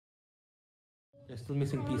There's still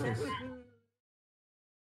missing pieces.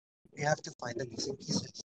 We have to find the missing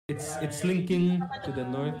pieces. It's linking to the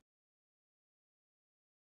north,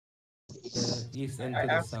 the east, and to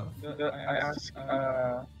the south. I asked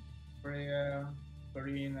Freya,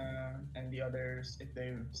 Corina, and the others if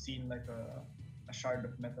they've seen like a shard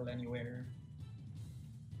of metal anywhere.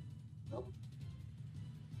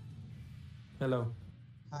 Hello.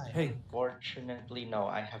 Hi. Hey, Fortunately, no,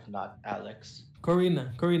 I have not, Alex.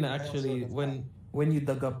 Corina. Actually, when you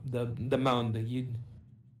dug up the mound, you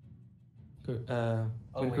Oh,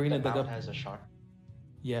 when wait, Corina the dug mound up, has a shard.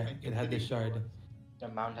 yeah, it had the shard. The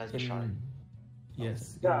mound has a shard.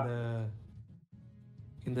 Yes, Yeah.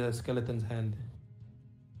 in the skeleton's hand.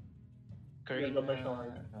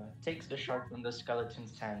 Corina takes the shard from the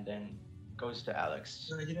skeleton's hand and goes to Alex.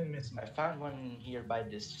 No, you didn't miss me. I found one here by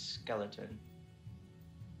this skeleton.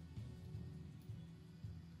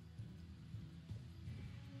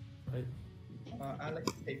 Right.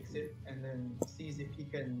 Alex takes it and then sees if he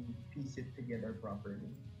can piece it together properly.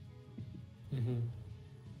 Mm-hmm.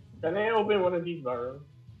 Can I open one of these barrels?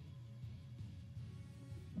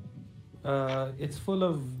 It's full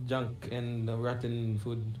of junk and rotten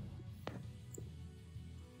food.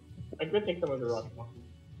 I could take some of the rotten ones.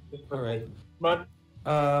 All right. But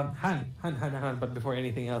Han. But before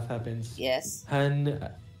anything else happens, Yes. Han,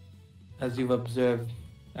 as you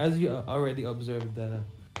already observed the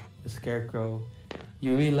Scarecrow,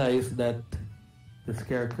 you realize that the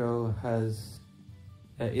Scarecrow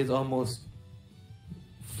is almost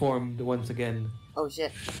formed once again. Oh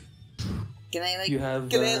shit. Can I You have,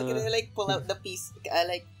 can I like pull out the piece? I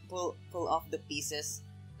like pull off the pieces,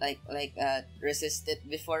 resist it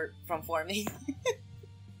before from forming.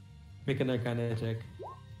 Make an Arcana check.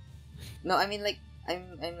 No, I mean like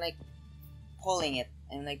I'm like pulling it.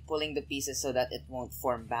 I'm like pulling the pieces so that it won't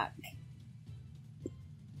form back.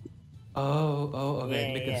 Oh, okay.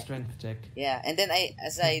 Yeah, Make yeah. a strength check. Yeah, and then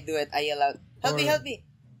as I do it, I yell out, "Help me! Or- Help me!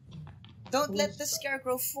 Don't let the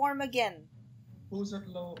Scarecrow form again." Who's on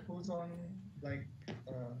who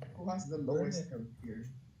has the lowest health here?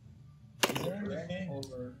 Is it Ren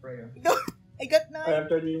or Freya? No, I got I 9. have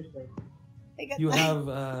 30 strength. I got You 9. have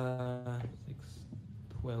 6,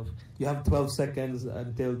 12. You have 12 seconds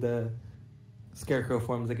until the Scarecrow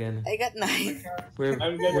forms again. I got 9. We're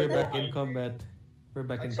getting back there. in combat. We're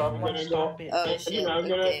back in So I'm combat. gonna go. Oh shit! I'm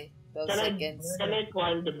gonna- Okay, 12 Can seconds. I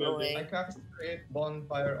climb the building? I cast create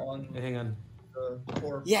bonfire on Hey, hang on. the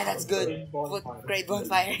corpse. Yeah, that's good. Great bonfire. Great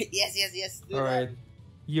bonfire. Yes. Do All that. right.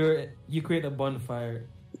 You create a bonfire.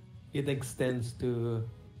 It extends to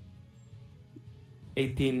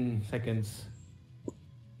 18 seconds.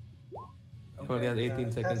 You only have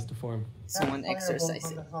 18 seconds to form. Someone Fire exercise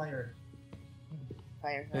from it. the fire.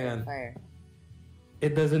 Fire, Hang on. fire.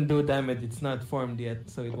 It doesn't do damage. It's not formed yet,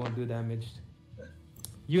 so it won't do damage.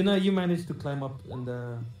 Yuuna, you managed to climb up on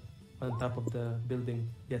top of the building.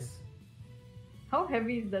 Yes. How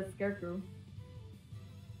heavy is the Scarecrow?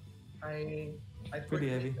 I Pretty quickly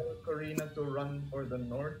heavy. tell Corina to run for the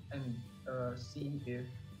north and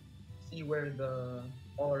see where the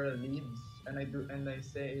aura leads, and I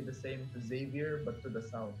say the same to Xavier but to the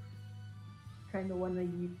south, Kind of wanna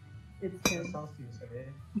use its The head. south you say.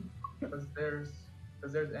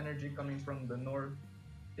 because there's energy coming from the north.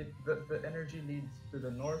 The energy leads to the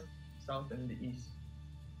north, south, and the east.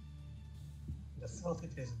 The south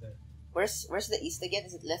it is there. Where's the east again?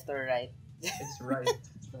 Is it left or right? It's right.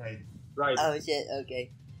 It's right. Right. Oh shit. Okay.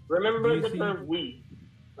 Remember Do you the see- term we.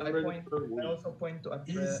 I also point to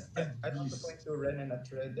East and I also east. point to Ren and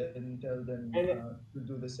Atred and tell them to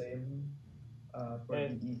do the same for the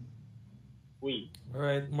And- east. We. All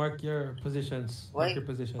right. Mark your positions. Why- Mark your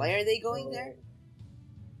positions. Why are they going there?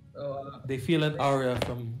 They feel an aura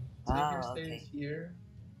from. Xavier Ah, stays okay. here.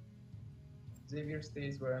 Xavier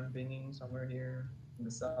stays where I'm pinging, somewhere here in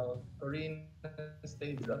the south. Corina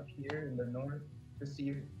stays up here in the north to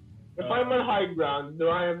see. If I'm on high ground, do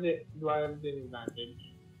I have the advantage?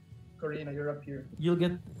 Corina, you're up here. You'll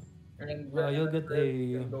get. And You'll get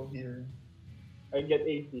a- can go here. I get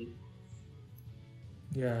AC.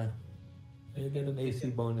 Yeah. You get an AC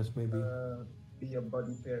bonus maybe. Be a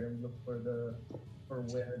buddy pair and look for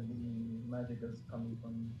where the magic is coming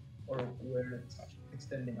from, or where it's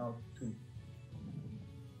extending out to.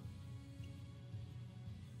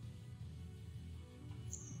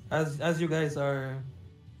 As you guys are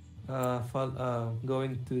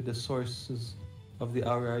going to the sources of the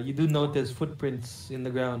aura, you do notice footprints in the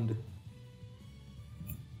ground.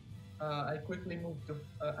 I quickly move to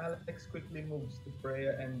Alex quickly moves to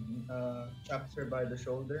Freya and taps her by the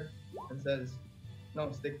shoulder and says,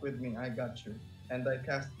 "No, stick with me. I got you." And I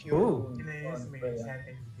cast Cure Ooh. Wounds Can I use on my Freya.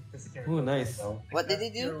 second Ooh, nice. What did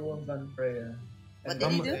he Cure do? wounds on Freya. What And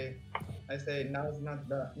did he then do? I say now's not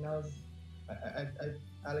the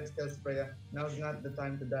Alex tells Freya, now's not the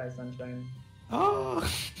time to die, sunshine. Oh!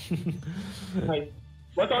 Nice.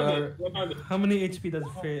 What on it? What on it? How many HP does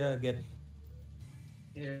Freya get?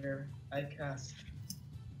 Here I cast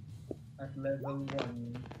at level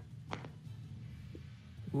 1.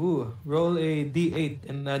 Ooh, roll a d8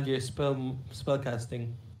 and add your spell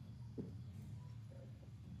casting.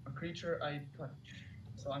 A creature I touch.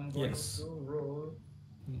 So I'm going Yes. to roll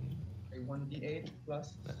a 1d8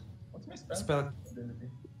 plus. What's my spell? Spell ability?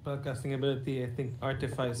 Spellcasting ability, I think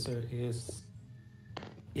Artificer is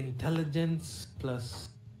intelligence plus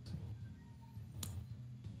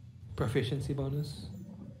proficiency bonus.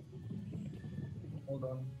 Hold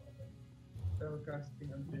on.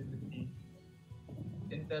 Spellcasting ability.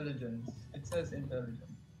 Intelligence. It says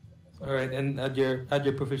intelligence. So, Alright, and add your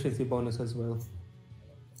proficiency bonus as well.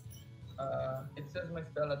 it says my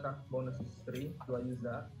spell attack bonus is 3. Do I use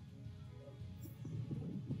that?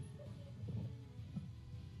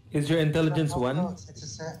 Is your intelligence No, 1?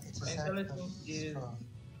 it's a My intelligence is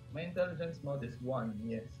my intelligence mode is 1.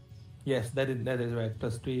 Yes. Yes, that is right.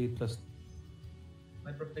 Plus 3 plus.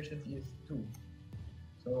 My proficiency is 2.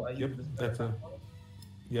 So I Yep, use the spell that's a. attack bonus.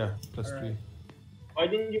 Yeah, plus 3. Alright. Why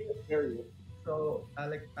didn't you prepare it? So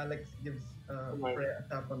Alex gives Freya a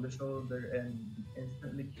tap on the shoulder and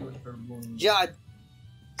instantly cures her wound. Judd!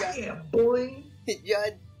 Yeah, boy!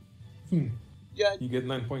 Judd! Hmm. Judd! You get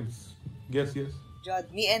 9 points. Yes.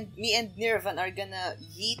 Judd, me and Nyrvan are gonna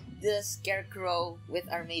yeet the Scarecrow with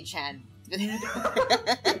our mage hand.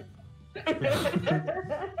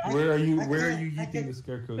 Where are you eating the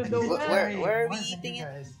scarecrow? To the to? well. Where are we One second, eating it?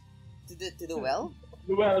 guys. To the well?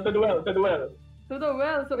 To the well. To the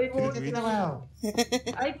well, so it Could won't. it reach? Well,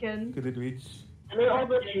 I can. Could it reach? And then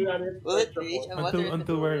also shoot at it. Will it reach? I wonder if it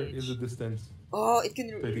Until will where reach. is the distance? Oh, it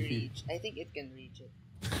can 30 feet. reach. I think it can reach it.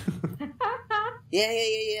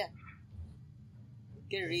 Yeah. It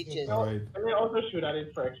can reach it. Alright. And then also shoot at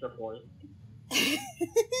it for extra points.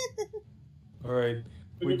 Alright.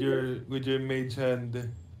 With your mage hand,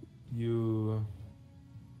 you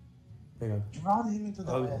hang on. run him into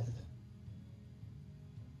the I'll- well.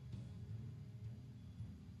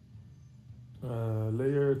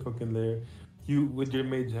 Layer, token layer. You with your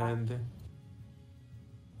mage hand,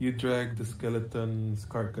 you drag the skeleton's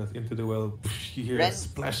carcass into the well. You hear a Ren-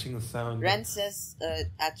 splashing sound. Ren says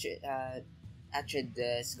Atrid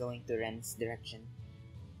is going to Ren's direction.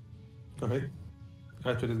 Alright.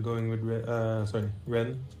 Atrid is going with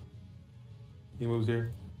Ren. He moves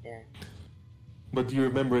here. There. But you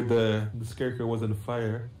remember the scarecrow was on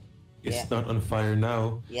fire. It's Yeah. not on fire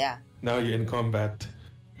now. Yeah. Now you're in combat.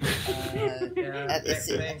 At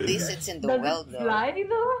least it's in the Does well it though. fly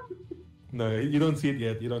though? No, you don't see it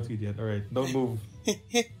yet. Alright, don't move. And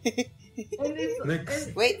it's,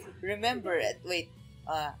 Next. Wait, remember it. Wait,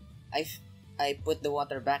 I put the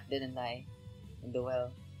water back, didn't I? In the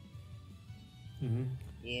well. Mm-hmm.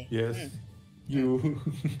 Yeah. Yes. Hmm.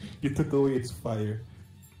 You took away its fire.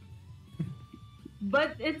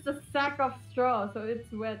 but it's a sack of straw, so it's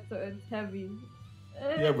wet, so it's heavy.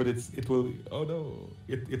 Yeah, but it will. Oh no!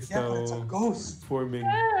 It's Yeah, but it's a now ghost. forming.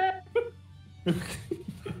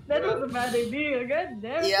 That was a bad idea. God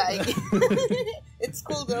damn. Yeah, it's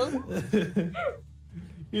cool though.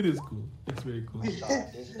 It is cool. It's very cool. This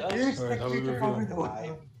You does. expect I will me to reveal. cover the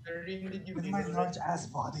well Serene, did you with give my it large ass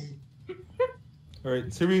body.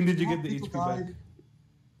 Alright, Serene, did you get the People HP back? died.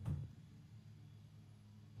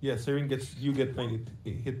 Yeah, Serene you get 9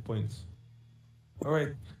 hit points.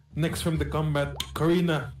 Alright, next from the combat,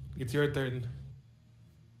 Corina, it's your turn.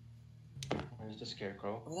 Where's the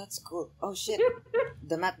scarecrow? Oh, that's cool. Oh shit,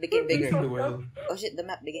 the map became It's in bigger. the well. Oh shit, the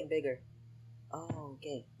map became bigger. Oh,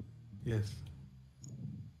 okay. Yes.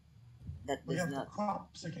 That We does have the not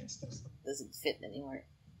crops against us. doesn't fit anymore.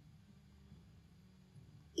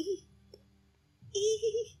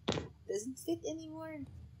 Doesn't fit anymore.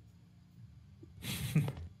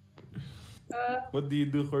 What do you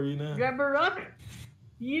do, Corina? Grab a rock,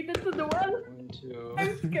 yeet it to the well. Into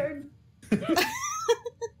I'm scared.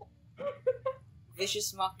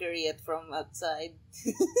 Vicious mockery at from outside.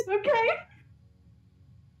 Okay.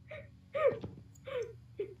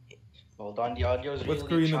 hold on, the audio is What's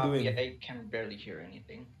really Corina choppy. doing? I can barely hear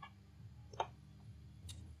anything.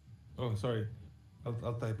 Oh, sorry.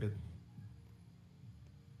 I'll type it.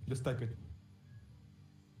 Just type it.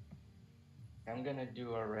 I'm gonna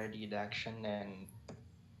do a readied action and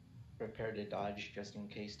prepare to dodge just in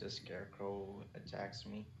case the scarecrow attacks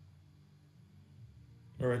me.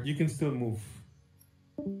 Alright, you can still move.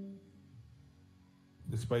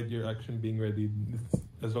 Despite your action being ready.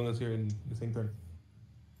 as long as you're in the same turn.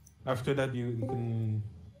 After that, you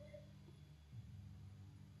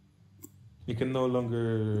can no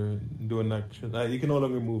longer do an action. You can no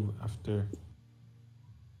longer move after.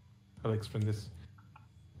 I'll explain this.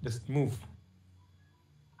 Just move.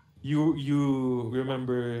 You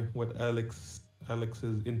remember what Alex's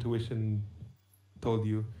intuition told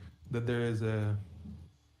you, that there is a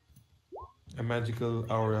magical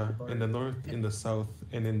aura in the north, in the south,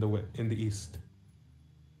 and in the east.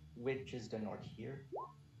 Which is the north here?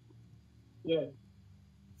 Yeah.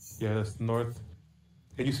 Yeah, that's north.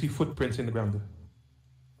 And you see footprints in the ground.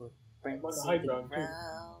 Footprints I'm on the in high the ground, too.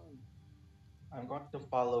 ground. I'm going to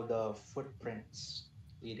follow the footprints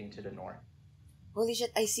leading to the north. Holy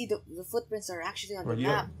shit, I see the footprints are actually on the Yeah.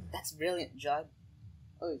 map. That's brilliant, John.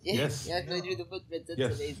 Oh shit. Yes. You actually drew the footprints. That's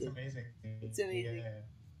Yes. It's amazing. amazing. It's amazing.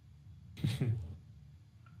 Yeah.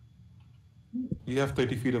 You have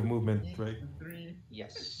 30 feet of movement, right? 3.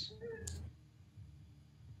 Yes.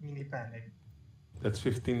 Mini panic. That's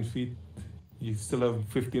 15 feet. You still have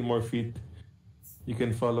 15 more feet. You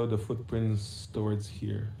can follow the footprints towards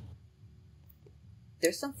here.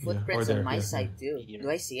 There's some Yeah, or footprints there, on my yeah, side too. Here. Do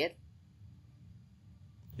I see it?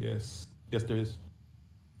 Yes. Yes, there is.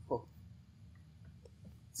 Oh.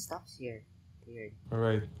 It stops here. Weird.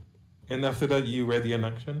 Alright. And after that, you ready an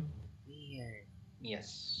action? Weird.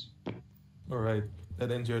 Yes. Alright.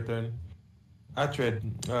 That ends your turn. Atred.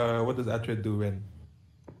 What does Atred do, Ren?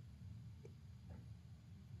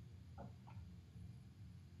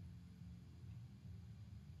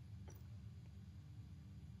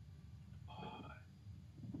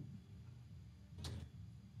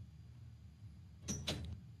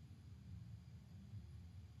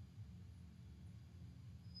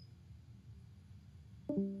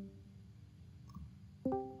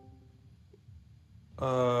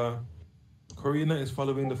 Corina is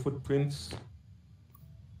following the footprints.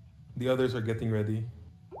 The others are getting ready.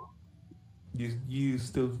 You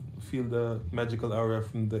still feel the magical aura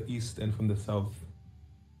from the east and from the south.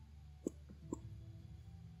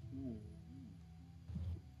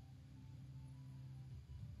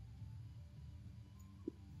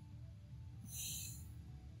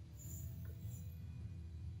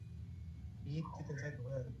 Eat it inside the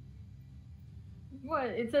well. What?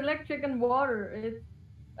 It's electric and water. It's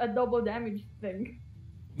a double damage thing.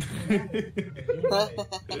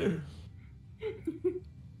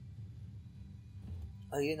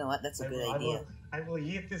 Oh, you know what? That's a good idea. I will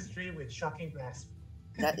eat this tree with shocking grasp.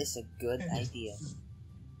 That is a good idea.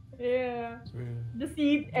 Yeah. Just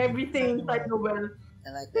eat everything inside the well. I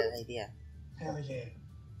like that idea. Hell yeah.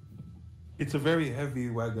 It's a very heavy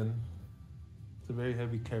wagon. It's a very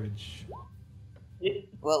heavy carriage.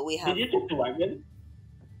 Well, we have. Did you check the wagon?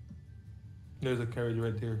 There's a carriage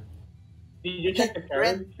right here. Did you check the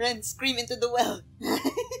carriage? Ren, scream into the well.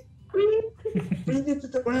 Bring it to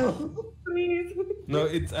the well. Please. No,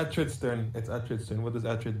 it's Atred's turn. It's Atred's turn. What does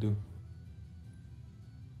Atred do?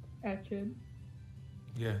 Action.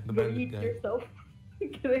 Yeah, the Go bandit eat guy. yourself.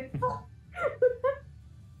 Kidding.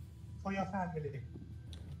 For your family.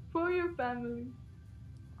 For your family.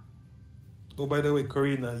 Oh, by the way,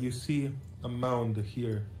 Corina, you see a mound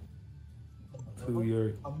here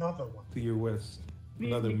to Another one. your west. Be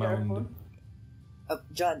Another careful. mound.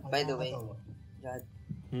 John, by the way, Another one. John.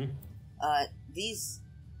 Hmm? These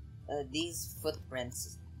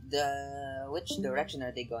footprints. Which direction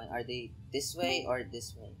are they going? Are they this way or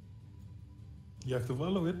this way? You have to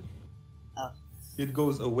follow it. Oh. It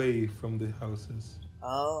goes away from the houses.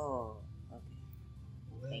 Oh. Okay.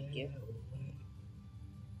 Thank you.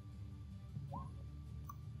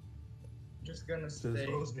 Just gonna Says stay.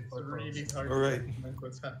 close It's before really close. hard Alright. to understand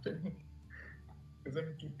what's happening. Because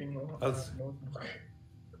I'm keeping a I'll- notebook.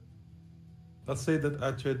 I'll say that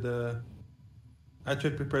Atred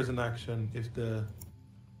prepares an action if the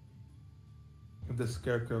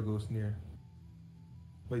scarecrow goes near.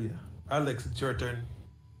 But yeah, Alex, it's your turn.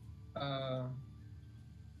 I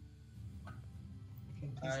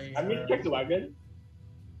I'm gonna check the wagon.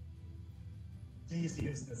 Please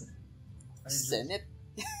use this. Send it.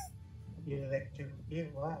 Electric.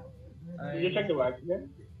 Wow. Did you check the wagon?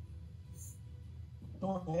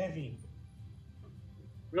 So heavy.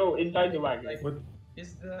 No, inside the wagon. What?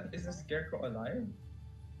 Is the scarecrow alive?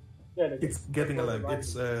 Yeah, It's getting alive.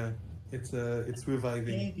 It's reviving.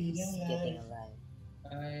 Baby, It's yeah. getting alive.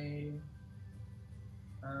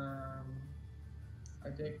 I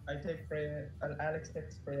take Freya. Alex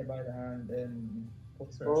takes Freya by the hand and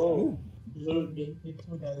puts her. Oh, It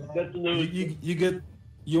would allow. that's no.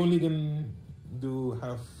 You only can do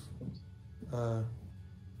half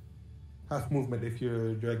movement if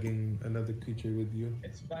you're dragging another creature with you.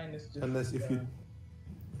 It's fine. It's just Unless if you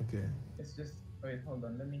Okay. It's just wait, hold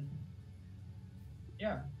on, let me.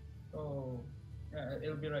 Yeah. Oh, yeah,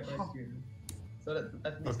 it'll be right next to you. So that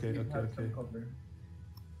at least we have some cover.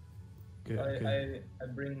 I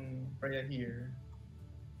bring Freya here,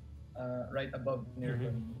 right above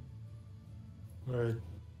Nyrvan. Right.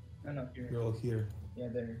 No, here. You're all here. Yeah,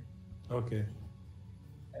 there. Okay.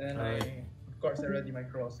 And then of course, I ready my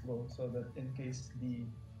crossbow so that in case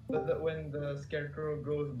when the scarecrow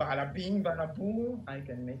goes bada bing bada boom, I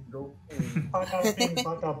can make go. Bada bing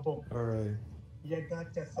bada boom. All right. You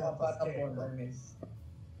got yourself a scarecrow. I miss.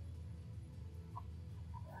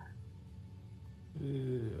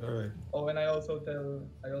 All right. Oh, and I also tell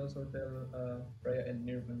Freya and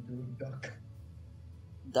Nyrvan to duck.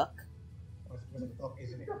 Duck? Was it duck,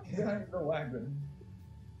 isn't it? Behind the wagon.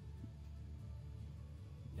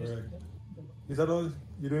 All right. Is that all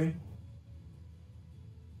you're doing?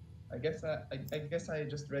 I guess I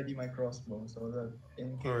just ready my crossbow so that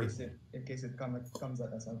in case it comes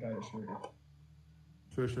at us, I'll try to shoot it.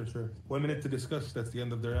 Sure. 1 minute to discuss. That's the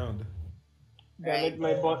end of the round. Damn it,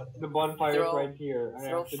 the bonfire is right here.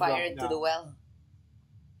 Throw fire into the well.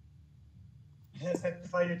 Set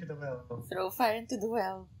fire to the well. Throw fire into the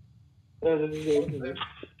well. But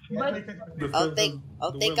I'll take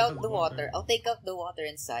out the water. I'll take out the water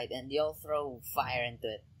inside, and you'll throw fire into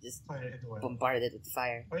it. Just bombard it with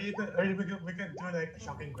fire. Or we could do like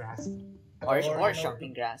shocking grass. Or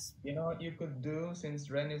shocking grass. You know what you could do since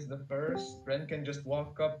Ren is the first? Ren can just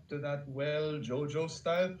walk up to that well, JoJo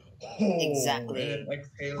style. Exactly. And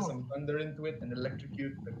exhale some thunder into it and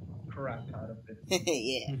electrocute the crap out of it.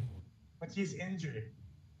 Yeah. But he's injured.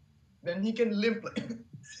 Then he can limp like.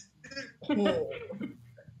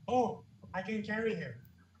 Oh, I can carry him.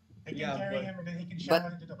 I can carry him and then he can shower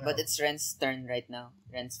into the well. But it's Ren's turn right now.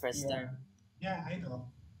 Ren's first turn. Yeah, I know.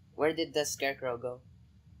 Where did the scarecrow go?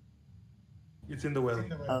 It's in the well.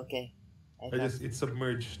 Okay. It's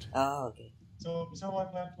submerged. Oh, okay. So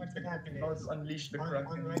what could happen is unleash the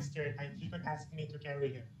Kraken. On Ren's turn, he could ask me to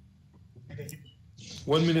carry him. And then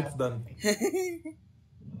 1 minute's done.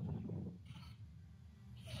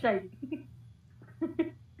 shite.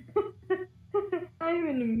 I'm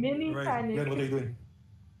in a mini panic. Then what are you doing?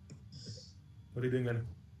 What are you doing, then?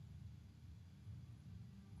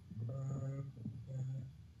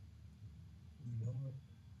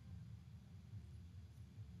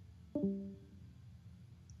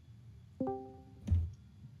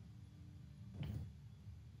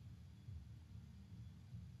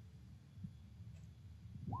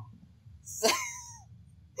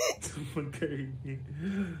 Someone carry me.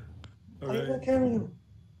 I will carry you.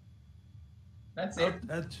 That's it.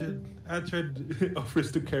 Hmm.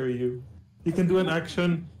 offers to carry you. You can do an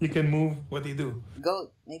action. You can move. What do you do?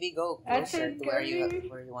 Maybe go closer to where you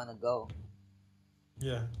want to go.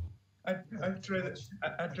 Yeah. I tried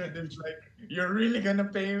this like you're really gonna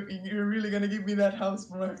give me that house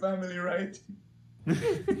for my family, right?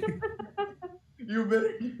 You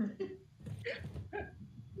better give me.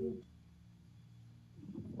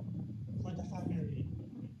 For the family.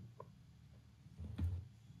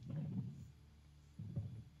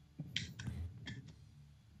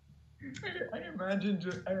 I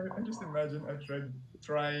just imagine I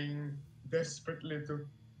trying desperately to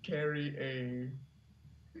carry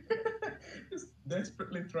just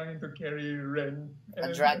desperately trying to carry Ren. A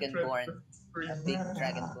Dragonborn. A big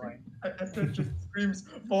Dragonborn. And just screams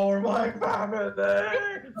for my family.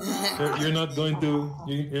 So you're not going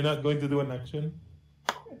to do an action,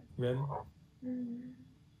 Ren? Oh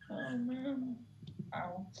man!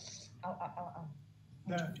 Ow!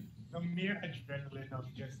 The mere adrenaline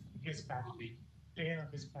of just his family, thinking of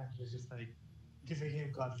his family is just like giving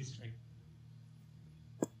him godly strength.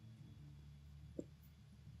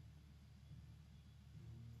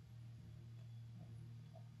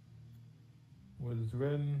 Is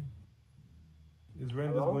Ren just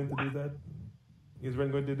going to do that? Is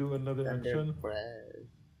Ren going to do another action?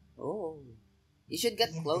 Oh, you should get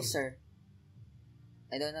closer.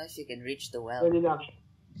 I don't know if you can reach the well. Ready action.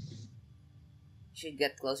 You should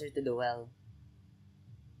get closer to the well.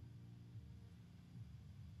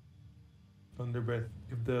 Thunder breath.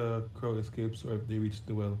 If the crow escapes or if they reach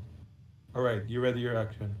the well. All right, you ready your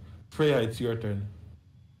action? Freya, it's your turn.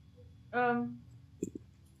 It's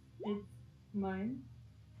mine.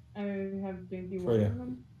 I have 21 Freya. of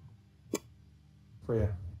them.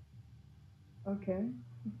 Freya. Okay.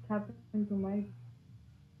 What happened to my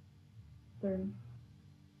turn?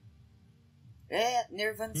 Yeah,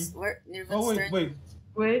 Nyrvan's Oh turn.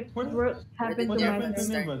 Wait, what happened to my Nyrvan's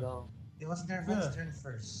turn? turn go? It was Nyrvan's turn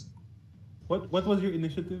first. What was your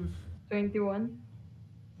initiative? 21.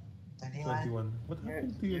 21. What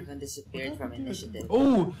happened to you? Nyrvan disappeared from initiative.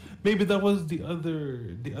 Oh, maybe that was the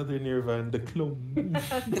other Nyrvan, the clone.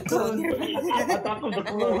 The clone. Attack of the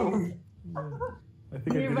clone. I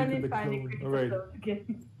think I Nyrvan deleted in the panic. clone. Alright.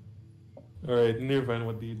 Alright, Nyrvan,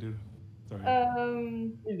 what do you do? Sorry.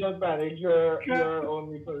 You don't panic. You're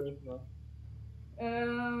only charisma.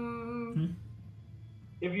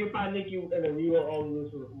 If you panic, we will all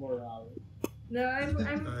lose morale. No,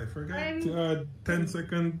 I forgot to add 10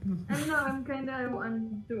 seconds. I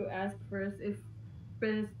want to ask first if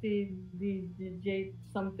Prestige DJ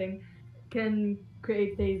something can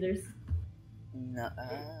create tasers. No.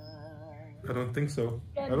 I don't think so.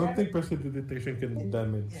 I don't think prestidigitation can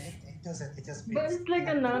damage. It doesn't. It just. But it's like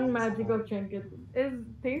a non-magical trinket. Is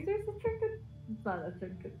tasers a trinket? It's not a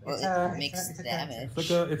trinket. Well, it makes damage.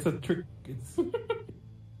 It's a trick. It's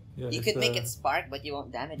yeah. You could make it spark, but you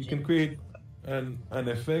won't damage it. You can create an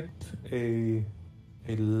effect, a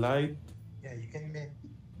light. Yeah, you can make.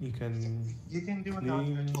 You can do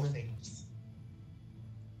non-lethal things.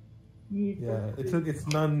 Yeah, it's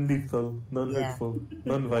non-lethal,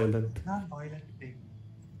 non-violent. Non-violent thing.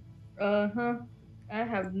 I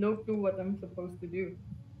have no clue what I'm supposed to do.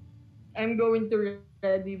 I'm going to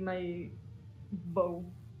ready my bow.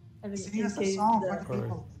 Sing us a song for the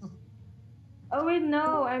people. Oh wait,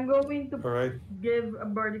 no! I'm going to Alright. give a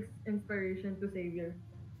bardic inspiration to Xavier.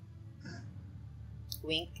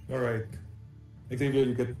 Wink. Alright. Xavier,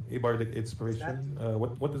 you get a bardic inspiration.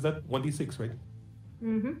 What is that? 1d6, right?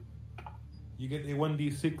 Mm-hmm. You get a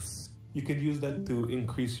 1d6. You can use that to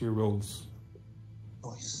increase your rolls.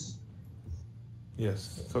 Nice.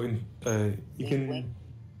 Yes. So you can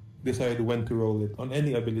decide when to roll it on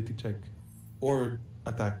any ability check or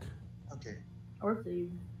attack. Okay. Or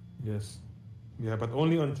save. Yes. Yeah, but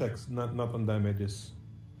only on checks, not on damages.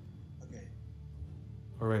 Okay.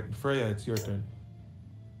 All right, Freya, it's your turn.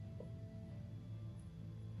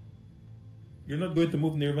 You're not going to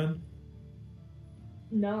move, Nyrvan?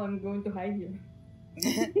 No, I'm going to hide here.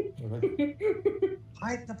 Okay.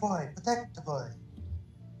 Hide the boy. Protect the boy.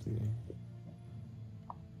 See.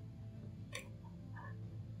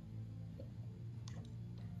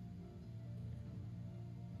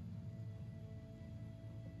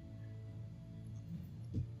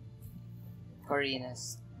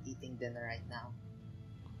 Corina's eating dinner right now.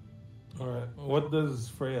 Alright, what does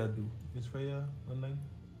Freya do? Is Freya online?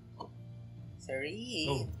 Sorry.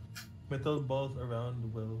 Oh, metal balls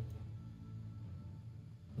around will.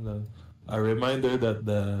 No. A reminder that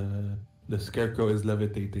the Scarecrow is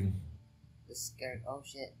levitating. The scare. Oh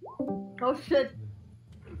shit. Oh shit!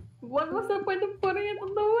 What was the point of putting it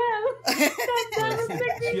on the well?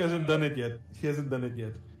 She hasn't done it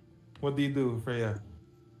yet. What do you do, Freya?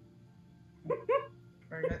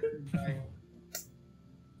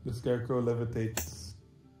 The Scarecrow levitates.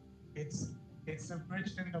 It's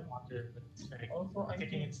submerged in the water, but it's very Also, I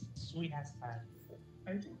taking think- its sweet ass time.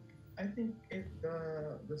 I think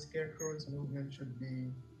the Scarecrow's movement should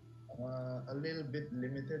be a little bit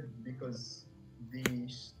limited because the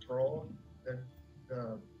straw that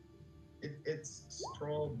its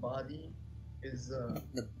straw body is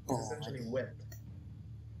essentially wet.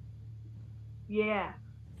 Yeah.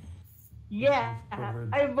 Yeah.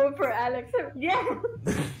 I vote for Alex. Yeah.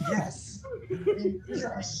 Yes.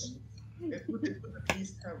 Yes. It would at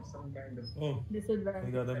least have some kind of Oh, I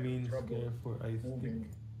Disadvantage. got a mean trouble scare for ice moving.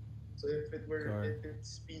 stick. So if Sorry. its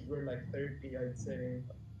speed were like 30, I'd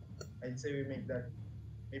say we make that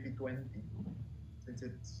maybe 20, since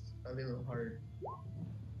it's a little hard.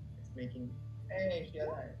 It's making. Hey, she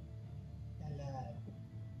alive.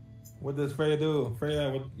 What does Freya do?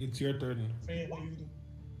 Freya, it's your turn. Freya, what do you do?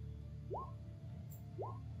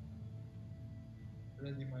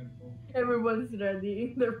 Ready my phone. Everyone's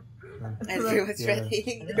ready. Everyone's Yeah.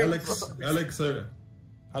 ready.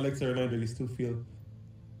 Alex reminded you still feel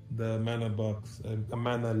the mana box and a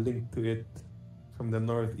mana linked to it from the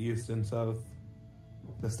north, east, and south.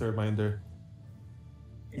 Just a reminder.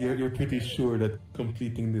 You're pretty sure that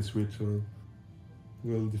completing this ritual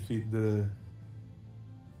will defeat the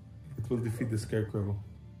Scarecrow.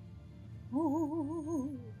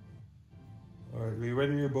 Alright, we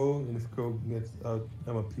ready your bow and the scroll gets out.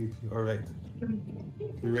 I'm a pew. Alright.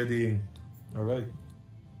 We're ready. Alright.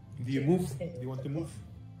 Do you move? Do you want to move?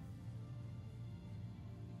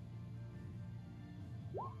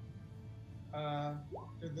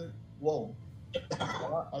 To the whoa.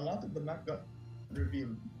 A lot of the map got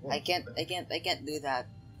revealed. Whoa. I can't do that.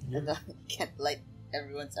 Yeah. I can't light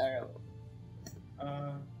everyone's arrow.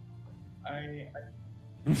 I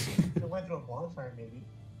You went through a bonfire, maybe.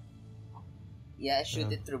 Yeah, I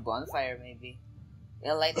shoot it through bonfire maybe.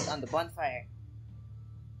 I'll light it on the bonfire.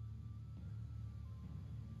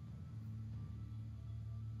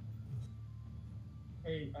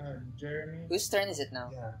 Hey, Jeremy. Whose turn is it now?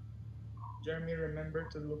 Yeah. Jeremy, remember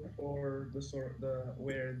to look for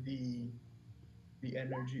where the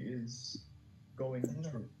energy is going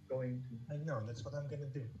through. I know, that's what I'm gonna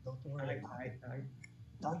do. Don't worry about it.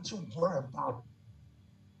 Don't you worry about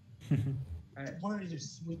it. Worry your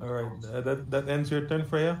sweet. Alright, that ends your turn,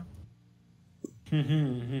 Freya? That's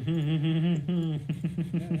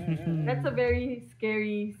a very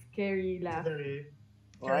scary laugh. Very.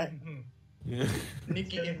 What? Yeah.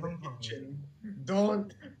 Nicky in the kitchen.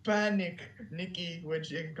 Don't panic, Nicky, when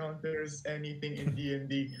she encounters anything in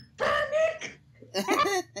D&D.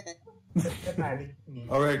 Panic!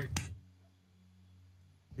 Alright.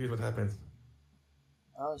 Here's what happens.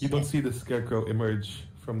 Oh, You don't shit. see the scarecrow emerge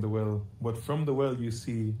from the well, but from the well you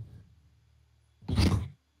see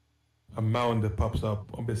a mound that pops up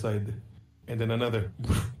on beside, and then another,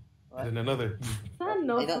 What? and then another. Son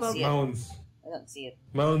of I don't a- see it. Mounds. I don't see it.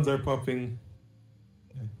 Mounds are popping.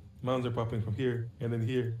 Mounds are popping from here, and then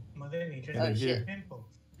here, Mother Nature Oh, is shit. pimple.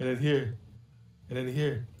 and then here, and then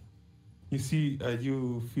here. You see,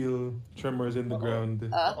 you feel tremors in the ground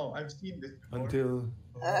Oh, I've seen this before. until.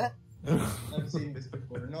 I've seen this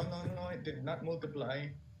before. No, it did not multiply.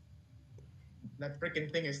 That freaking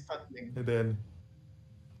thing is tuttling. And then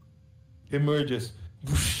emerges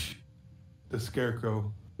whoosh, the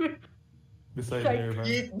scarecrow beside Like, Nyrvan.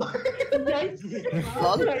 Eat my...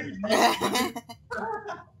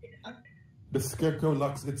 The scarecrow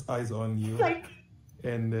locks its eyes on you Like,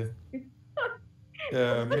 and make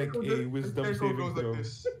a wisdom saving throw.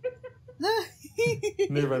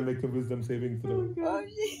 Nyrvan, make a wisdom saving throw. Oh,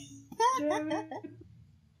 shit. damn it.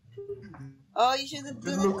 Oh, you should have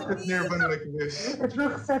Just done look it at to me. Nyrvan like this. It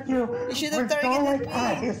looks at you. You should have with targeted glowing me.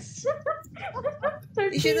 eyes.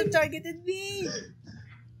 You should have targeted me.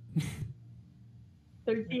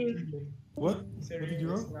 13. What? What did you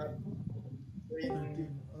roll?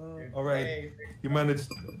 All right. Hey,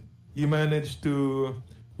 You managed to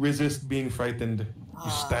resist being frightened. You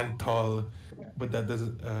Ah. stand tall, but that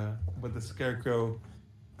doesn't. But the scarecrow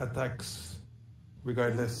attacks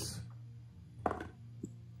regardless.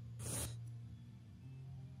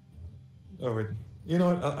 All right. You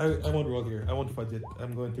know what? I won't roll here. I won't fudge it.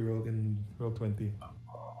 I'm going to roll in roll 20.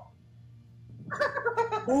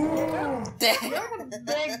 You're a big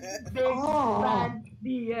bad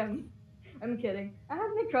DM. I'm kidding. I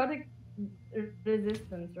have necrotic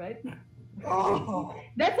resistance, right? Oh.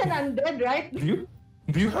 That's an undead, right? Do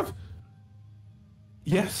you have?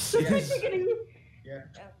 Yes. It is. yeah.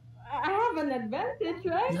 I have an advantage,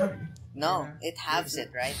 right? You have- No, it halves it,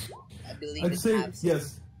 right? I believe I'd it say halves it.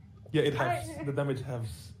 yes. Yeah, it halves. The damage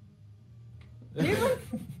halves.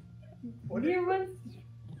 Everyone's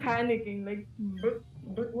panicking, like,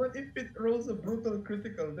 But what if it rolls a brutal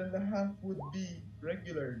critical? Then the half would be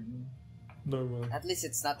regular. Normal. At least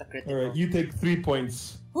it's not a critical. All right, you take 3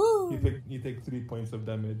 points. Woo! You take 3 points of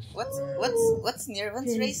damage. What's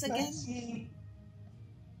Nyrvan's race again?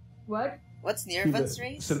 what? What's Nyrvan's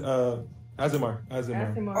race? Aasimar.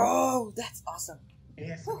 Aasimar. Oh, that's awesome.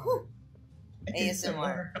 Yes.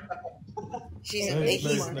 ASMR. He's Nice.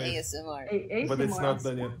 ASMR. But it's not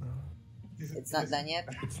done yet. It's not done yet.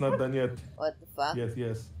 It's not done yet. What the fuck?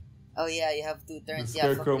 Yes. Oh yeah, you have 2 The turns. Yeah,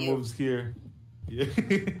 fuck scarecrow you. moves here. Yeah.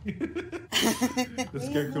 The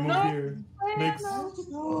scarecrow moves here. Makes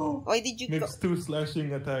Why did you go? makes 2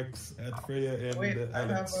 slashing attacks at Freya and Wait, I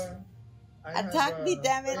have Alex. Attack me,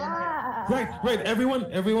 damn it! Ah. Right.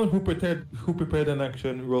 Everyone who prepared an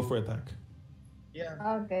action, roll for attack. Yeah.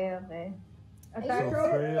 Okay. So Attack roll.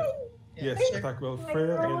 Freya, yes, attack roll.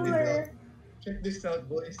 Freya and Check this out,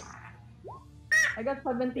 boys. I got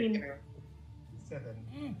 17.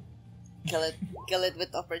 7. Kill it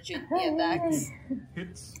with opportunity attacks.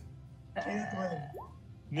 hits. She's 12.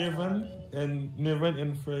 Nyrvan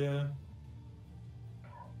and Freya.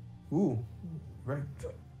 Ooh, right.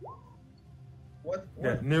 What?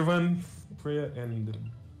 Yeah, Nyrvan, Freya, and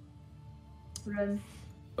Run.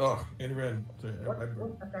 and Ren. Sorry,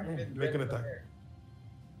 What attack did make an Ren attack. fire?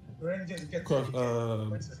 Ren just gets Cross,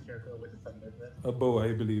 what's the scarecrow with the thunder breath? a bow,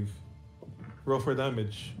 I believe. Roll for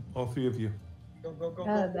damage, all 3 of you. Go.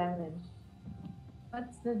 Damage.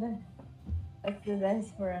 What's the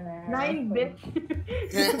dice for an arrow? 9, bitch.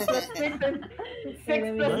 6 plus 3.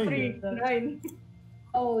 9.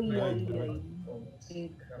 Oh, Nine. yeah. Oh,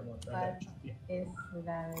 Eight. that. What is the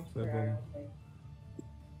damage for 7. arrow?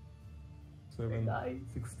 7, Nice.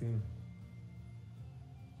 16.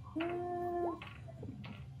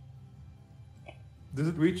 Does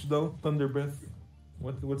it reach though, Thunder Breath?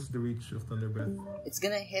 What's the reach of Thunder Breath? It's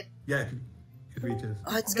gonna hit. Yeah, it reaches.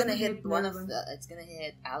 Oh, it's gonna hit hit one of Nyrvan. the. It's gonna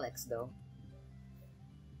hit Alex though.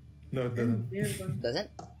 No, it doesn't. Doesn't?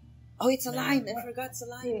 Oh, it's a line. I forgot it's a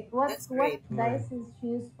line. Wait, what That's great. dice is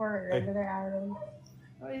used for regular arrows?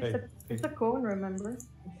 Oh, Hey, it's a cone, remember?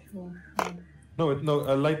 No,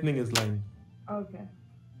 lightning is line. Okay.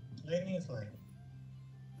 Lightning is like.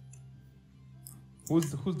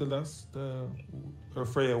 Who's the last? Or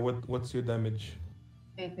Freya, what's your damage?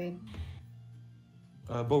 Wait.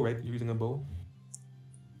 Bow, right? You're using a bow.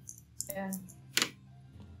 Yeah.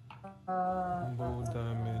 Bow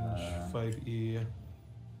damage 5e.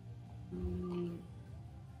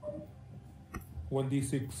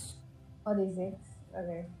 1d6. Oh, D6.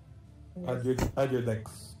 Okay. Add your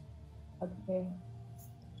dex. Okay.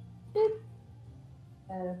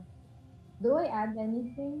 Do I add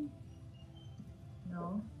anything?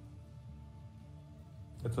 No.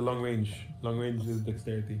 That's a long range. Long range is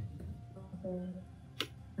dexterity. Okay.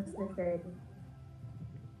 That's dexterity.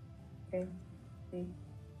 Okay. 3.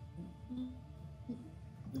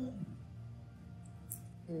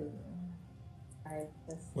 2. 5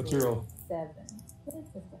 plus What's your roll? 7.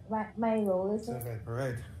 My roll is 7.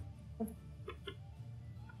 Alright.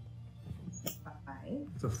 5.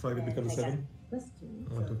 So 5 it becomes 7. Plus 2.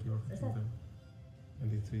 Oh, 2, 3.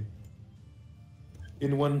 And 3.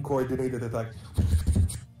 In one coordinated attack.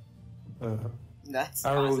 That's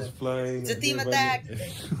Arrows awesome. flying. It's a team everybody- attack.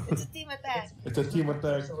 It's a team attack. It's a team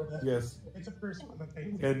attack. Yes. It's a first one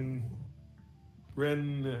attack. And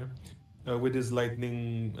Ren, with his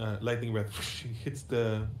lightning breath, hits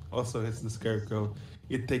the scarecrow.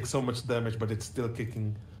 It takes so much damage, but it's still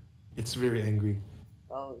kicking. It's very angry.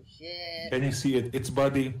 Oh shit. And you see it. Its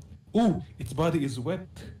body. Ooh, its body is wet.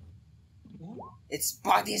 Its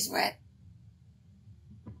body's wet.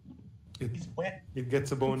 It's wet. It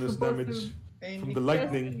gets a bonus damage Hey, from Nick. the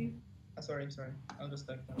lightning. Sorry. I'll just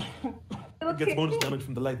type that. It gets bonus damage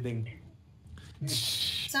from the lightning.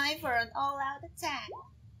 Time for an all-out attack.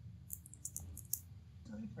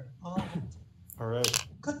 Oh, Alright.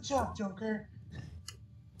 good job, Joker.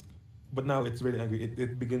 But now it's really angry.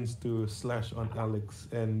 It begins to slash on Alex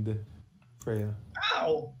and Freya.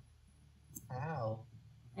 Ow! Ow.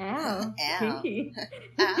 Ow. Ow. Kinky.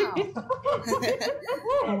 Ow.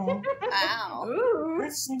 Oh. Ow. Ooh.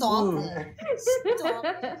 Stop.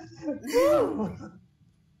 Stop.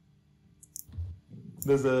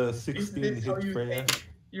 There's a Is 16 this how hit you Freya. take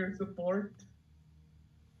your support?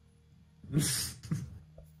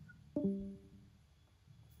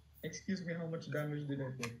 Excuse me, how much damage did I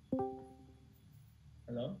take?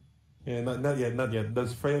 Hello? Yeah, not yet.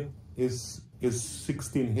 Does Freya is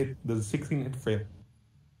 16 hit? Does 16 hit Freya?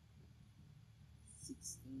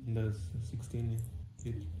 Does 16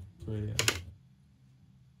 hit Freya?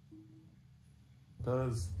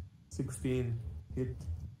 Does 16 hit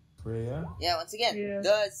Freya? Yeah, once again. Yeah.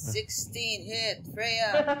 Does 16 hit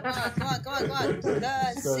Freya? Come on.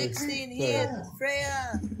 Does Sorry. 16 hit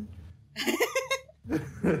Freya?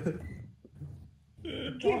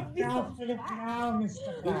 Get down to the ground,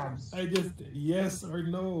 Mr. Krabs. I just yes or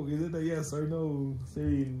no. Is it a yes or no,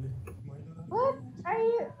 Serene? What? Are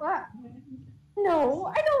you? What? No,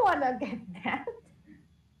 I don't want to get that.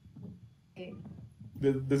 Okay.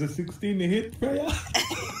 Does a 16 hit Freya?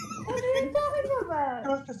 What are you talking about?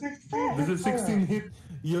 Goes to 16. Does a 16 hit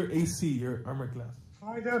your AC, your armor class?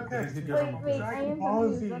 Find out Does it hit next. your Wait, armor I class? am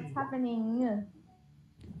confused. What's happening?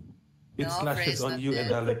 It No, slashes Freya's on not you dead.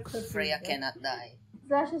 and Alex. Freya cannot die.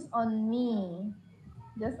 Flashes on me.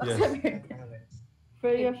 Just Yes. Alex.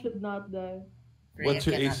 Freya should not die. Freya What's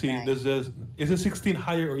your cannot AC? die. Is a 16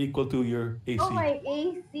 higher or equal to your AC? Oh, my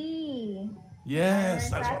AC.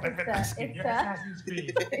 Yes, My that's what I've been class asking. You're Assassin's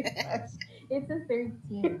Creed. It's a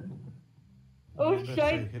 13. Oh That's a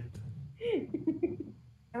shit. hit.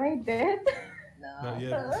 Am I dead? No. Not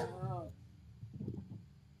yet. No.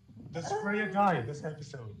 Does Freya die this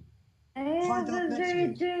episode? I have Find out the next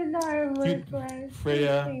week. virgin armor You- class.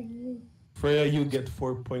 Freya, you get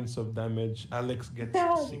 4 points of damage. Alex gets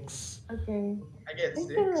No. 6. Okay. I get I'm 6.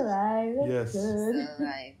 still alive. That's Yes. good.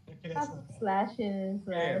 Alright. Okay, that's Stop slashing,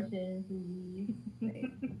 please.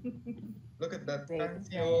 Look at that. Wait,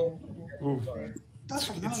 Fancy sorry. old. Oof. That's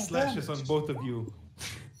a lot It of slashes on damage. both of you.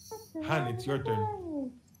 Han, it's your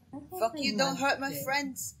turn. Fuck you, don't hurt my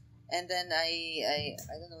friends. And then I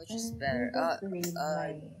don't know which is better.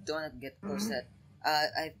 Don't wanna get close to that.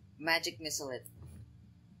 I magic missile it.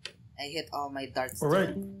 I hit all my darts.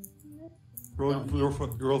 Alright. Roll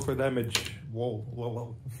for damage.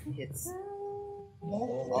 Whoa. Hits.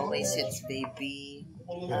 Always hits, baby.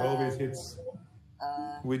 It always hits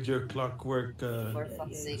with your clockwork For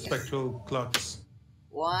fuck's sake. spectral clocks.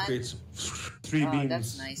 1. Creates 3 Oh, beams.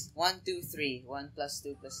 that's nice. 1, 2, 3. 1 plus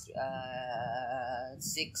 2 plus 3.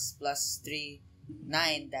 6 plus 3.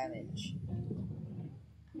 9 damage.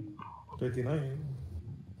 39.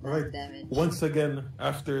 9 Alright. damage. Once again,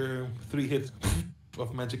 after 3 hits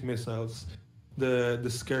of magic missiles, the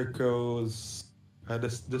scarecrows,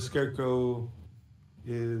 the scarecrow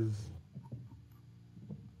is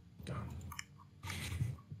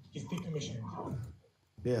He's decommissioned.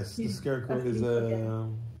 yes, the He's scarecrow is asleep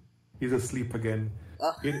again. he's asleep again.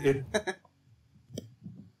 Oh.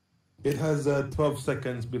 It has 12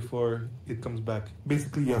 seconds before it comes back.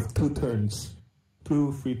 Basically, you have 2 turns,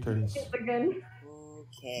 2 free turns. Eat again.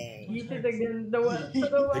 Okay. Eat it again. The well.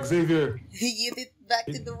 Xavier, Eat it back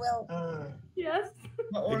to the well. Yes.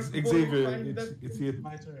 Xavier, it's it.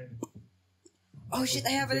 My turn. Oh shit! I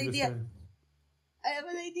have an Xavier's idea. turn. I have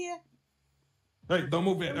an idea. Alright, don't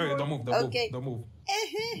move it. Alright, don't move. Okay. Don't move.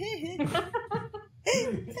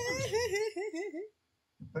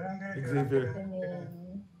 But I'm gonna Xavier.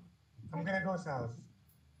 I'm gonna go south.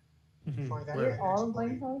 For that You're next all play.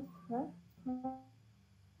 going south?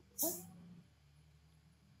 Huh?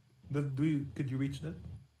 Could you reach that?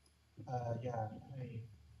 Yeah.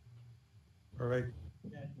 Alright.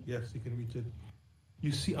 Yes, you can reach it.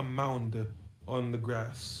 You see a mound on the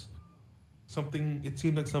grass. It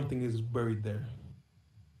seems like something is buried there.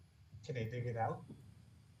 Can I dig it out?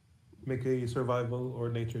 Make a survival or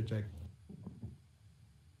nature check.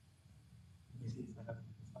 Let me see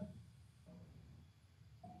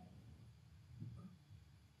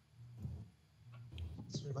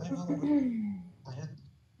if I have survival. I have.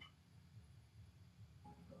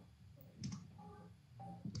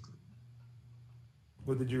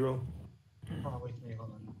 What did you roll? Oh, wait, hold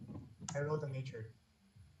on. I rolled a nature.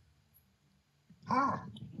 Ah!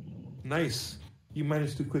 Nice. You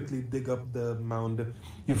managed to quickly dig up the mound.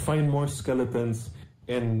 You find more skeletons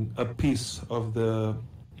and a piece of the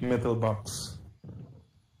metal box.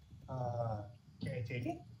 Can I take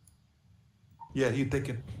it? Yeah, you take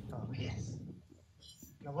it. Oh, yes.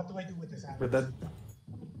 Now, what do I do with this? With that,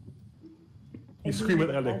 you scream at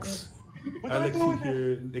Alex. What do I Alex, do you with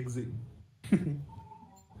it?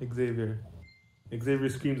 hear Xavier. Xavier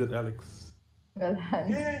screams at Alex. Well,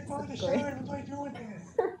 Yeah, for the sure. What do I do with this?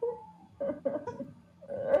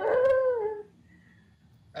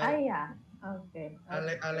 yeah. Okay.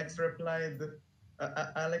 Alex replied.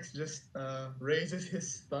 Alex just raises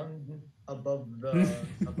his thumb above the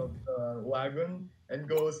wagon and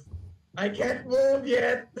goes, "I can't move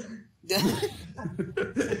yet." It's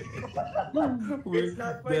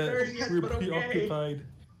not my turn yet, we're but okay. preoccupied.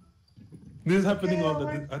 This is happening all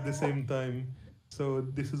at the same time. So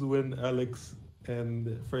this is when Alex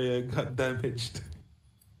and Freya got damaged.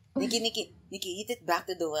 Nicky, eat it back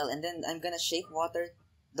to the well, and then I'm gonna shake the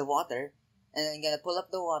water, and I'm gonna pull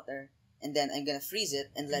up the water, and then I'm gonna freeze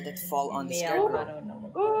it and let it fall on the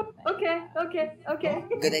scarecrow. Oh, okay.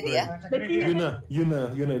 Good idea.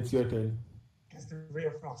 Yuuna, it's your turn. It's the ray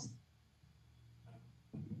of frost.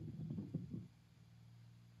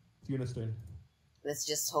 It's Yuuna's turn. Let's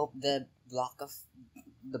just hope the block of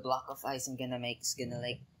ice I'm gonna make is gonna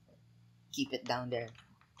like keep it down there.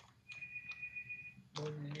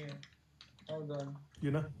 Hold on.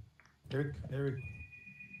 Yuuna, Erik.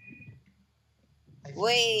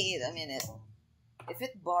 Wait a minute. If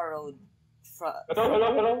it borrowed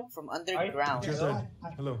Hello. from underground, It's your turn.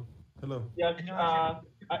 Hello. Yes.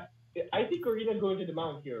 I think Corina going to the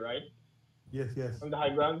mount here, right? Yes. On the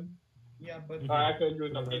high ground. Yeah, but I can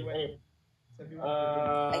do something. Anyway.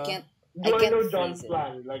 I can't. Do I know freeze John's it.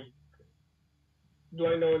 plan? Like, do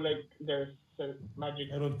I know like there's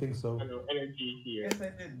magic? I don't think so. I don't know, energy here. Yes, I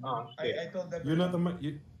did. Oh, I told them. You're not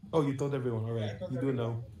you told everyone. All right, I told you do everyone.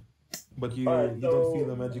 know, but you Alright, you don't so-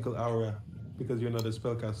 feel a magical aura because you're not a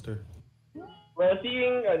spellcaster. Well,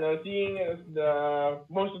 seeing as the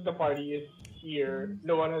most of the party is here,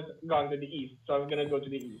 no one has gone to the east, so I'm gonna go to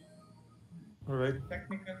the east. All right.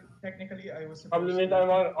 Technically, I was supposed Problem is I'm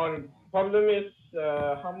on. Problem is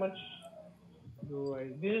how much do I?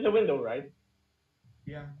 This is a window, right?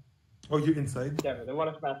 Yeah. Oh, you're inside. Yeah, the one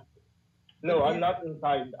is past. No, I'm not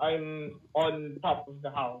inside. I'm on top of the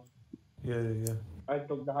house. Yeah. I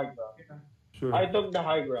took the high ground. Sure. I took the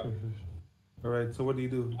high ground. Sure. All right. So what do you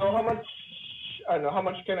do? So how much? I don't know. How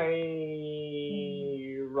much can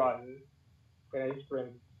I run? Can I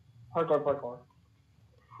sprint? Parkour.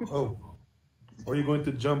 Oh, are you going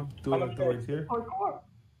to jump How much towards here? Parkour.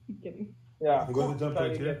 I'm kidding. Yeah. You're going to jump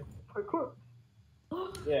Trying towards to here. Parkour.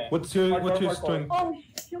 Yeah. What's your Parkour. strength? Oh,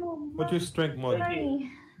 sure. What's your strength mod? Sorry.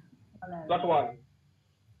 +1.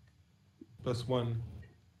 +1.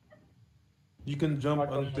 You can jump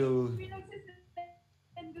until,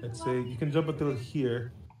 let's say, you can jump until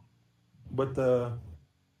here, but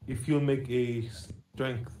if you make a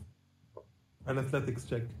strength an athletics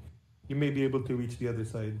check. You may be able to reach the other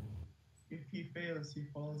side. If he fails, he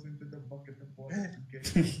falls into the bucket of water.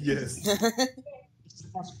 Yes. It's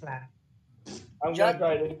most flat. I'm Judd.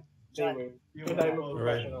 gonna try this Judd. anyway. Because I'm a Alright.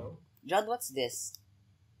 professional. Judd, what's this?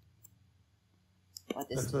 What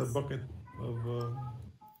is That's a this? bucket of.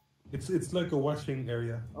 It's like a washing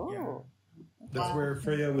area. Oh. That's where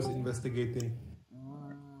Freya was investigating.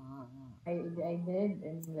 I did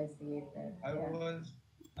investigate that. I Yeah. was.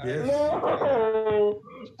 Yes. No!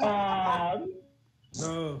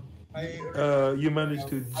 No. I You managed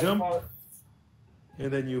to jump,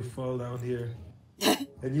 and then you fall down here,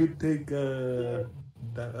 and you take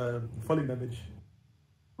falling damage.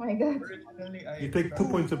 Oh my god. originally I You take 2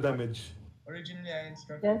 points of damage. Originally I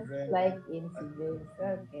instructed Just Ren. like incidents.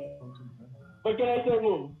 Okay. But can I still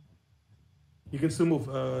move? You can still move.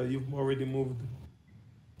 You've already moved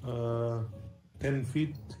 10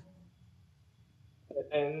 feet.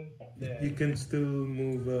 And You can still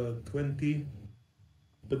move 20.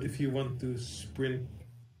 But if you want to sprint,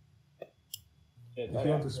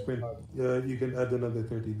 you can add another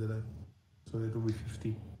 30 to that. So it will be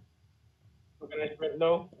 50. So can I sprint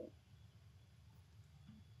though?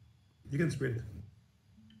 You can sprint.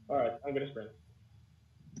 Alright, I'm gonna sprint.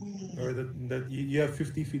 Or that you have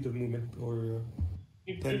 50 feet of movement or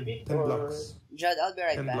 50 10 feet 10 or blocks. Judd, I'll be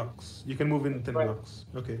right 10 back. blocks. You can move in 10 Right. blocks.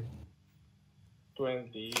 Okay.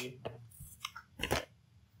 20.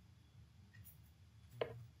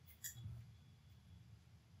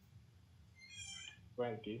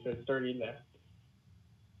 So it's 30 left.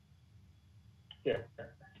 Here.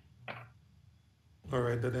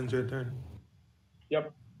 Alright, that ends your turn.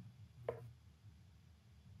 Yep.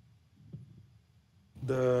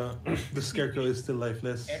 The the scarecrow is still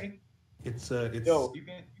lifeless. Erik, It's Yo. you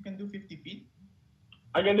can do 50 feet.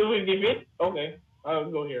 I can do 50 feet? Okay. I'll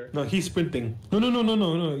go here. no, he's sprinting. No.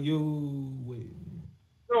 You wait.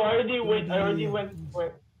 No, I already went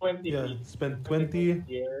 20 Yeah, feet. spend 20.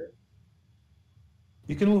 Here.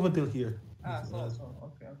 You can move until here.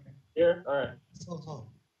 Okay. Here? Alright. So.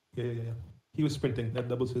 Yeah. He was sprinting. That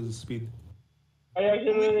doubles his speed. I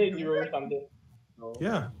actually drew something. No.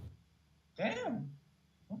 Yeah. Damn.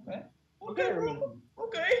 Okay. Okay, Bro.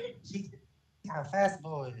 Okay. Yeah, fast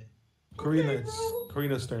boy.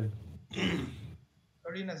 Corina's turn.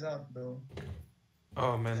 Corina's out though.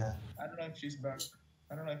 Oh man. Yeah. I don't know if she's back.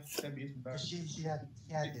 I don't know if Sebbs is back. She had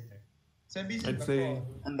dinner. Sebbs is in I'd the say- call.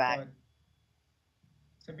 I'm back. but-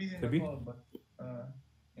 Sebbs is in Sebby? the call, but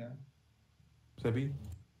yeah. Sebby.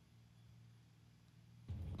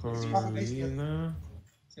 It's probably still- Corina.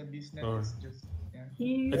 Sebbs net Or- is just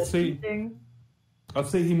He's I'd say- eating. I'll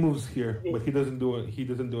say he moves here, but he doesn't do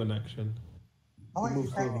an action. Oh, He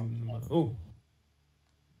moves yeah. oh,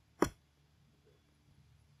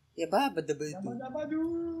 Yeah, baba the boo.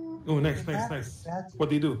 Dabadabadu. oh, nice. That's- What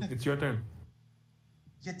do you do? It's your turn.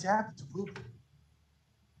 Je jab to book.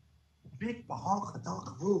 Big behalve dan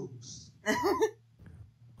rules.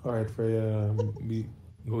 All right, Freya,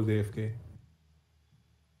 goes AFK.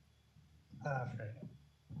 Freya.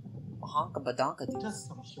 Honka badonka dude. Just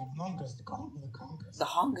some humongous the congas. The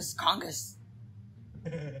hongus congus.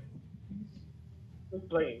 Who's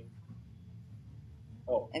playing?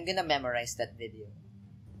 Oh. I'm gonna memorize that video.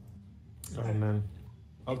 Oh man,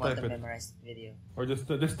 I I'll want type to it, memorize the video. or just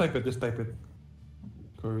type it. Just type it.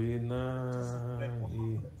 Corina,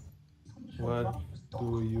 what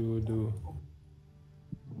do you do?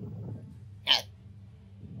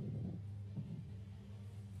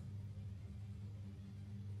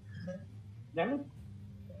 Damn it.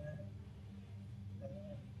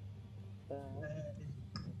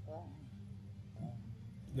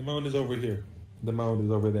 The mound is over here. The mound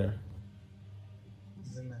is over there.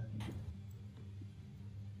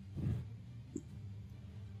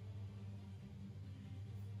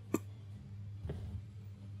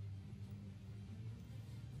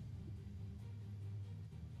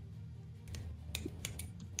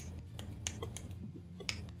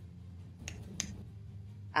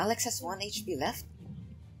 Alex has 1 HP left.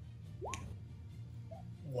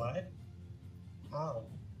 What? How?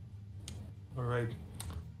 All right.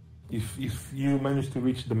 If you manage to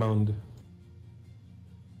reach the mound,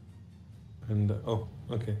 and oh,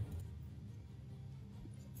 okay.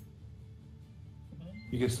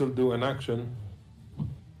 You can still do an action.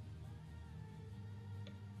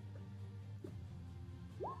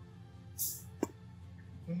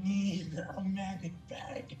 Need a magic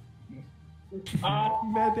bag.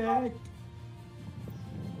 Medic.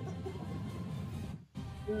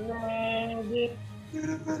 Magic. Get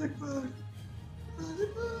a magic bag.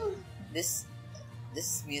 Magic bag.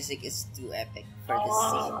 This music is too epic for this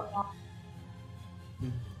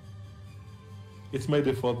scene. It's my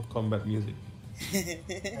default combat music.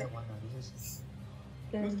 I wanna use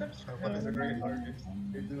Footsteps one is a great artist.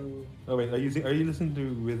 They do. Oh wait, are you listening to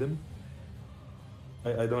rhythm?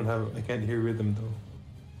 I don't have. I can't hear rhythm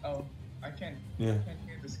though. Oh, I can't. Yeah. I can't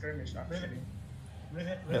hear the skirmish actually.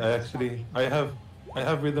 I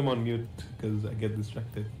have rhythm on mute because I get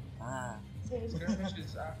distracted. Ah. Skirmish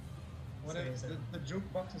is the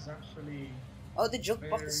jukebox is actually. Oh, the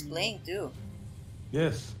jukebox is playing too.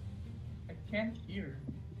 Yes. I can't hear.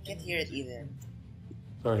 Can't hear it either.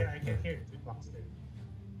 Sorry. Yeah, I can hear the box there.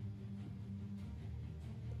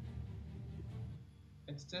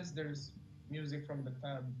 It says there's music from the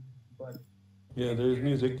tab, but Yeah, there is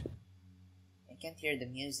music. I can't hear the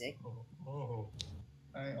music. Oh.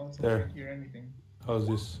 I also There. can't hear anything. How's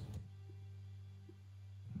this?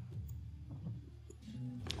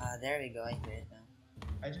 Ah, there we go. I hear it now.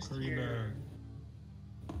 I just Corina.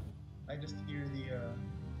 hear the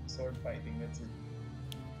sword fighting. That's it.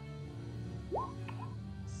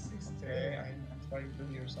 Okay, I'm starting to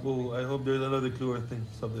hear something. Oh, I hope there's another clue or thing.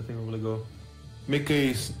 Something we're gonna go. Make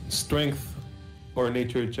a strength or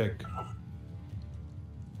nature check.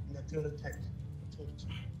 Natural tech.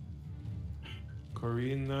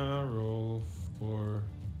 Corina, roll for.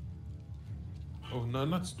 Oh no,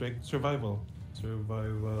 not strength. Survival.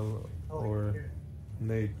 Survival or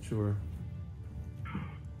nature.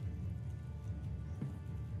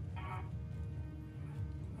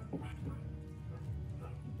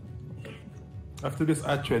 After this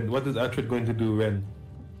Atred, what is Atred going to do, Ren?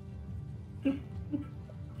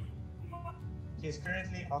 He's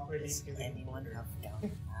currently awkwardly Does feeling anyone older. have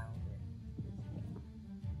gunpowder?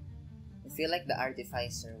 I feel like the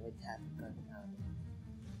Artificer would have gunpowder.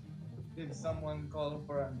 Did someone call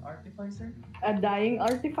for an artificer? A dying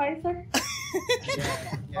Artificer?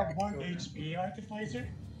 Yeah, A 1 sure. HP Artificer?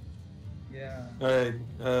 Yeah. Alright,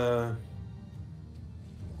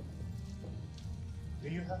 Do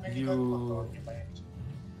you have any You- gunpowder by any chance?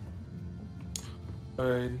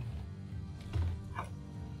 alright.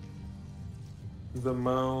 The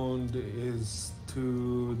mound is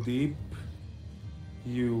too deep.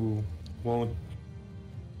 You won't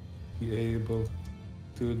be able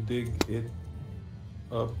to dig it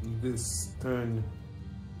up this turn.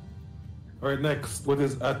 Alright, next. What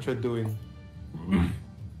is Atra doing?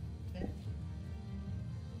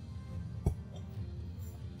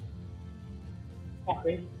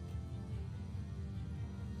 Okay.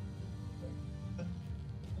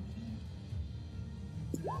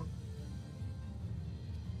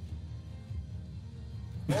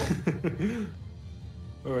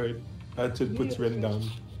 Alright, Atra puts Ren down.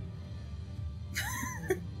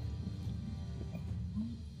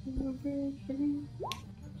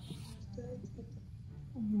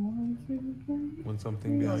 Want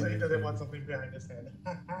something Oh, so behind he his doesn't head. want something behind his head.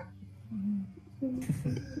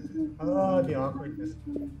 Oh, the awkwardness.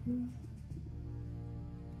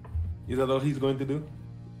 Is that all he's going to do?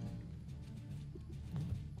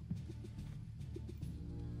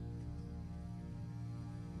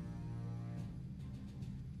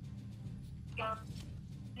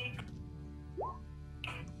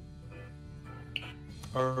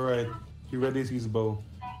 Alright, he readies his bow.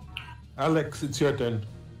 Alex, it's your turn.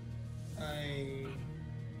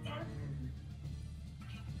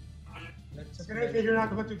 Let's So can I figure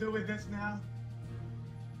out what to do with this now?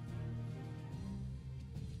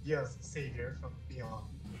 Yes, Xavier from Beyond.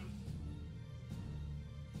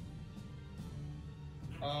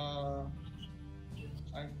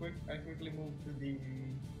 I quickly move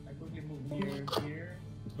near here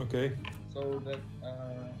Okay. so that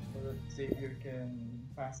Xavier can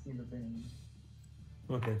pass me the thing.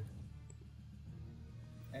 Okay.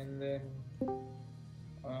 And then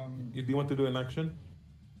Do you want to do an action?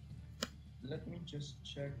 let me just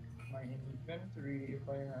check my inventory if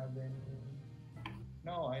I have any.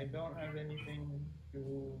 No, I don't have anything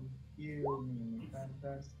to heal me.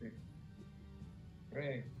 Fantastic.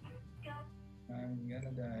 Great. I'm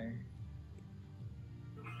gonna die.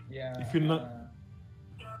 Yeah. If you're not-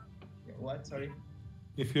 yeah, what? Sorry.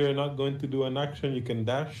 If you're not going to do an action, you can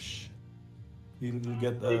dash. You'll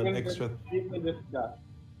get You an can extra. You can just dash.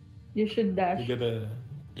 You should dash. You get a.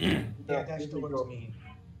 Yeah, Yeah, dash you can towards go. me.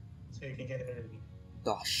 So you can get it early.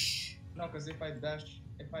 Dosh. No, because if I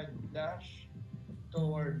dash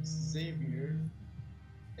towards Xavier,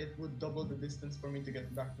 it would double the distance for me to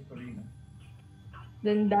get back to Corina.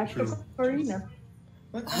 Then dash to True. Corina.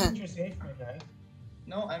 But You're safe, my guy.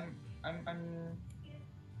 no, I'm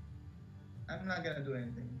not gonna do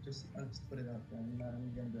anything. I'll just put it out there. I'm not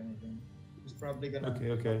gonna do anything. Just probably gonna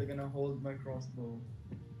Okay. hold my crossbow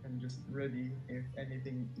and just ready if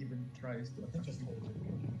anything even tries to attack Just me. hold it.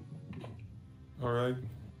 Alright.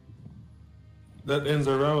 That ends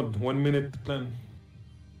our round. 1 minute to plan.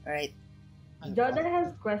 Alright. Jordan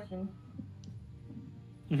has a question.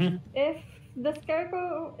 Mm-hmm. If the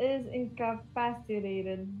Scarecrow is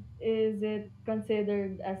incapacitated, is it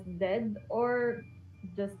considered as dead or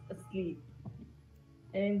just asleep?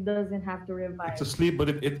 And it doesn't have to revive. It's asleep, but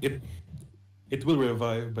it will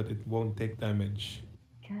revive, but it won't take damage.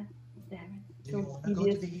 God damn Do you it. want to go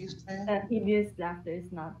to the east, man? Hideous laughter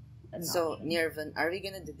is not enough. So, Nyrvan, are we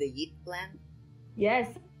gonna do the yeet plan?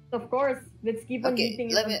 Yes, of course. Let's keep on Okay,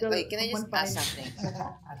 eating it let me. until Wait, can I just someone ask finds- something?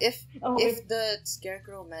 If Oh, if the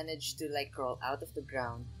Scarecrow managed to like crawl out of the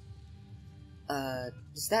ground,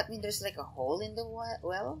 does that mean there's like a hole in the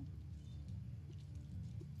well?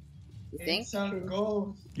 You think? It's a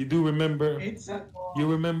ghost. You do remember? It's a ghost.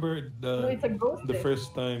 You remember No, it's a ghost. the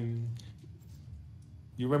first time?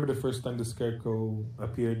 You remember the first time the Scarecrow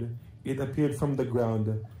appeared? It appeared from the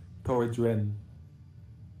ground towards Ren.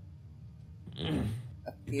 It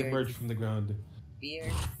emerged from the ground.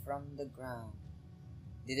 Appeared from the ground.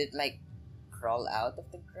 Did it like crawl out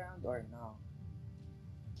of the ground or no?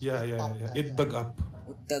 Yeah. It dug up.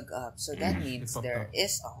 It dug up. So that It means popped there up.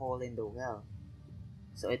 is a hole in the well.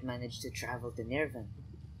 So it managed to travel to Nyrvan.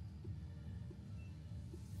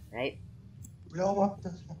 Right? Blow up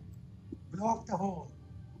the hole. Block the okay.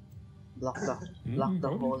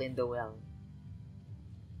 hole in the well.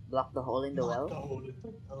 Block the hole in the Block well? the hole in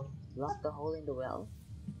the well. Block the hole in the well?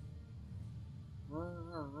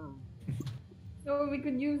 Ah. So we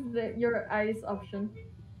could use your ice option.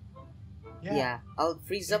 Yeah, I'll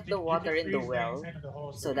freeze up the water in the well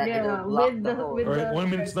so that Yeah, it'll block with the the- hole. with Alright, the- 1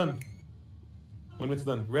 minute's done. 1 minute's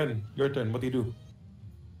done. Ren, your turn. What do you do?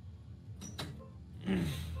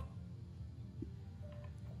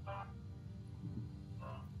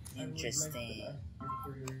 Interesting.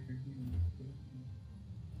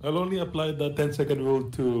 I'll only apply the 10-second rule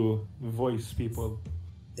to voice people.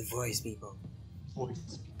 The voice people.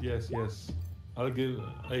 Voice. Yes. I'll give.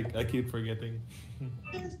 I keep forgetting.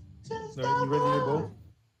 Alright, you ready to go?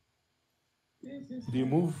 Do you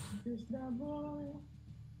move?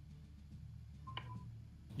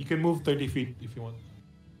 You can move 30 feet if you want.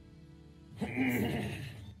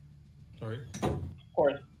 Sorry. Of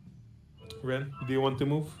course. Ren, do you want to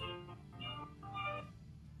move?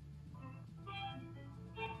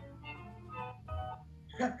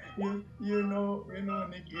 you know,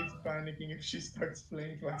 Nicky is panicking if she starts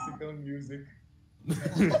playing classical music.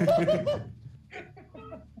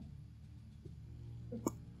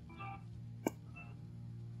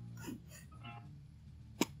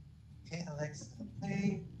 Okay, Alexa,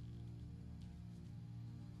 play.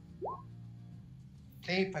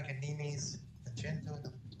 Play Paganini's Concerto No.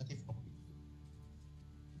 24.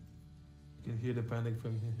 You can hear the panic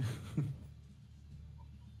from here.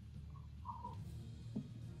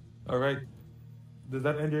 Alright. Does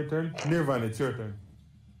that end your turn? Nyrvan, it's your turn.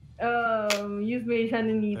 Use Mage Hand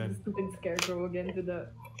and eat the Okay. stupid Scarecrow again to the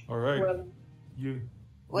Alright. well. You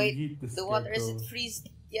Wait, heat the water Scarecrow. isn't freezed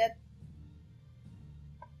yet.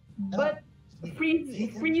 But freeze the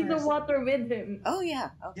first. water with him. Oh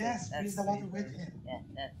yeah. Okay. Yes, freeze the water with him.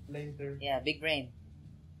 Later. Yeah, big brain.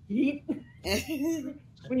 Yeet.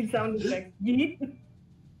 We need sound effects. Yeet.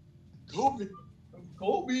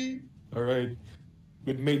 Kobe. Alright.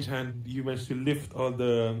 With Mage Hand, you managed to lift all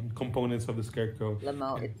the components of the Scarecrow.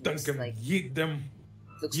 Lamau, and it dunk looks them, like yeet them,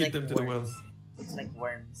 looks yeet like them to the worms. wells. Looks like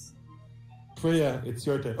worms. Freya, it's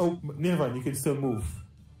your turn. Oh, Nyrvan, you can still move.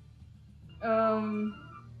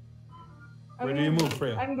 Where do you move,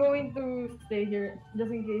 Freya? I'm going to stay here just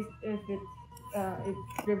in case if it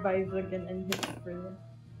revives again and hits Freya.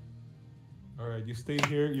 Alright, you stay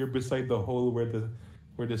here. You're beside the hole where the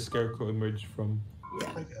Scarecrow emerged from.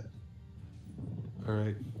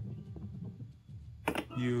 Alright.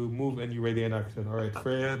 You move and you ready in action. Alright,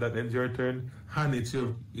 Freya, that ends your turn. Han, it's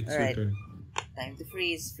your Alright. turn. Time to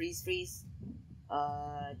freeze. Freeze. It's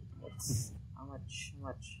how much?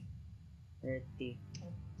 30.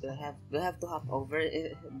 Do I have to hop over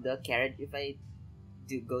the carriage if I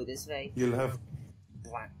do go this way? You'll have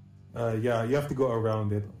One. yeah, you have to go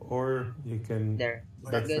around it. Or you can There. Is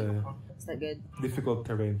that that's good? Is that good? difficult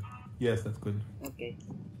terrain. Yes, that's good. Okay.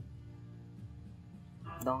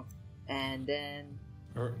 Donk. And then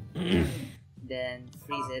Or then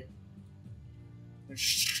freeze it.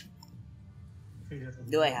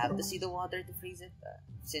 Do I have to see the water to freeze it?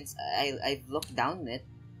 Since I've looked down it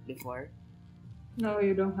before. No,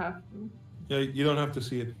 you don't have to. yeah, you don't have to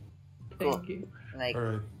see it. Thank you. Like,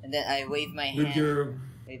 Alright. and then I wave my With hand. your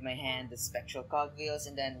With my hand, the spectral cogwheels,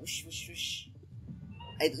 and then whoosh whoosh whoosh.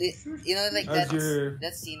 You know, like As that your-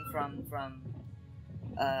 that scene from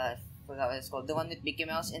forgot what it's called. The one with Mickey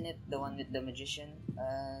Mouse in it. The one with the magician.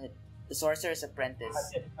 The Sorcerer's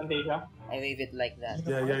Apprentice. Fantasia. I wave it like that.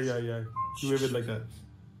 Yeah. You wave it like that.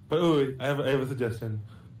 But wait, I have a suggestion.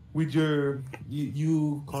 With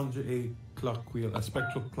you conjure a clock wheel, a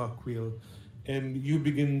spectral clock wheel, and you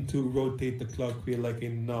begin to rotate the clock wheel like a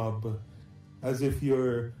knob, as if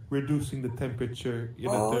you're reducing the temperature in a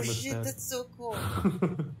thermostat. Oh shit, that's so cool.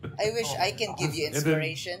 I wish I can give you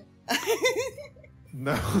inspiration.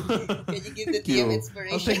 No. Can you give the DM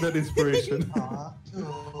inspiration? I'll take that inspiration.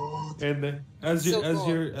 And as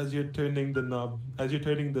you're turning the knob, as you're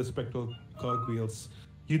turning the spectral cogwheels,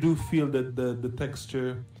 you do feel that the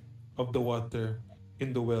texture of the water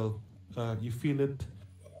in the well, you feel it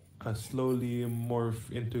slowly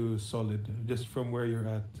morph into solid just from where you're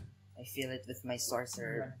at. I feel it with my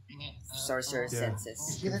sorcerer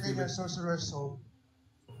senses. You feel it in your sorcerer soul.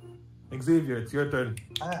 Xavier, it's your turn.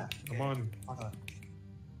 Okay. Come on. Hold on.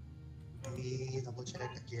 Let me double check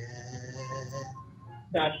again.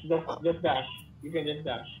 Dash, just dash. You can just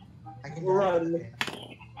dash. I can Run. dash.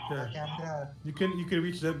 Yeah. Okay, I'm gonna. You can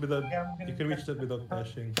reach that without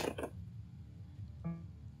dashing.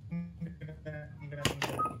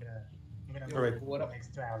 Alright. What up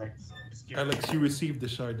next to Alex? Alex, you received the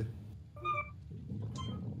shard.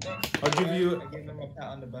 I'll give you. I give him a pat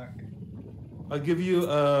on the back. I'll give you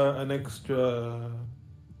an extra.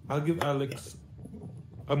 I'll give Alex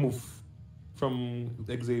a move from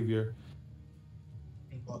Xavier.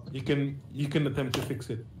 You can attempt to fix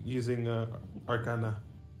it using Arcana.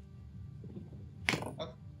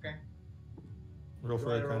 Okay. Roll for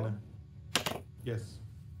Do I roll? Arcana. Yes.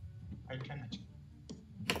 I cannot.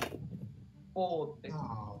 Oh,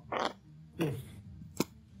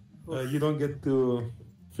 You don't get to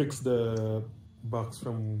fix the box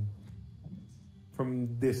from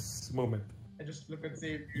this moment. I just look and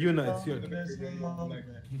see. Yuuna, it's your turn.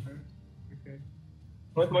 Okay.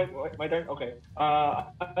 What's my turn? Okay.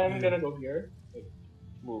 I'm gonna go here. Wait,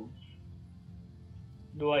 move.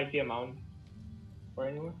 Do I see a mound? Or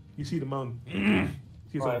anywhere? You see the mound.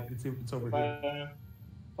 Right. It's over here.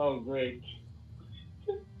 Oh, great.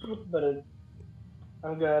 But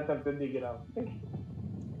I'm gonna attempt to dig it out.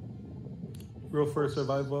 Roll for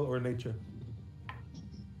survival or nature.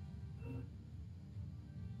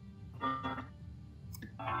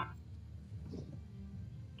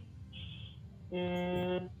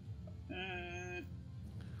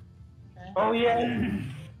 Oh yeah,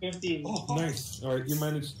 15. Nice. All right, you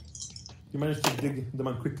managed to dig them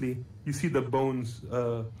out quickly. You see the bones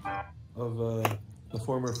of the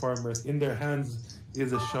former farmers. In their hands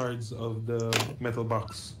is the shards of the metal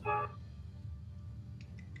box.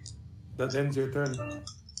 That ends your turn.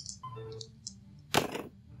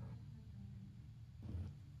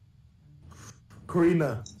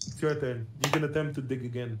 Corina, it's your turn. You can attempt to dig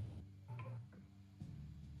again.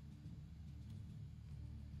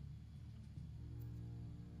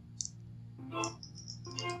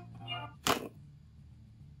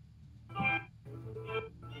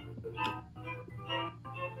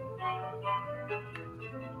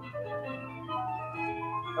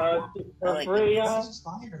 Freya. This is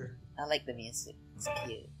fire. I like the music. It's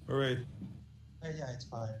cute. All right. Yeah, it's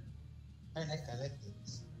fire. I like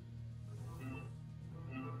this.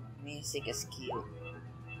 Music is cute.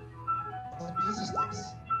 What piece is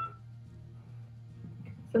this?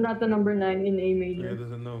 Sonata number 9 in A Yeah, major.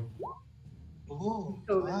 doesn't know. Oh,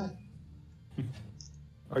 So, fun.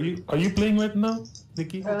 Are you playing right now,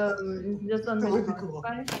 Nicky? just on my That would be cool.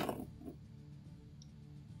 Spotify.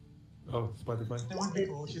 Oh, Spotify. That would be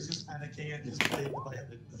cool. She's just panicking and just playing the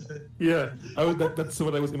violin. Yeah, that's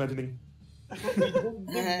what I was imagining.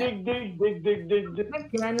 dig. My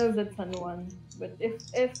piano's at San Juan, but if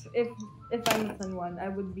I'm at San Juan, I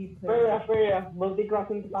would be playing. Freya,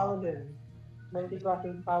 multi-crossing paladin.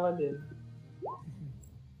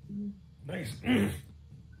 Nice.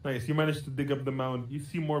 Nice. You managed to dig up the mound. You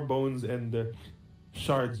see more bones and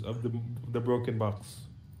shards of the broken box.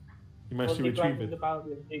 You managed to retrieve it.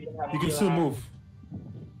 You can still move.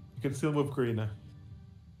 You can still move, Corina.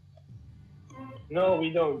 No, we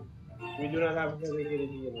don't. We do not have dedicated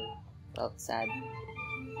healer. Well, sad.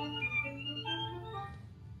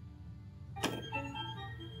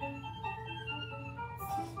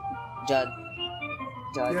 Judd.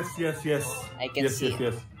 Yes. I can see.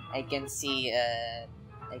 Yes. I can see.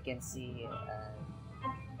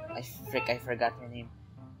 I forgot her name.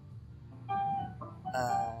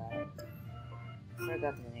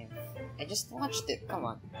 Forgot her name. I just watched it. Come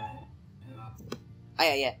on.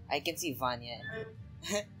 Yeah. I can see Vanya.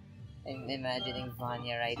 I'm imagining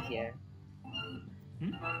Vanya right here.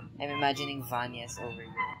 I'm imagining Vanya's over here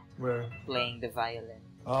Where? playing the violin.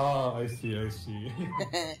 Ah, I see.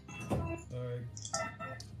 Alright.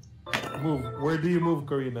 Move. Where do you move,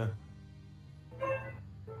 Corina?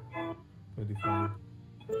 25.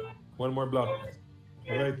 One more block.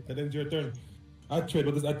 Alright, that ends your turn. Atred,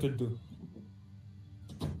 what does Atred do?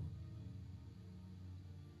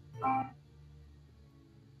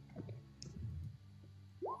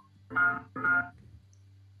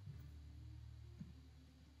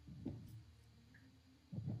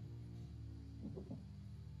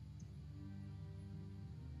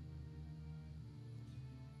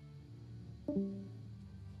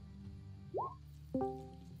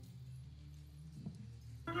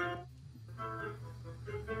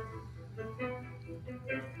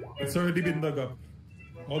 It's already been dug up.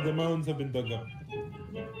 All the mounds have been dug up.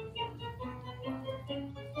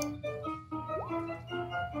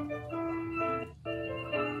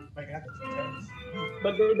 My God, it's intense.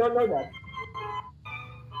 But they don't know that.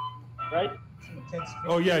 Right? Intense.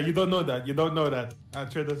 Oh yeah, you don't know that.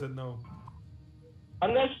 Atred doesn't know.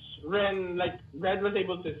 Unless Ren was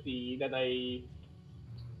able to see that I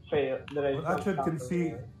failed. Well, Atred can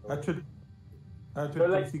see. Atred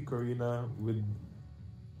can see Corina with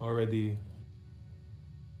already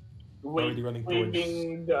running towards.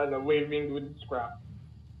 Waving with scrap.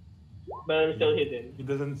 But I'm still hidden. He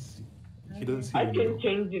doesn't see I you. can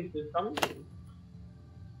change into something.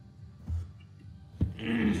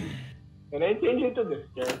 Can I change it to the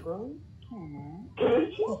Scarecrow?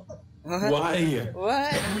 Why?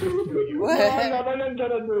 What? I'm not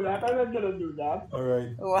gonna do that.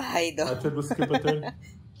 Alright. Why though? Atred will skip a turn.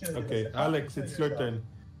 Okay, Alex, it's your turn.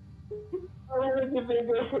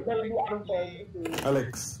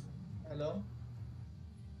 Alex. Hello?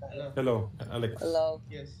 Hello, Alex. Hello.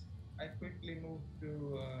 Yes. I quickly moved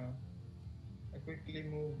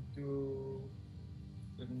to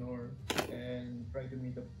the north and try to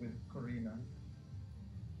meet up with Corina.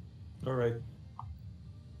 Alright.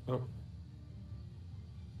 Oh.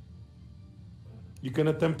 You can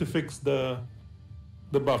attempt to fix the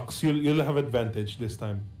box. You'll have advantage this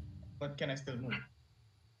time. But can I still move?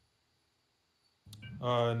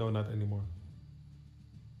 No, not anymore.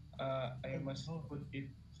 I must put it.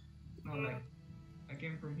 No, like I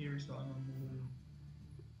came from here, so I'm gonna move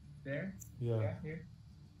there. Yeah. Here.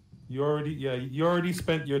 You already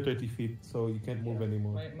spent your 30 feet, so you can't move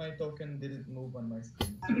anymore. My token didn't move on my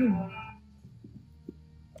screen.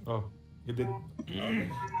 Oh, you did.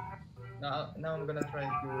 Now I'm gonna try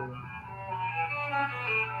to.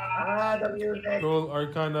 The music. Roll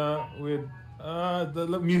Arcana with.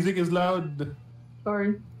 The music is loud.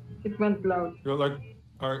 Sorry, it went loud. Roll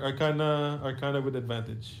Arcana with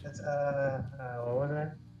advantage. That's what was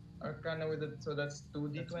that? Arcana with it, so that's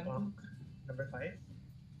 2d20. Number 5.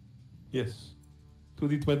 Yes.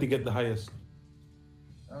 2d20 get the highest.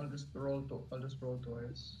 I'll just roll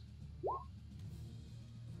twice.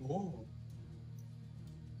 Ooh.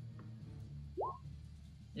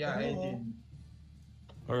 Yeah, I did.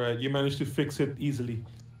 Alright, you managed to fix it easily.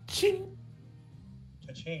 Ching!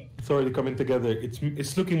 Cha-ching. It's already coming together.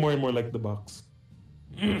 It's looking more and more like the box.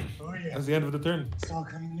 Oh yeah. That's the end of the turn. It's all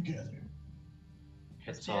coming together.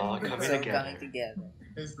 It's all coming It's all together. coming together.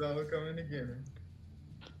 It's all coming together.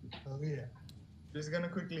 Oh yeah. Just gonna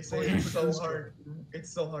quickly say it's so hard. It's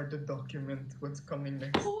so hard to document what's coming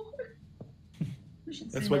next.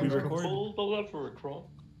 That's why we record. Pull the lever, Kronk.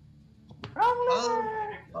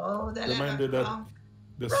 Reminder that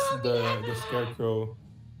the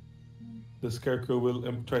scarecrow will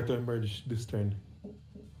try to emerge this turn.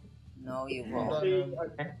 No, you won't. I'm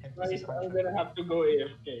gonna have to go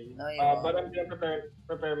AFK. No, you but won't. I'm gonna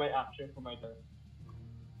prepare my action for my turn.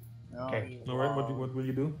 No, Okay. you Alright, won't. what will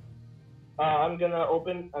you do? I'm gonna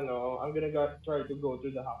try to go to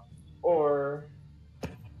the house. Or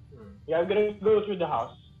I'm gonna go through the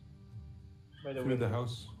house. By the Through the window.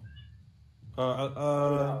 house.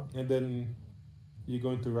 And then you're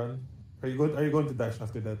going to run. Are you going to dash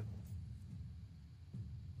after that?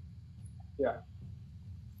 Yeah.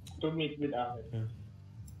 To meet with Alex. Yeah.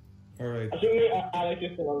 Alright. Assuming Alex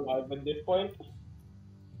is still alive at this point,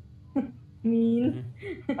 Mean.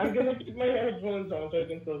 I'm gonna keep my headphones on so I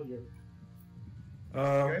can still hear.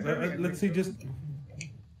 Let's see just.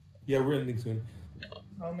 Yeah, we're ending soon.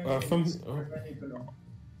 How many From minutes do I need to know?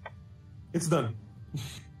 it's done.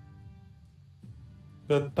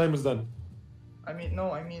 The time is done. I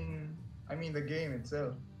mean the game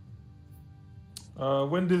itself.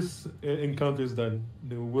 When this encounter is done,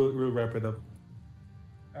 we'll wrap it up.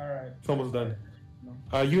 Alright. It's almost done.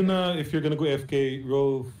 Yuuna, if you're gonna go FK,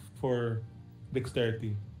 roll for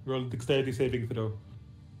dexterity. Roll dexterity saving throw.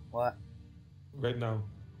 What? Right now.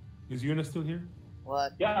 Is Yuuna still here?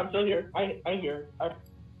 What? Yeah, I'm still here. I'm here.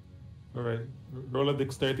 Alright. Roll a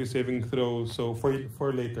dexterity saving throw, so for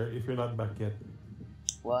later, if you're not back yet.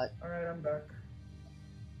 What? Alright, I'm back.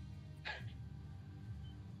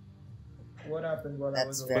 What happened while I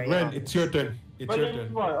was That's away? But very Ren, ominous. it's your turn. It's But your then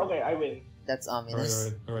turn. more. Okay, I win. That's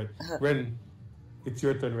ominous. Alright. Ren, it's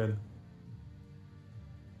your turn, Ren.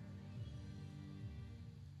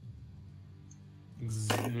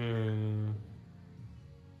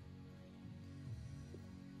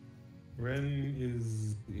 Ren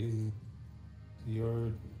is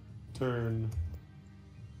your turn.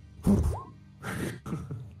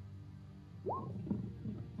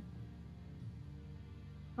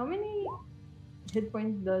 How many hit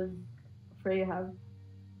points does Freya have?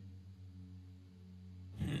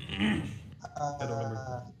 I don't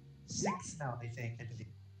remember. 6 now, I think, I believe.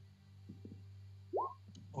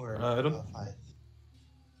 Or I don't- 5.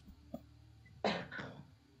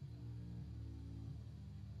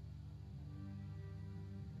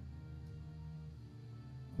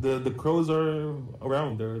 The crows are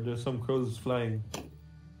around. There's some crows flying.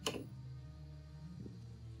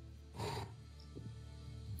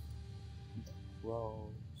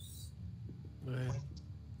 Rose. Right.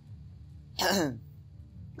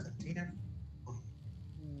 Container.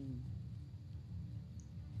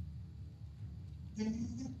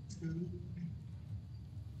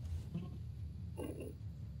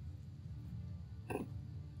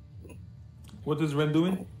 What is Ren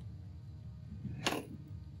doing?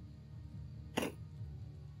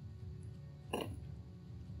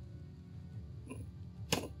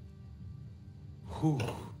 Whew.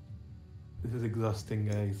 This is exhausting,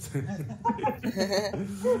 guys.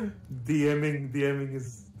 DMing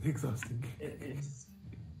is exhausting. It is.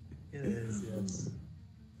 It is, yes.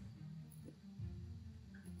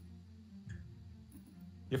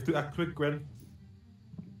 You have to act quick, Ren.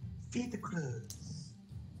 Feed the crows.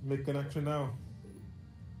 Make an action now.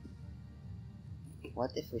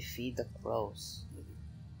 What if we feed the crows?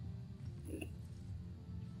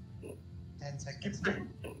 10 seconds.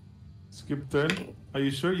 Skip turn. Are you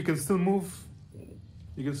sure? You can still move.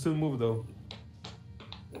 You can still move though.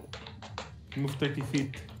 Move 30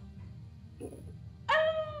 feet.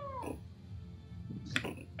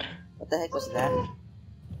 What the heck was that? No,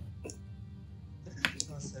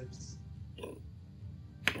 Sebbs.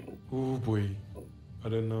 Oh boy. I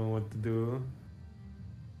don't know what to do.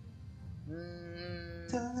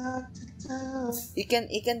 You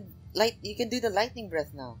can do the lightning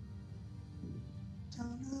breath now.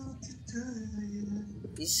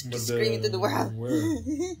 You scream into the world. Where?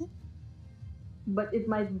 But it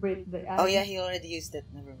might break the ice. Oh yeah, he already used it.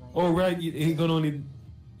 Never mind. Oh right, he can only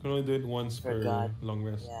do it once per Forgot. long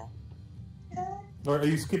rest. Yeah. Or are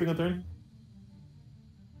you skipping a turn?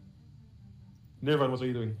 Nyrvan, what are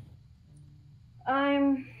you doing?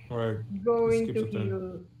 I'm Alright. going Skip to the turn.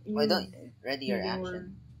 heal. Why don't ready your healing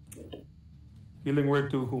action? word. Healing word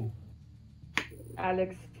to whom?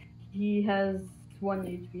 Alex, he has 1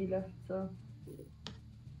 HP left, so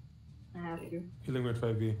I have to. Healing word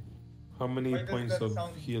 5e. How many Why does points that of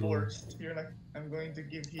sound healing? forced? You're like, I'm going to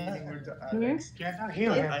give healing word to Alex. Get a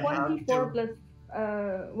heal him. It's 1d4 plus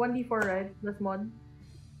 1d4, right? Plus mod.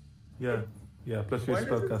 Yeah. Yeah, plus your Why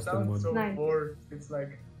does it spellcasting sound mode. so Nice. forced? It's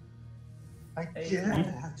like, I can't.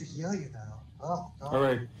 I have to heal you now. Oh, God.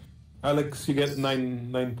 Alright. Alex, you get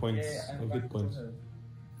 9 points yeah, I'm of back hit to points. her.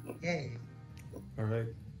 Yay. Alright.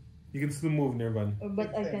 You can still move, Nyrvan.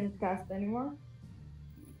 But I can't cast anymore.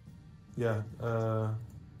 Yeah.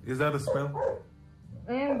 Is that a spell?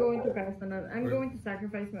 I am going to cast another. I'm Right. going to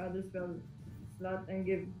sacrifice my other spell slot and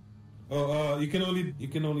give. Oh, you can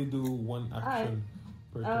only do one action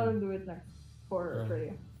per I'll turn. do it next for Right.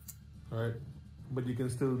 Freya. Alright. But you can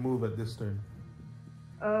still move at this turn.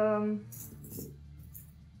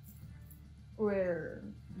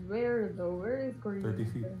 Where though? Where is Corina? 30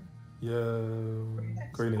 feet. Yeah,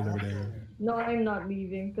 Corina is over there. No, I'm not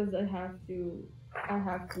leaving because I have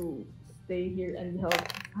to stay here and help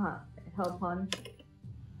hunt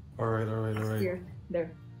Alright. here.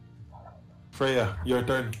 There. Freya, your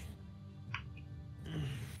turn.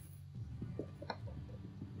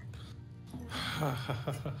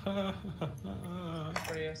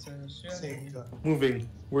 Freya says, yeah. Save the. Moving.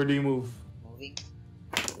 Where do you move? Moving.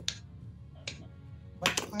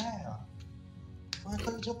 But where? Where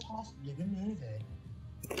could you possibly be moving?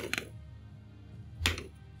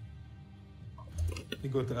 You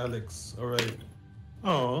go to Alex. Alright.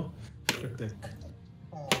 Oh, protect.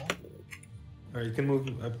 Oh, Alright, you can move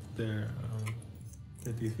up there.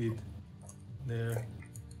 30 feet. There.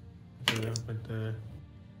 There, right there.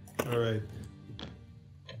 Alright.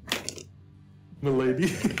 Milady.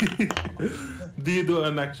 Do you do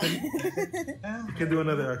an action? You can do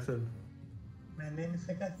another action. And then it's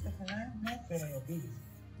like, I'm not very obese.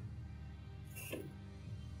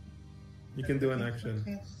 You can do an action.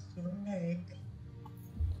 To make.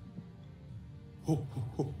 Ho, ho,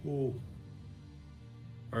 ho, ho.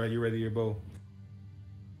 Alright, you ready your bow?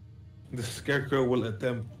 The scarecrow will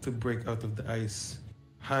attempt to break out of the ice.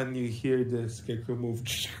 Han, you hear the scarecrow move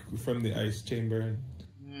from the ice chamber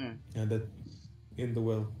and that in the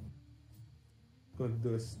well. Going to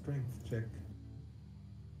do a strength check.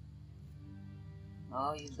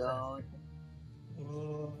 No, you don't.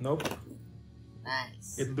 Nope.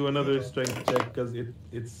 Nice. It'll do another strength check because it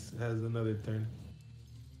has another turn.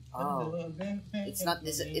 Oh, it's not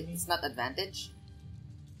this. It's not advantage.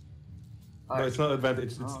 No, it's not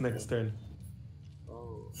advantage. It's okay. next turn.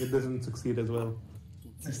 Oh. It doesn't succeed as well.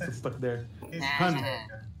 It's still stuck there. Nah. Han,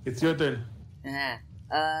 it's your turn.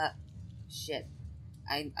 Shit.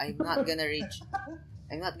 I'm not gonna reach.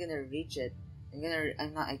 I'm not gonna reach it.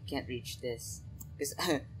 I can't reach this because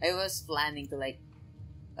I was planning to like,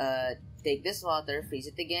 take this water, freeze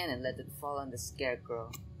it again, and let it fall on the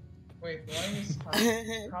scarecrow. Wait, why is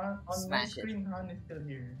Han on my Smash it. screen? Han is still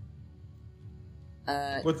here.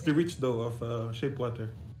 What's the reach though of shape water?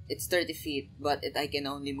 It's 30 feet, but I can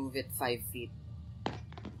only move it 5 feet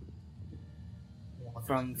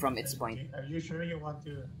from its point. Are you sure you want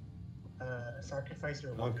to sacrifice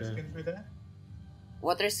your water Okay. skin for that?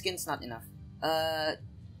 Water skin's not enough.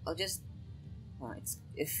 I'll just. Oh, it's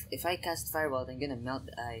if I cast fireball, I'm gonna melt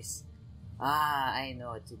the ice. Ah, I know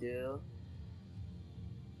what to do.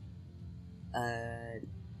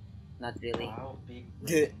 Not really. Wow, big.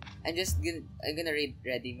 I'm gonna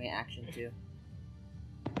ready my action too.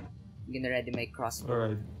 I'm gonna ready my crossbow.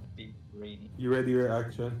 Alright. Big brain. You ready your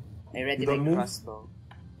action? I ready You my don't move? crossbow.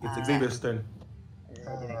 It's Xavier's turn. I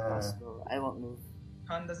ready my crossbow. I won't move.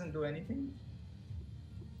 Han doesn't do anything?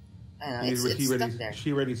 I don't know. It's stuck there.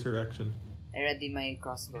 She readies her action. I ready my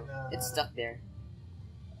crossbow. It's stuck there.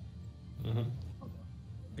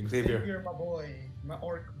 Xavier. You're my boy. My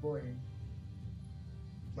orc boy.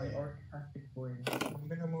 My orc-tastic boy. I'm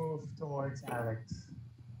gonna move towards Alex.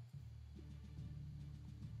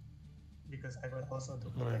 Because I will also do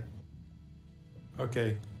Alright.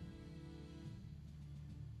 Okay.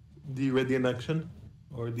 Do you ready an action?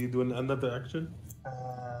 Or do you do another action?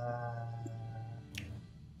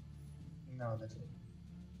 No, that's it.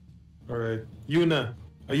 Alright. Yuuna,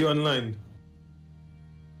 are you online?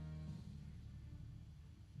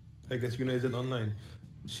 I guess Yuuna isn't online.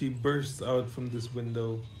 She bursts out from this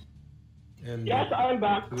window and Yes, I'm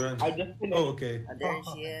back. runs. I just finished. Oh, okay. Oh, there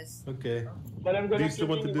she is. Okay. But I'm Do gonna you still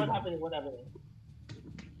want to continue. do- What happening?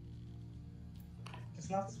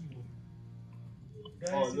 Just lots of move.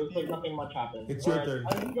 Oh, looks like nothing much happened. It's your Alright, turn.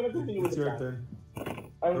 I'm gonna continue with It's the your plan. turn.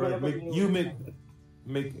 I'm gonna Alright, continue with the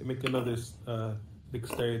plan. make another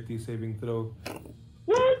dexterity saving throw.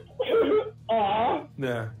 What? Aw.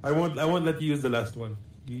 Yeah, I won't let you use the last one.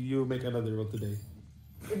 You make another roll today.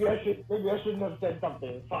 Maybe I shouldn't have said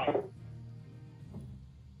something. Fine.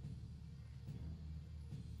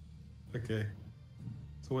 Okay.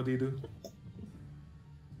 So what do you do?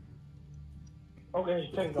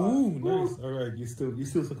 Okay, thank God. Ooh, nice. All right, you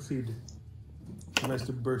still succeed. You managed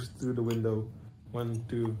to burst through the window. 1,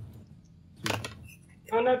 2, 3.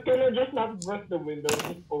 Can I just not break the window?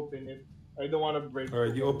 Just open it. I don't want to break. All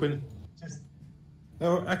right, you open. Just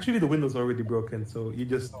Oh, actually, the window's already broken, so you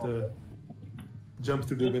just jump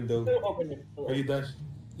through the window. Still open it. Are you dash?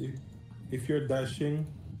 If you're dashing,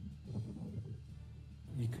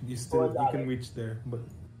 you can reach there, but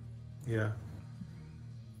yeah.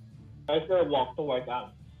 I still walk towards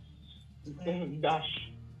that.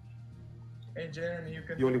 Dash. Hey Jeremy, you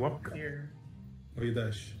can You only walk? here. Or you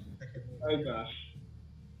dash? I dash.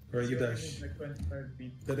 Or you So dash? Like 25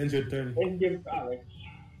 feet. That ends your turn. And give Alex.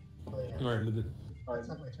 Alright, it's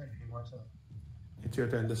not my turn anymore, so. it's your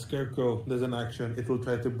turn. The scarecrow does an action. It will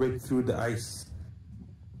try to break through the ice.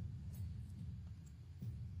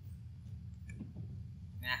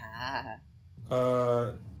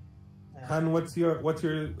 Han, what's your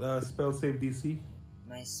spell save DC?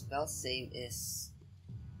 My spell save is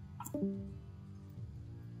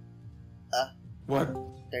What?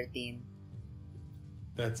 13.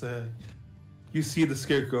 That's you see the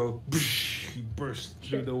scarecrow. He bursts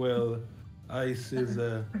through the well. Ice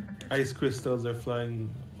crystals are flying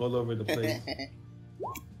all over the place.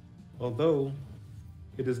 Although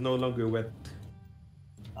it is no longer wet.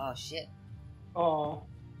 Oh shit. Oh.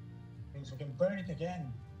 Means we can burn it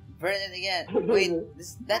again. Burn it again. Wait,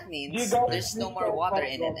 that means there's no more water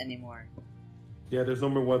in it anymore. Yeah, there's no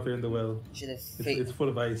more water in the well. Should have It's full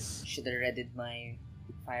of ice. Should have readied my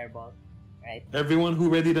fireball, right? Everyone who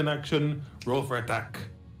readied an action, roll for attack.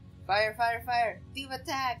 Fire, fire, fire! Team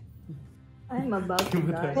attack! I'm about to Team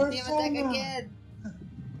die. attack. Team attack again!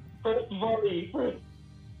 First volley, first.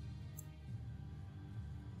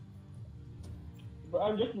 But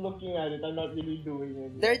I'm just looking at it. I'm not really doing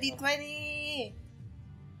it. Dirty 20!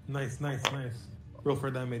 Nice, nice, nice. Roll for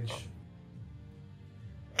damage.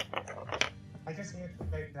 I just hate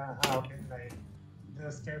like how in like the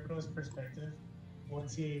Scarecrow's perspective,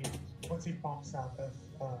 once he pops out of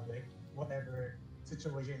like whatever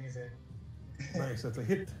situation he's in. Nice, that's a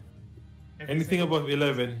hit. Every Anything single- above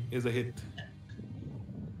 11 is a hit.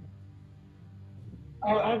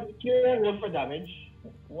 Kieran, roll for damage.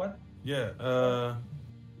 What? Yeah,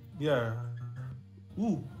 yeah.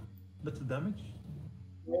 Ooh, that's the damage?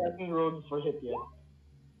 I haven't rolled for hit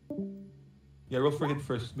yet. Yeah, roll for hit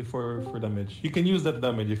first before for damage. You can use that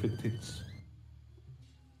damage if it hits.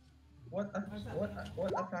 What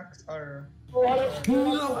attacks are?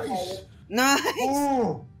 Nice! Nice!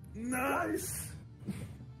 Oh! Nice!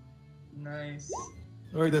 Nice.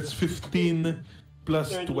 Alright, that's 15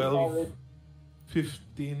 plus 30 12. damage.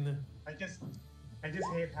 15. I just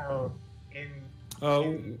hate how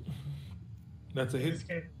in That's a in hit.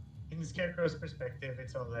 the, in the Scarecrow's perspective,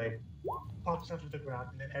 it's all like pops out of the ground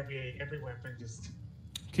and then every weapon just.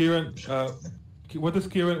 Kieran, what's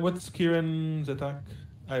Kieran's attack?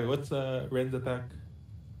 What's Ren's attack?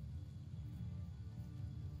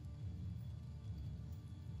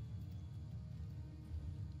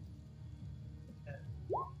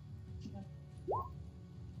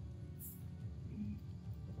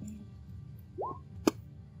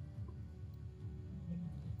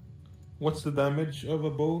 What's the damage of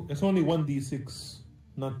a bow? It's only 1d6,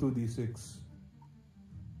 not 2d6.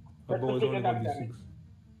 A bow is only 1d6.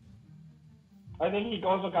 I think he can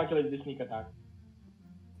also calculate the sneak attack.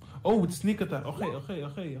 Oh, it's sneak attack.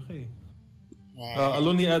 Okay. Yeah. I'll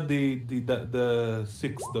only add the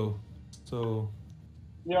 6 though. So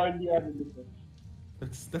You already added the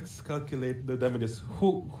six. let's calculate the damages.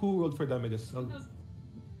 Who rolled for damages?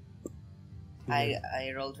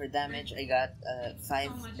 I rolled for damage. I got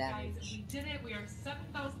 5 damage. Guys. We did it. We are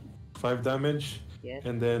 7,000. 5 damage. Yes.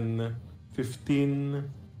 And then 15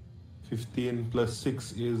 plus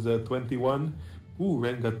 6 is 21. Ooh,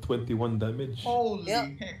 Ren got 21 damage. Holy Yeah.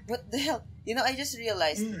 heck. What the hell? You know, I just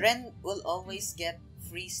realized Ren will always get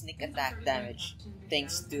free sneak attack damage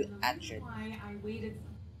thanks to action, Why I waited.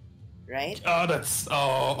 right? Oh, that's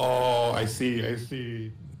I see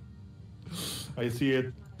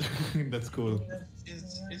it. That's cool.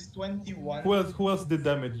 Is 21? Who else did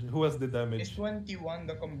damage? Is 21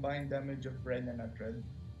 the combined damage of Ren and Atred?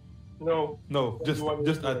 No. No, just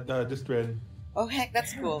Ren. Oh heck,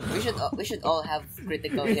 that's cool. We should all have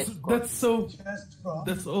critical hit. That's Just from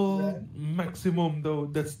that's all Ren. maximum though.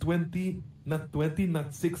 That's 20, not 20,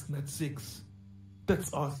 not 6, not 6.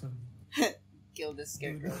 That's awesome. Kill the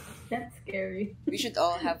Scarecrow. That's scary. We should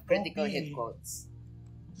all have critical hit quotes.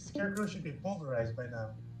 Scarecrow should be pulverized by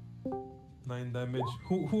now. 9 damage.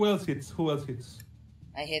 Who else hits?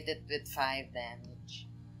 I hit it with 5 damage.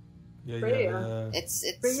 Yeah, Freya. It's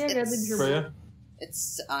Freya ravaged your Freya?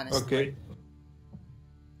 It's honestly. Okay.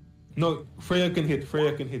 No, Freya can hit.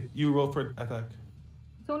 You roll for attack.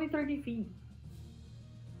 It's only 30 feet.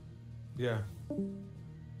 Yeah.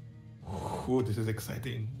 Ooh, this is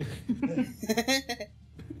exciting.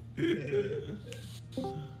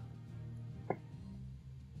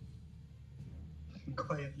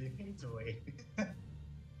 Quietly fades away.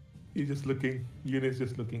 He's just looking. Yuna's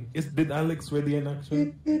just looking. Did Alex ready an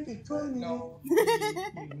action? No.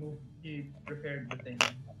 He prepared the thing.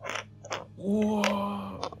 Whoa!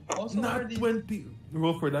 Also, what are Not these, 20.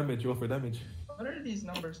 Roll for damage. what are these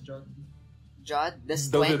numbers, John? Jod, does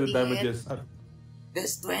Those 20 are the hit? damages.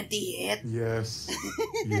 Does 20 hit? Yes.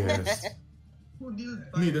 Yes. Who dealt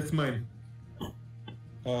Me, five? that's mine.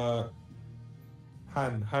 Han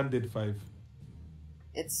did 5.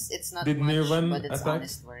 It's not Did much, Nyrvan but it's attack?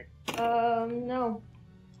 honest work. No.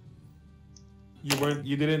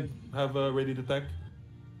 You didn't have a ready to attack?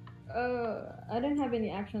 I didn't have any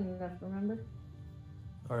action left, remember?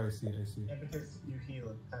 Oh, I see. Yeah, because you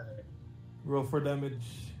healed. Roll for damage.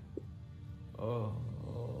 5.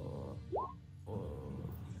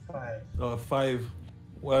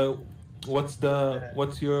 Well, what's the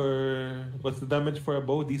damage for a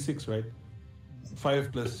bow? D6, right?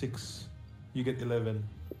 5 plus 6, you get 11.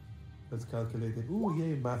 Let's calculate it. Ooh,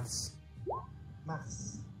 yay, maths.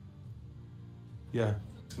 Maths. Yeah,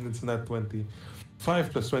 it's not 20.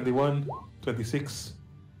 5 plus 21, 26,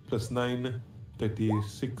 plus 9,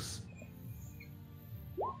 36.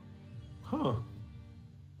 Huh.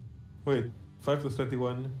 Wait, 5 plus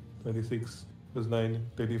 21, 26, plus 9,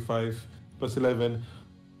 35, plus 11.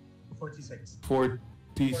 46.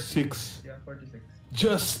 46. Yeah, 46.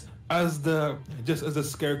 Just as the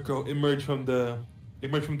scarecrow emerged from the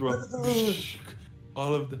well,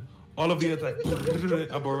 all of the attack,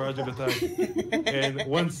 a barrage of attack, and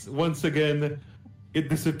once again, it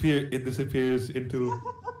disappears into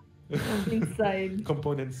Inside.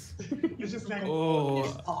 components. It's just like Oh,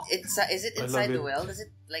 Is it I inside love the it. well? Does it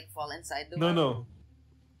like fall inside the no, well? no,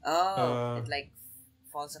 Oh, it like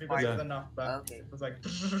falls Because apart. of the knockback. Okay. It was like.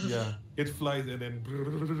 yeah, it flies and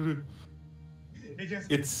then it just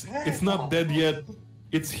it's not dead yet.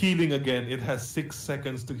 It's healing again. It has 6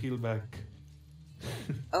 seconds to heal back.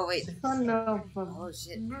 Oh wait. Son of a... Oh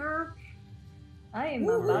shit. I am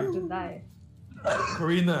about to die.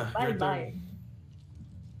 Corina, Bye your bye. turn.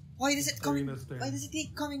 Why does it Corina's turn. Why does it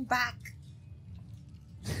keep coming back?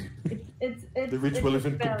 It's The ritual it's a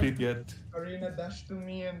isn't spell. complete yet. Corina dashed to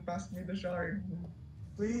me and passed me the shard.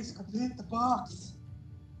 Please complete the box.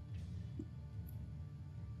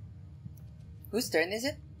 Whose turn is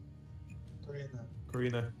it? Corina.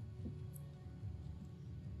 Corina.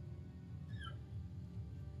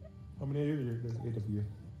 How many are you? There's 8 of you.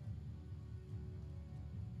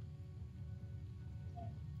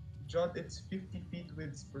 Jot, it's 50 feet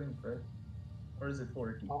with sprint, right? Or is it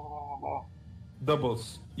 40?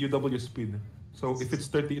 Doubles. You double your speed. So if it's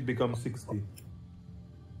 30, it becomes 60.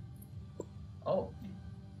 Oh.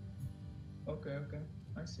 Okay.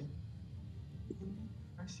 I see.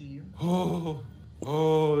 I see you. Oh.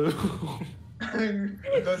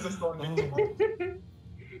 That's a stone.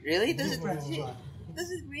 Really? Does it reach? Does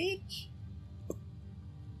it reach?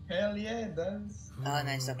 Hell yeah, it does. Oh,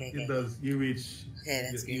 nice. Okay. It does. You reach. Okay,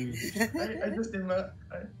 that's you good. reach. I just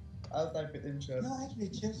I'll type it in chat. No, it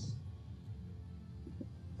reaches.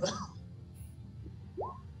 No,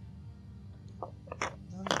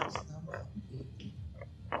 it's not.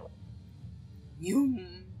 You.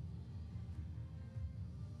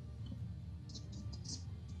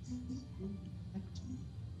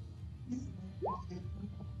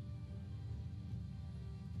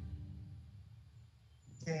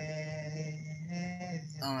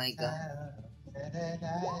 Oh my god.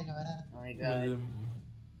 Oh my god.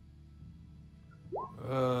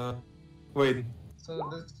 Wait. So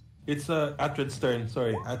this It's Atred's turn.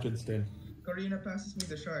 Sorry, Atred's turn. Corina passes me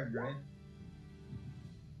the shard, right?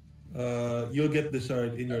 You'll get the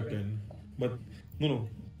shard in your turn. But no.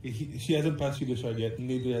 She hasn't passed you the shard yet.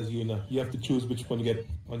 Neither has Yuuna. You have to choose which one you get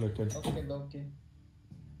on your turn. Okay.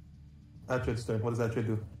 Atred's turn. What does Atred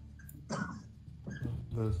do?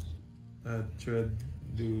 Does Atred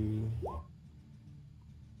do?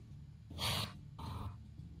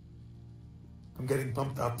 I'm getting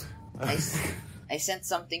pumped up. I sent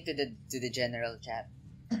something to the general chat.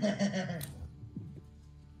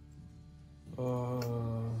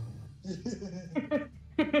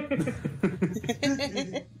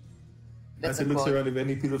 That's a Atred looks quote. around if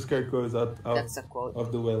any piece of scarecrow is out That's a quote.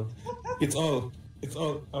 of the well. It's all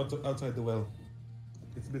outside the well.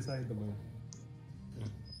 It's beside the well.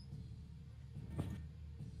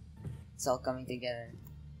 It's all coming together.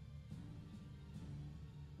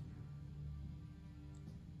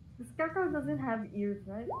 The Scarecrow doesn't have ears,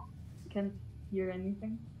 right? Can't hear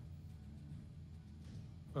anything.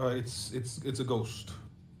 It's a ghost.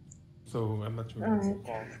 So I'm not sure.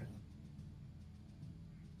 Alright.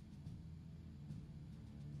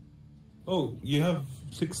 Oh, you have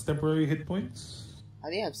 6 temporary hit points? How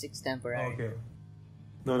do you have 6 temporary? Oh, okay.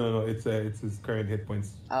 No. It's his current hit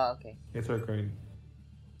points. Oh, okay. It's her current.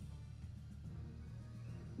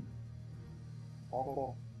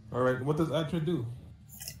 Alright, what does Atred do?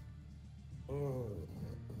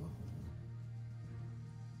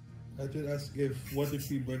 Atred asks what if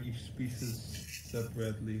we burn each species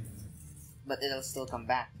separately? But it'll still come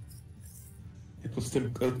back. It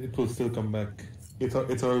will still come back.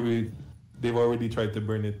 They've already tried to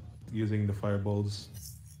burn it using the fireballs.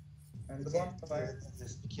 And the bonfire.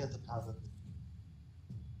 Just kill the paladin.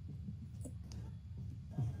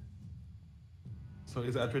 So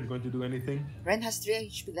is Atred going to do anything? Ren has 3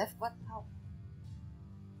 HP left. What? How?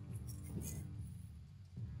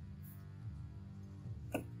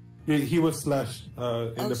 He was slashed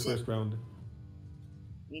in the shit. first round.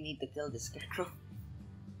 We need to kill the Scarecrow.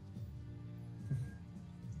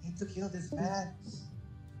 Need to kill this man.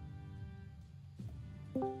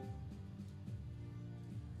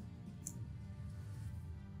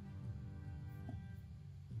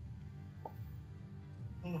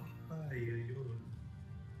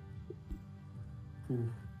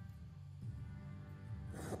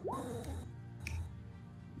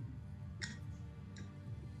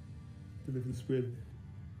 The little spread.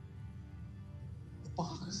 The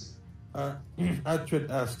box. Atred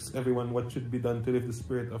asks everyone what should be done to lift the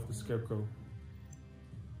spirit of the Scarecrow.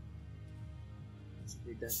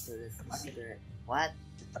 Be done to lift the spirit. What?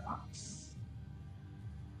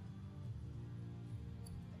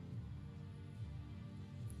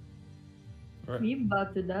 Alright. We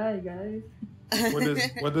about to die, guys. What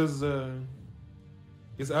is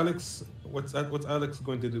is Alex? What's Alex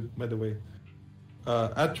going to do? By the way,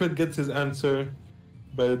 Atred gets his answer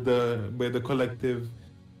by the collective.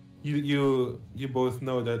 You both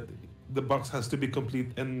know that the box has to be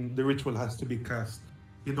complete and the ritual has to be cast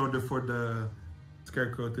in order for the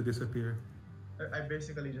Scarecrow to disappear. I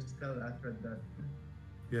basically just tell Atred that.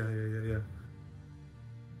 Yeah.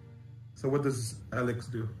 So what does Alex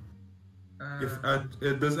do?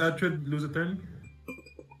 Does Atred lose a turn?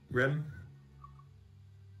 Ren?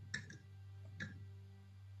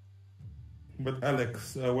 But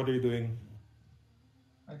Alex, what are you doing?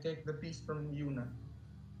 I take the piece from Yuuna.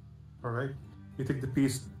 Alright. You take the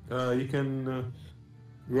piece. You can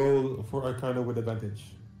roll for Arcana with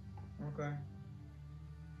advantage. Okay.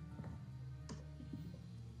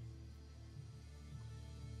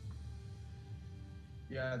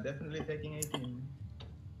 Yeah, definitely taking 18.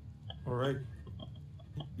 Alright.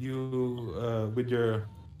 You, with your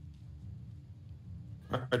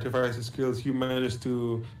Artificer skills, you managed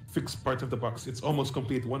to fix part of the box. It's almost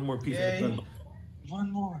complete. One more piece. Yay.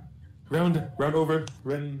 One more. Round over.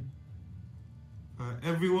 Ren.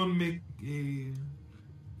 Everyone make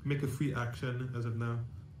a free action as of now.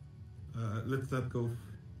 Let's not go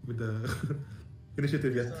with the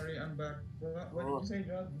initiative yet. Sorry, I'm back. What did you say,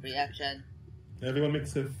 John? Free action. Everyone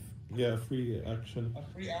makes a free action. A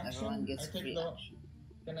free action? Everyone gets I take free the- action.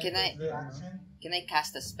 Can I take the Action. Can I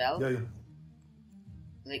cast a spell? Yeah.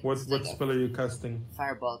 Like, What like spell are you casting?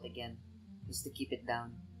 Firebolt again, just to keep it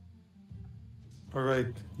down.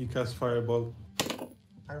 Alright, you cast Firebolt.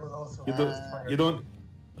 I will also. You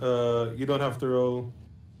don't have to roll.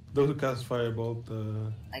 Those who cast Firebolt.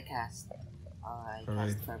 I cast. I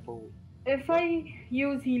Alright. cast Firebolt. If I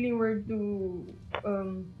use healing word to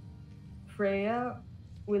Freya,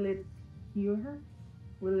 will it heal her?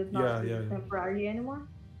 Will it not be Yeah. temporary anymore?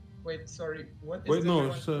 Wait, sorry. What is Wait,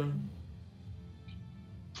 no. everyone- It's,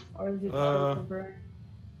 Or is it still temporary?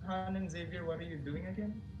 Han and Xavier, what are you doing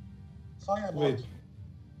again? Fireball. wait.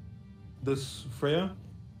 Does Freya?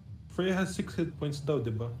 Freya has 6 hit points though,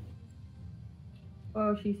 diba?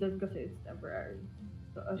 Oh, she said because it's temporary.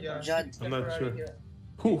 So, okay. Yeah, Judge. it's I'm not temporary sure. here.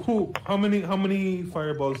 Who? How many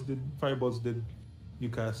fireballs did you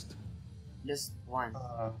cast? Just one.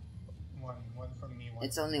 One from me. One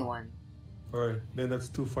It's from only you. one. Alright, then that's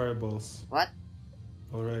 2 fireballs. What?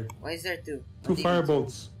 Alright. Why is there two? 2 What do you-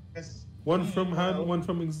 firebolts. Yes. One from Han, one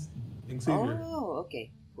from Xavier. Oh,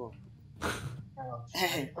 okay, cool. Ouch.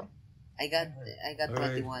 I got Alright.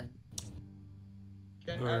 21.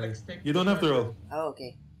 Can Alright. Alex take You don't have to roll. Oh,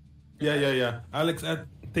 okay. Yeah. Alex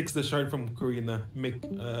takes the shard from Corina. Make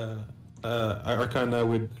Arcana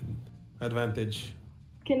with advantage.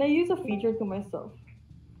 Can I use a feature to myself?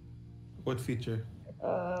 What feature?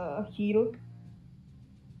 Heal.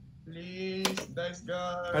 Please, dice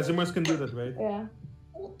guys. Aasimars can do that, right? Yeah.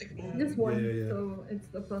 Just one. Yeah. So it's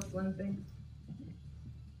the +1 thing.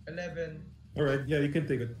 11. Alright, yeah, you can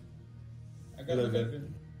take it. I got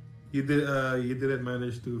 11. You didn't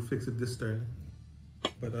manage to fix it this turn.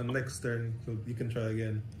 But on next turn you can try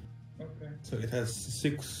again. Okay. So it has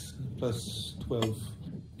 6 plus 12.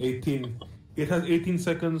 18. It has 18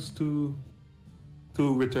 seconds to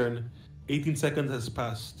return. 18 seconds has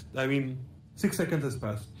passed. I mean 6 seconds has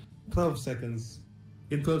passed. 12 seconds.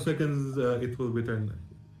 In 12 seconds it will return.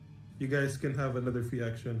 You guys can have another free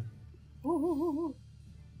action.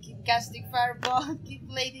 Keep casting fireball. Keep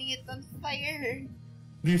lighting it on fire.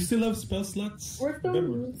 Do you still have spell slots? We're still.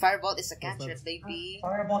 Remember? Firebolt is a cantrip, baby.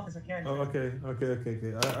 Fireball is a cantrip. Oh, okay.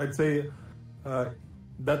 I'd say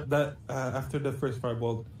that after the first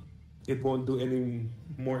firebolt, it won't do any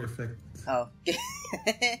more effect. Oh.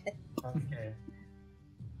 Okay.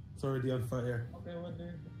 It's already on fire. Okay, what do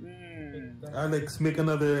you do? Alex, make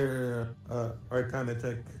another Arcana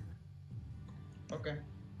check Okay.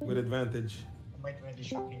 with advantage. I might ready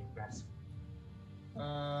shocking grasp.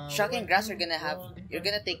 Shocking grass, you're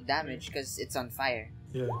gonna take damage because it's on fire.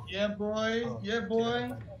 Yeah. Yeah, boy. Oh, Yeah,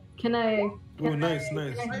 boy. Can I? Oh, nice.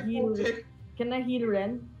 Can I heal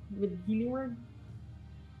Ren with healing word?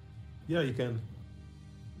 Yeah, you can.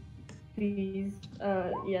 Please.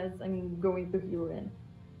 Yes, I'm going to heal Ren.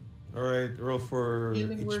 Alright, roll for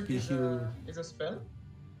Healing word HP heal. is a spell?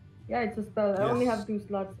 Yeah, it's a spell. I only Yes. have 2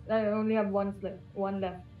 slots. I only have one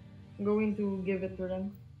left. I'm going to give it to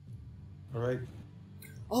Ren. Alright.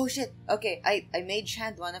 Oh shit! Okay, I mage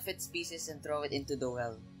hand one of its pieces and throw it into the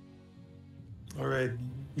well. Alright.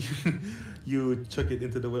 You chuck it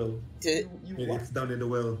into the well. It's down in the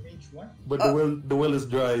well. What? But the well is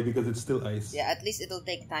dry because it's still ice. Yeah, at least it'll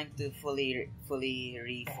take time to fully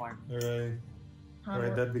reform. Alright.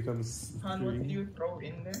 Alright, that becomes Han, what do you throw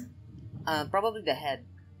in there? Probably the head.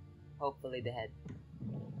 Hopefully the head.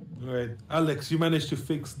 Alright. Alex, you managed to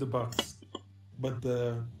fix the box. But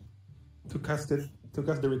to cast the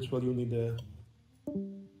ritual you need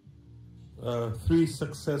 3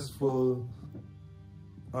 successful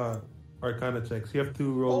Arcana checks. You have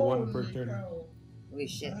to roll 1 per turn. Holy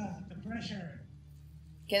shit. The pressure.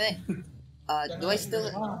 Can I do I still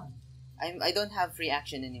I don't have free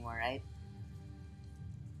action anymore, right?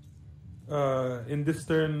 In this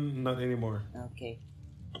turn, not anymore. Okay.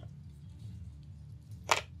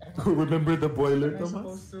 Remember the boiler,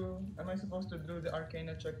 Thomas? Am I supposed to do the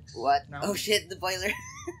Arcana checks? What? Now? Oh shit, the boiler.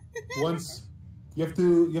 Once you have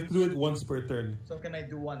to do it once per turn. So can I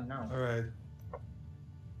do one now? Alright.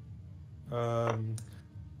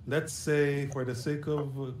 Let's say for the sake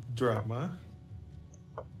of drama,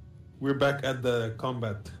 we're back at the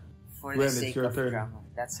combat. For Ren, the sake it's your of turn. drama.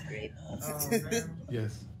 That's great. Oh, man.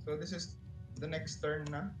 Yes. So this is the next turn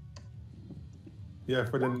na? Yeah,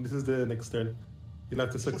 this is the next turn. You'll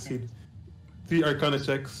have to succeed. 3 Arcana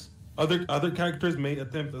checks. Other characters may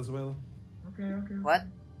attempt as well. Okay. What?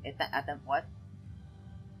 Attempt what?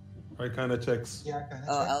 Arcana checks. Yeah,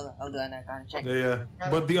 I'll do an Arcana check. Yeah.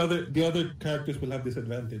 But the other characters will have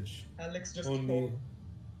disadvantage. Alex just Only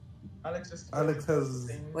Alex has.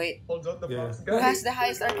 Wait. Holds out the box. Who has the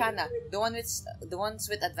highest Arcana? The ones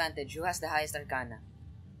with advantage. Who has the highest Arcana?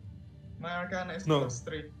 My Arcana is No.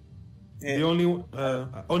 +3. The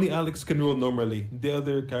only Alex can roll normally. The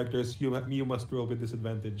other characters you must roll with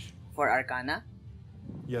disadvantage. For Arcana?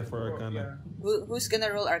 Yeah, for Arcana. Who's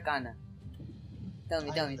gonna roll Arcana? Tell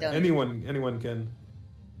me. Anyone can.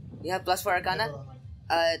 You have +4 Arcana?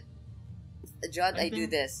 Jod, I do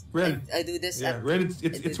this. Ren. I do this. Yeah, Ren.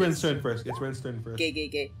 It's Ren's turn first. It's Ren's turn first.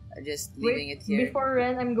 Okay. I'm just leaving it here. Before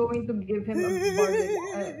Ren, I'm going to give him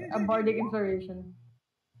a bardic inspiration.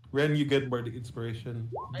 Ren, you get bardic inspiration.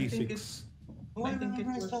 D6. I think it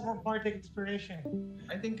would still have bardic inspiration.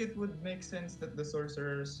 I think it would make sense that the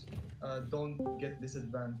sorcerers don't get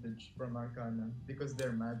disadvantage from Arcana because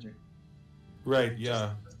they're magic. Right.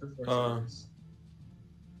 Yeah. Just the sorcerers.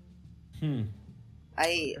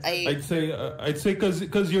 I'd say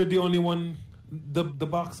because you're the only one. The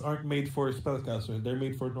box aren't made for spellcasters. They're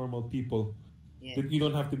made for normal people. Yeah. You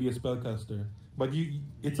don't have to be a spellcaster. But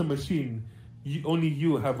it's a machine. Only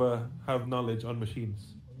you have knowledge on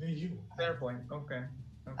machines. Only you. Fair point. Okay.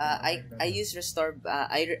 I use restore.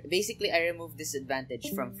 Basically I remove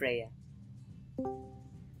disadvantage from Freya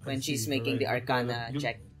when she's making the Arcana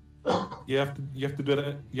check. You have to do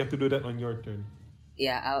that. You have to do that on your turn.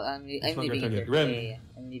 Yeah, I'm leaving it. Ren. Yeah,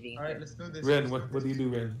 I'm leaving it. Alright, let's do this. Ren, what do you do,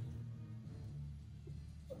 Ren?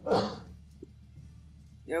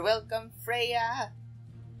 You're welcome, Freya.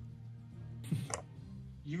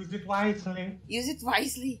 Use it wisely. Use it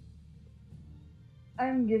wisely.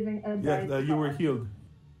 I'm giving a Yes, dice. you were healed.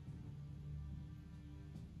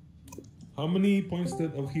 How many points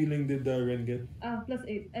of healing did Ren get?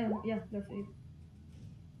 +8. Yeah, +8.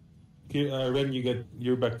 Okay, Ren,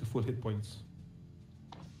 you're back to full hit points.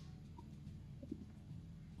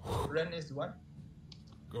 Ren is what?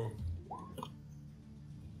 Go.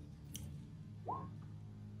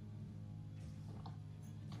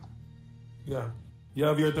 Yeah. You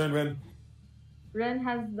have your turn, Ren. Ren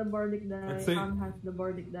has the bardic die. Let's say- has the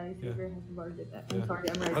bardic die. Xavier has the bardic die. I'm Yeah. sorry,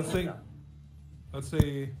 I'm writing. Let's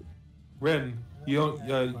say, Ren,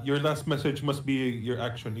 your last message must be your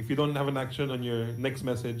action. If you don't have an action on your next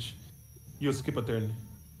message, you'll skip a turn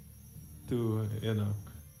to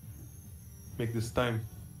make this time,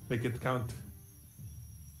 make it count.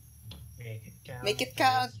 Make it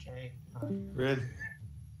count. Ren.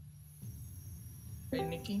 Hey,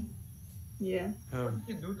 Nicky. Yeah. What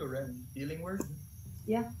did you do to Ren? Healing word?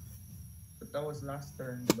 Yeah. But that was last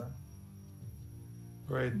turn, diba?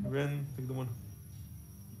 Alright, Ren, take the one.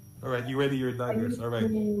 Alright, you ready your daggers. Alright.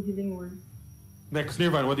 Healing word. Next,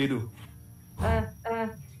 Nyrvan, what do you do?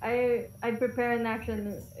 I prepare an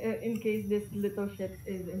action in case this little shit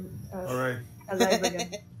is Alright. alive again.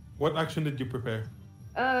 What action did you prepare?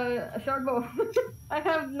 A short bow. I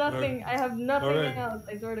have nothing. I have nothing Alright. else.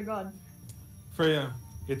 I swear to God. Freya,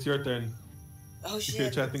 it's your turn. Oh If you're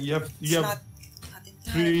shit. chatting, you have Not in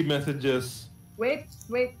time. 3 messages. Wait.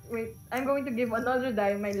 I'm going to give another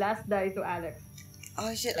die, my last die, to Alex. Oh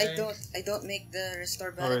shit! Okay. I don't make the restore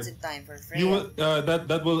balance in time for Freya. You will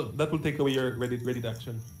that will take away your ready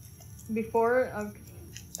action. Before,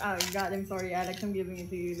 God, I'm sorry, Alex. I'm giving it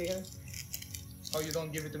to you later. Oh, you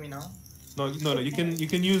don't give it to me now? No. You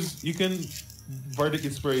can bardic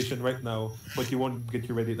inspiration right now, but you won't get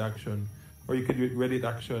your ready action, or you could do ready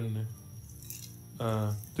action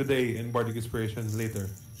today and bardic inspiration later.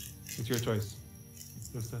 It's your choice.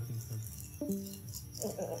 What's that thing?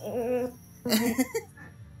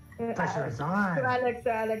 Pressure is on. Alex.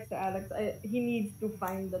 He needs to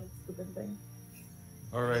find that stupid thing.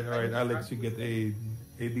 All right, Alex, you get a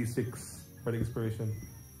D6 bardic inspiration.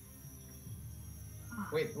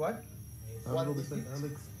 Wait, what? Roll this one,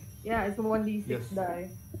 Alex. Yeah, it's a 1d6 Yes. die.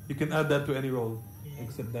 You can add that to any roll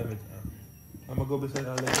except damage. I'm gonna go beside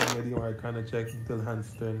Alex and ready or I kinda check until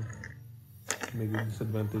Hans' turn. Maybe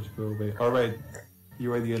disadvantage go away. Alright.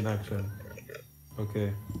 You're ready in action.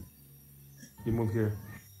 Okay. You move here.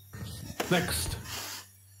 Next!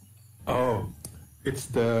 Oh. It's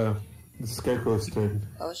the Scarecrow's turn.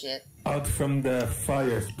 Oh shit. Out from the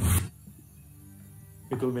fire.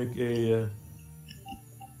 It will make a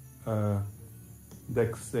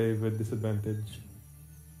dex save with disadvantage.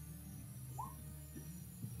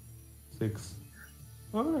 6.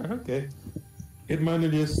 Oh, okay. It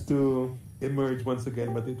manages to emerge once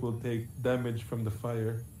again, but it will take damage from the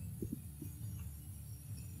fire.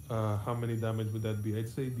 How many damage would that be? I'd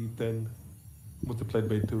say D10 multiplied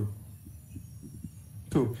by 2.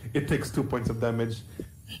 2. It takes 2 points of damage.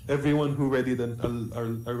 Everyone who readied a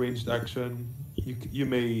ranged action, you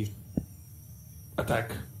may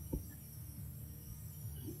attack.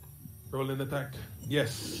 Roll an attack.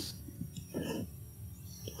 Yes.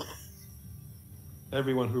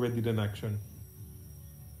 Everyone who readied an action.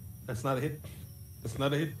 That's not a hit. That's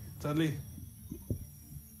not a hit, sadly.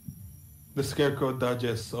 The Scarecrow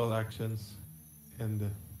dodges all actions and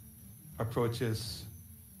approaches.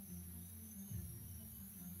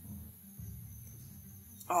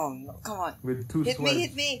 Oh no! Come on! With 2 Hit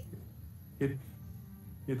swipes. me! Hit me!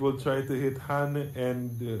 It will try to hit Han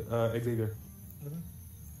and Xavier.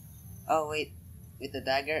 Oh wait, with the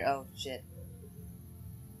dagger. Oh shit!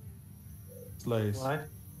 Slice. What?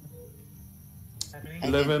 Happening?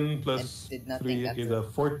 11 plus I did not 3 think that is a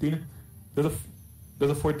 14. Does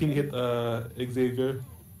a 14 hit Xavier?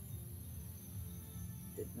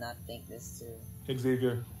 Did not think this through.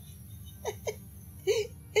 Xavier.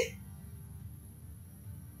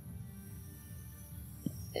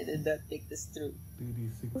 I did not think this through.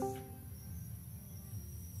 3d6.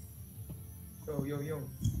 Yo.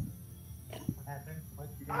 What happened? What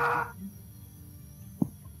you gonna do?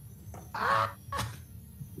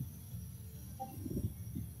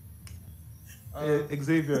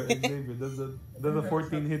 Xavier, does a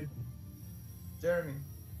 14 hit? Jeremy.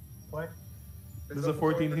 What? Does a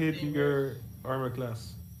 14 hit your armor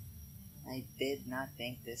class? I did not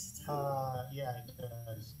think this through. Yeah, it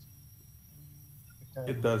does.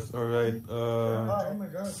 It does. All right. Oh my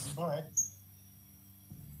god. But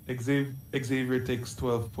Xavier takes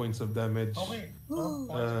 12 points of damage. oh wait, 12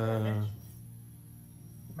 points of damage.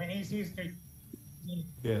 My AC is 13.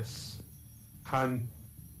 Yes. Han.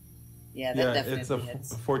 Yeah, that definitely it's a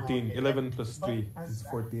hits. 14. Okay, 11 plus 3 is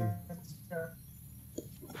 14.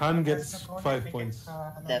 Han gets 5 points.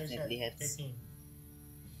 Definitely hits. 15.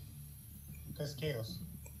 Because chaos.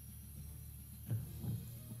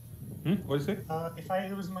 What do you say? If I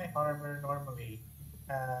lose my armor normally,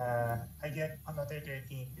 I get another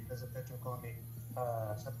 13 because of the draconic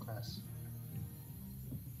subclass.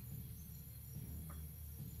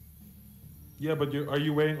 Yeah, but are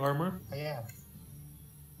you wearing armor? I am.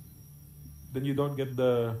 Then you don't get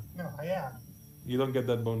the. No, I am. You don't get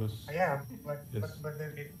that bonus. I am, but Yes. but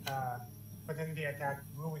then the attack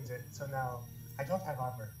ruins it. So now I don't have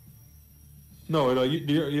armor. No,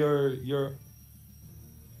 your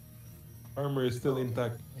armor is still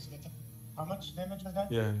intact. How much damage was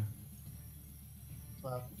that? Yeah.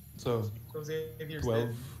 12. So So Xavier's 12.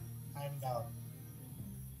 dead. I'm down.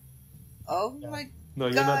 Oh Yeah. my No,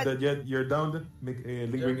 you're not dead yet. You're down. Make a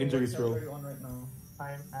lingering Jeremy, injuries what roll. level are you on right now?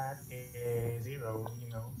 I'm at a 0, you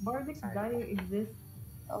know. Bardic die exists.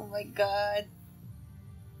 Oh my god.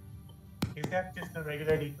 Is that just a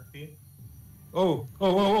regular D50? Oh!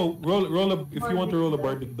 Roll a. If you want to roll a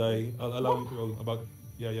bardic die, I'll allow you to roll about.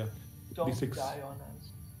 Yeah. Don't D6. die on us.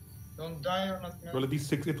 Don't die or not. Roll a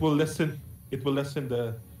D6. It will lessen. It will lessen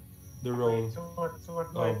the roll. So what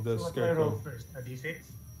of the what do I roll Scarecrow. first? A D6?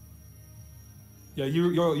 Yeah, you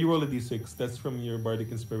roll a D6. That's from your bardic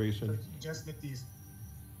So inspiration. just the D6.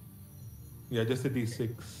 Yeah, just a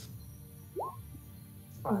D6.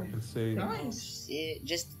 5. Let's say Nice. Shit,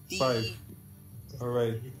 just D. 5.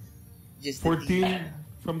 Alright. Just 14.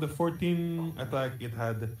 From the 14 attack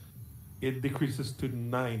it decreases to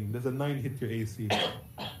 9. Does a 9 hit your AC?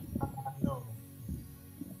 No.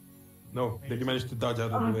 No. Then you managed to dodge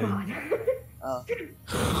out of the way. Oh.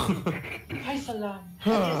 Hi, Salam.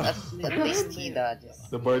 At least he dodges.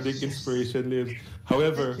 The bardic inspiration lives.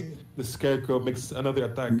 However, the Scarecrow makes another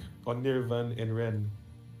attack on Nyrvan and Ren.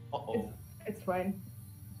 Uh-oh. It's fine.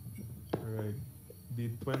 Alright.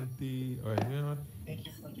 D20. Alright, you know what? Thank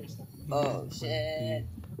you for your stuff. Oh shit.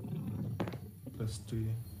 Plus 3.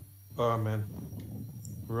 Oh man.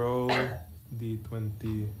 Roll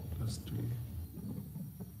D20 plus 3.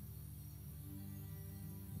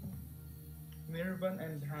 Nyrvan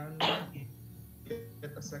and Han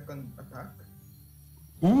get a second attack.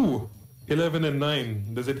 Ooh! 11 and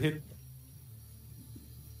 9. Does it hit?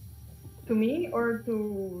 To me or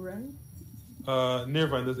to Ren?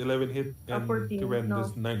 Nyrvan does 11 hit and 14, to Ren no.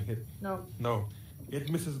 does 9 hit. No. No. It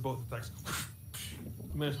misses both attacks.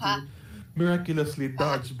 Managed to miraculously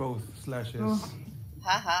dodge both slashes. Oh.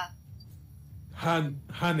 Haha.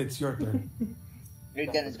 Han, it's your turn. You're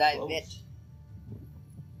gonna die, bitch.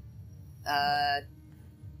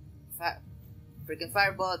 Freaking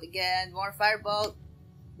firebolt again. More firebolt.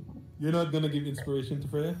 You're not gonna give inspiration to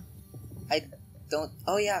Freya? I don't.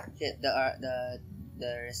 Oh yeah, shit. The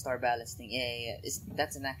restore ballast thing. Yeah.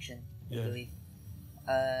 That's an action, I Yeah. believe.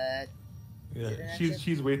 Yeah.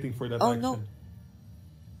 She's waiting for that Oh, action. no.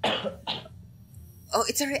 Oh,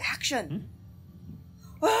 it's a reaction. Hmm?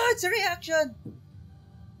 Oh, it's a reaction.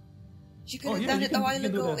 She could have done you it a can- while you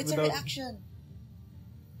can do ago. that It's a without- reaction.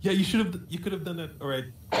 Yeah, you could have done that. All right.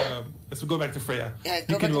 Let's go back to Freya. Yeah, You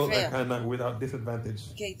go can back to roll Freya. Arcana without disadvantage.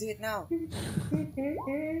 Okay, do it now.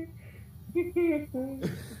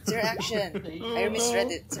 It's a reaction. I misread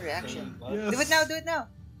it. It's a reaction. Yes. Do it now. Do it now.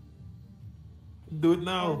 Do it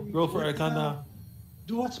now. Roll for Arcana.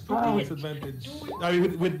 Do what's With appropriate. disadvantage. I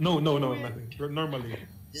mean, with no, nothing. Normally.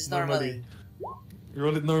 Just normally.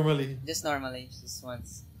 Roll it normally. Just normally. Just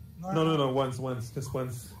once. No. Once. Just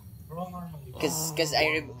once. Roll normally. Because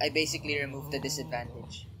I basically removed the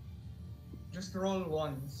disadvantage. Just roll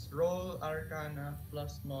once. Roll Arcana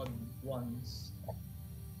plus mod once.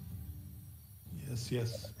 Yes.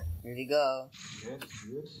 Here we go.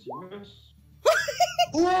 Yes.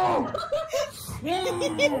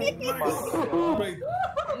 Right.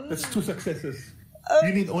 That's 2 successes.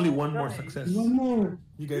 You need only one more success. One more.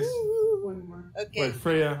 You guys. One more. Okay. Right,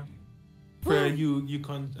 Freya,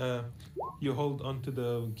 you hold onto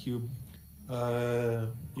the cube.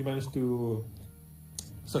 You managed to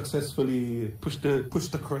successfully push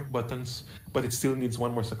the correct buttons, but it still needs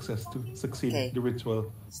one more success to succeed Okay. the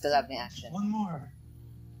ritual. Still have my action. One more.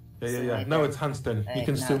 Yeah. Now it's Hans' turn. He Alright,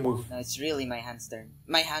 can now- still move. No, it's really my hand's turn.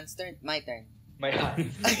 My hand's turn? My turn. My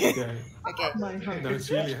hand. Yeah. Okay. No, it's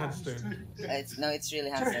really Hans' turn. It's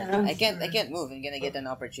really hand's turn. I can't move. I'm gonna get an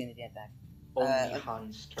opportunity attack. Only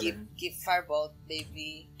Han's turn. Keep firebolt,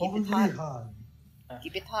 baby. Keep Only it hot. Han.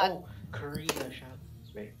 Keep it hot. Oh, Corina shot.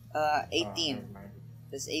 Wait. 18. never mind.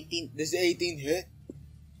 Does 18 hit?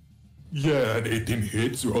 Yeah, an 18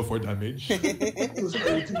 hits. Roll for damage. Fuck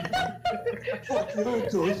you,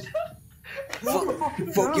 those.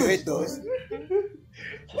 Fuck you, hit those.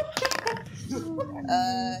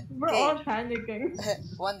 We're all panicking.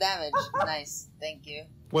 1 damage. Nice. Thank you.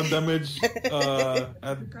 1 damage.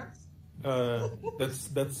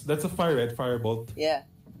 That's a fire red firebolt. Yeah.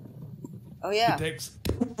 Oh yeah. It takes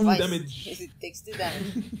Twice. damage. It takes 2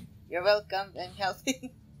 damage. You're welcome and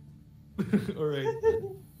helping. Alright.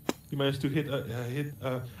 You managed to hit.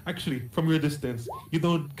 Actually, from your distance, you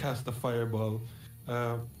don't cast a fireball.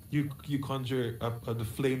 You conjure up the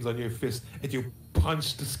flames on your fist and you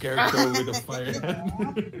punch the Scarecrow with a fire hand.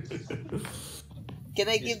 Can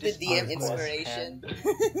I Is give the this DM Argos inspiration?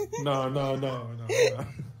 No.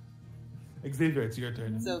 Xavier, it's your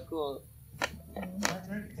turn. So cool. My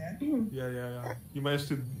turn again? Yeah. You managed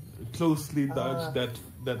to closely dodge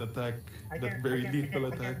that attack, that very lethal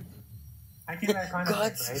attack. I can Arcana,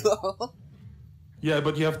 God's right? flow. Yeah,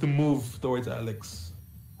 but you have to move towards Alex.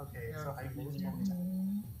 Okay, so I move.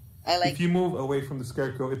 I like If you move away from the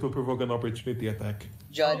Scarecrow, it will provoke an opportunity attack.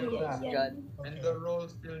 Judd. Oh, yeah. Judd. And the roll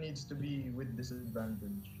still needs to be with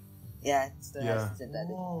disadvantage. Yeah, it still Yeah. has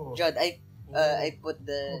disadvantage. Oh. Judd, I put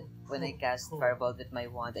the when I cast fireball with my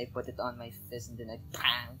wand, I put it on my fist and then I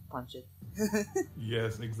punch it.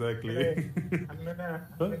 Yes, exactly. Okay. I'm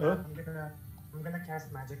gonna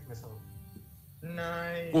cast magic missile.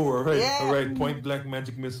 Nice. Oh, alright, Yeah. alright. Point blank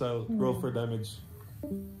magic missile. Roll for damage.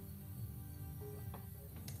 And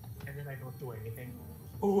then I don't do anything.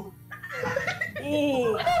 Oh.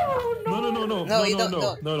 No. you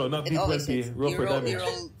don't. No, not It always D20. hits. Roll for damage. You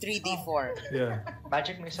roll 3d4. Yeah.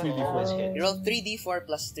 Magic missile 3d4. always hits. You roll 3d4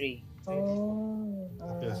 plus 3.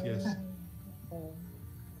 Yes.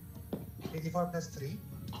 84 plus 3.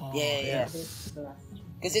 Yeah.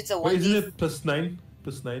 Because it's a 1d. Wait, isn't it plus 9?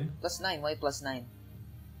 Plus 9? Plus 9. Why plus 9?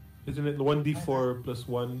 Isn't it 1d4 plus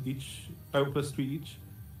 1 each? Plus 3 each?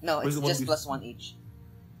 No, Or it's is it just 1d4? plus 1 each.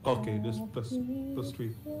 Okay, just plus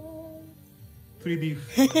 3. 3d4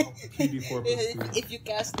 plus 3. If you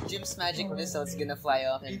cast Jim's magic missile, it's gonna fly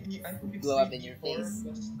off and blow up in your face.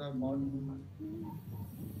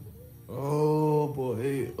 Oh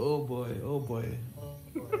boy.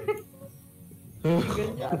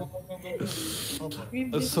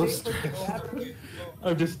 I'm so stressed.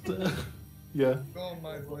 I'm just, yeah. Oh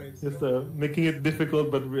my voice. Just making it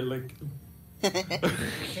difficult, but we're like,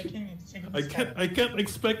 I can't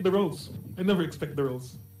expect the rolls. I never expect the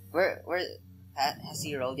rolls. Where has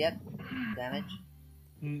he rolled yet? Damage?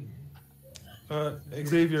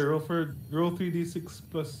 Xavier, roll 3d6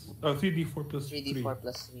 plus 3d4 plus 3d4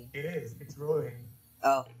 plus 3. It is. It's rolling.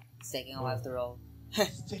 Oh, it's taking a while to roll.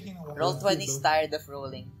 It's taking a while. Roll 20's tired of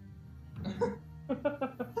rolling.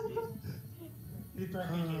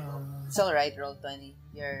 It's alright, roll 20.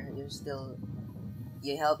 You're still,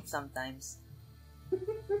 you help sometimes.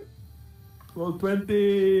 Roll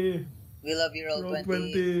 20. We love you, roll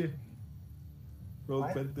 20. Roll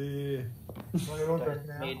 20.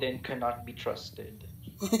 Maiden cannot be trusted.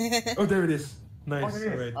 Oh, there it is. Nice. Oh,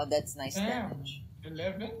 Alright. Oh, that's nice damage.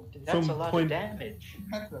 11? That's From a lot point- of damage.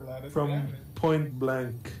 That's a lot of From damage. point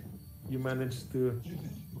blank, you managed to.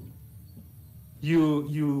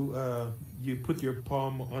 You put your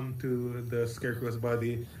palm onto the Scarecrow's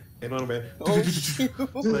body, and one went. Oh, shoot.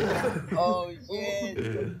 like, Oh,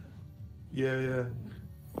 shit. yeah.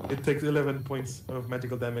 It takes 11 points of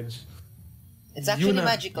magical damage. It's actually Yuuna,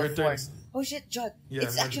 magical your turn. force. Oh shit, John. Yeah,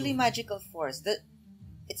 it's actually magical force.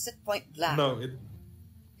 It's at point blank. No,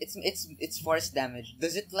 It's force damage.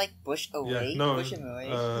 Does it like push away? no. Push him away.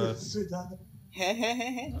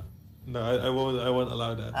 No, I won't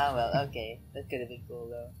allow that. Ah well, okay. That could have been cool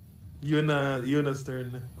though. Yuuna's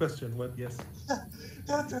turn. Question, what? Yes.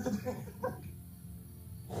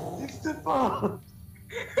 It's the ball.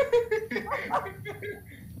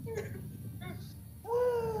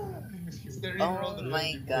 Oh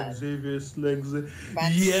my god. Xavier's legs.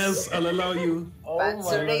 Pants- Yes, I'll allow you.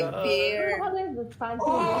 Panzer rapier. What is this? Fancy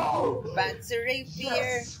Panzer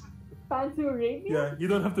rapier. Fancy rapier? Yeah, you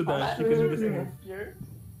don't have to dash. You can just move.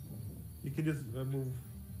 You can just move.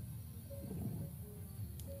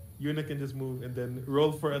 Yuuna can just move and then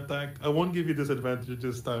roll for attack. I won't give you disadvantage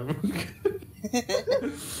this time.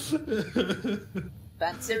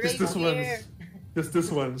 Panzer Just this rapier. once. Just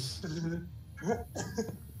this once.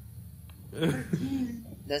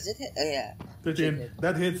 Does it hit? Oh yeah. 13.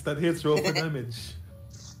 That hits. Roll for damage.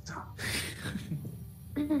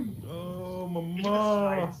 Oh,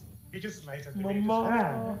 mama. You just might have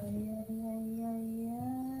Mama.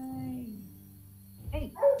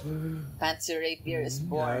 Hey. Panzer rapier is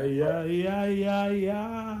born. Yeah.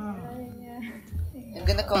 I'm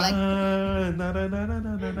gonna collect. I'm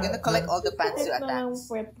I'm gonna collect all the Panzer Ito na lang attacks.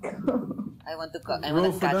 puwet ko. I want to. I Roll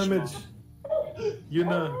want to for catch damage. more.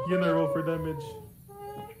 Yuuna, roll for damage.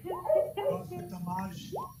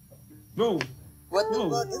 Go. What the Whoa.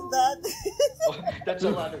 fuck is that? That's a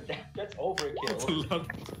lot of damage. That's overkill. That's a lot.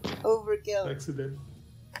 Overkill. Accident.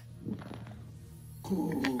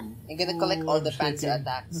 I'm gonna collect all the I'm Panzer shaking.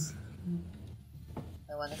 attacks.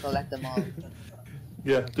 I want to collect them all.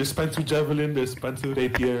 Yeah, there's Pansu Javelin, there's Pansu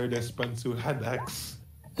Rapier, there's Pansu Hand Axe.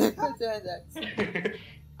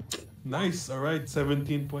 Nice, alright,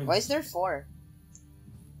 17 points. Why is there 4?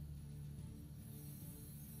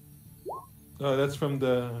 Oh, that's from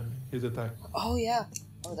his attack. Oh yeah.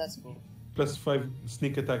 Oh, that's cool. Plus 5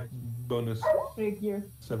 sneak attack bonus. Rapier.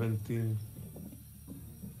 17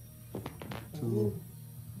 to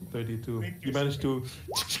 32. You managed to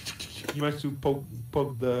poke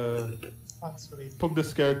the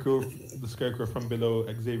scarecrow from below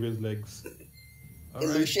Xavier's legs. All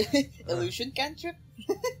right. Illusion cantrip.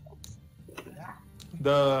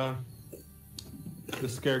 The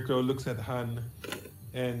scarecrow looks at Han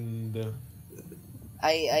and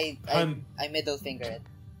I Han middle finger it.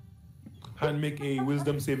 Han make a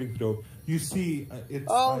wisdom saving throw. You see its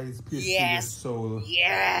eyes pierce yes. through your soul.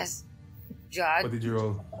 Yes. John. What did you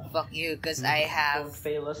roll? Fuck you, cause I have. Don't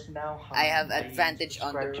fail us now, Han. I have advantage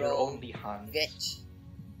on the Spread your roll. only, Han. Bitch.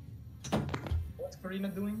 What's Corina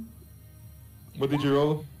doing? What did you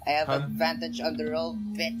roll? I have Han? advantage on the roll,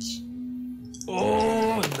 bitch.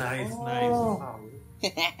 Oh, nice.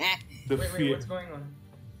 The Wait, fear. what's going on?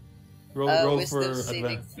 Roll wisdom for saving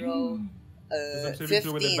advantage. throw. Wisdom saving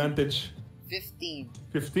throw with 15. advantage. 15.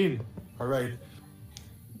 15. All right.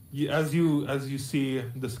 As you see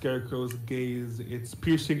the Scarecrow's gaze, it's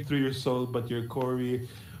piercing through your soul, but your Corey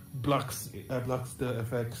blocks the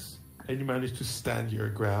effects, and you manage to stand your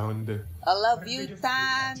ground. I love you,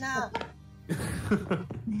 Tana.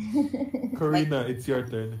 Corina, it's your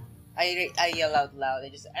turn. I yell out loud.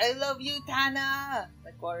 I love you, Tana.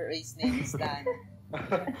 My Corey's name is Tana.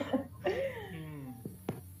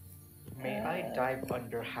 May I dive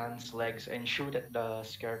under Han's legs and shoot at the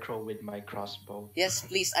Scarecrow with my crossbow? Yes,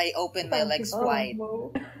 please. I open my legs wide.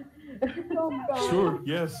 Sure.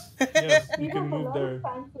 Yes. Yes. You can move there.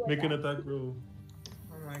 Make an attack roll.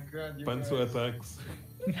 Oh my god, you Pansu guys. attacks.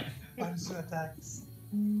 Pansu attacks.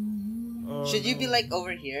 Oh, Should you be no. like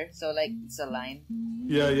over here? So like it's a line.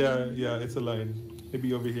 Yeah. It's a line.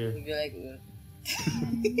 Maybe over here. You'd be like.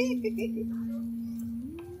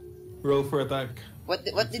 Roll for attack. What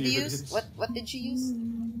did Let's you see if it use? hits. What did she use?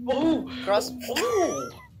 Oh! Cross.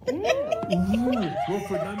 Ooh, roll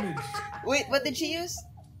for damage. Wait, what did she use?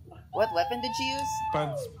 What weapon did she use?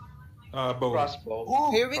 Pants. Bow.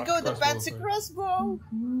 Crossbow. Here we go, the crossbow, fancy sorry. crossbow.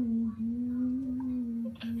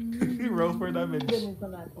 Roll for damage.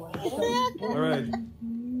 Alright.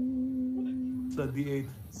 So D8.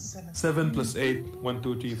 7 plus 8. 1,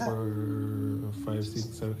 2, 3, 4, 5,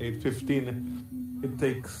 6, 7, 8, 15. It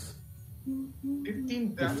takes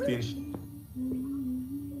 15 damage? 15.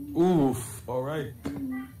 Oof. Alright.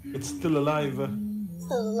 It's still alive.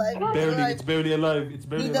 Still alive. Barely. It's barely alive. It's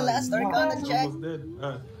barely Do the alive. last Arcana It's check. almost dead. I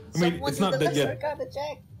mean, Someone it's do not the dead last yet, Arcana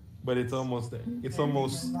check. but it's almost there. It's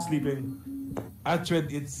almost sleeping.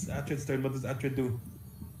 Atred, it's Atred's turn. What does Atred do?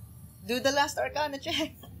 Do the last Arcana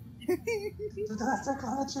check. Do the last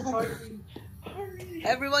Arcana check.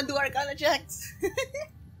 Everyone do Arcana checks.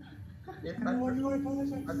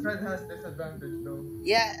 Atred has disadvantage though.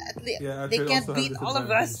 Yeah, at least Yeah, they Atred can't also has beat all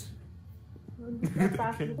of us. They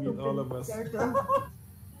can't beat all of us.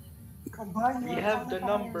 Combine We your have the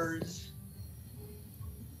modifiers.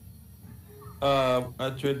 numbers.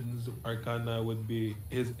 Atred's Arcana would be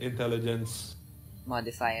his intelligence.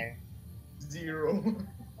 Modifier. 0.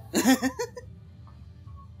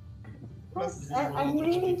 Plus 0. I'm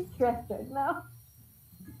really stressed right now.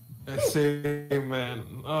 Same man.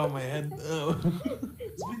 Oh my head. Oh.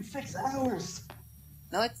 It's been 6 hours.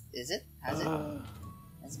 No, is it? Has it?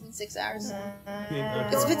 It's been 6 hours. Yeah,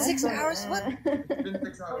 It's okay. been 6 hours. What? It's been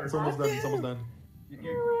 6 hours. It's almost done. It's almost done. We've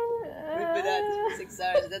been at 6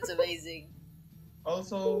 hours. That's amazing.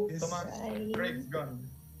 Also, Yes. Tomas, Greg's gun.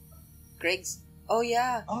 Craig's. Oh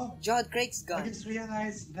yeah. Oh, Jod, Craig's I gone. just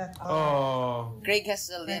realized that. Oh. Craig has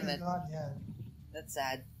a Craig is limit. gone, yeah. That's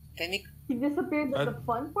sad. Can we? He disappeared at the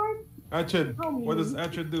fun part? Atred, How what does mean.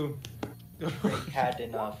 Atred do? Greg had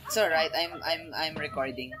enough. It's alright. I'm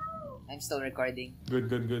recording. I'm still recording.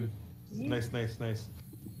 Good. Nice.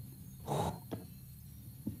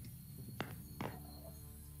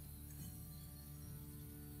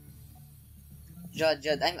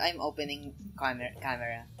 Jod, I'm opening camera.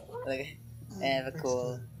 Look, I have a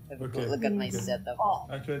cool. Okay. Look at my setup.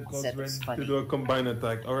 Atred calls Setup's Ren to funny. do a combined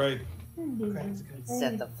attack. Alright. Okay, it's good.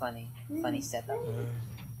 Setup funny setup.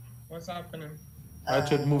 What's happening?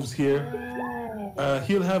 Atred moves here.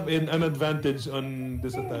 He'll have an advantage on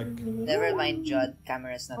this attack. Never mind, Jod.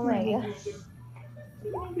 Camera's not Oh my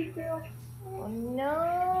working. god. Oh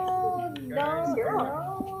no!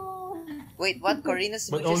 No! Wait, what? Corina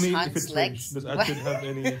But smooches only if Han's it's legs? ranged. Does What? Atred have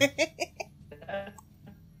any...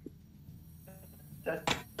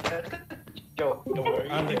 Don't worry.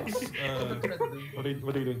 Alex, what are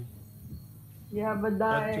you doing? You have a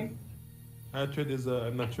die. Atred is,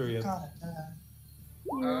 I'm not sure yet. Got it.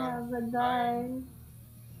 You have a die.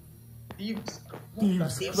 Thieves.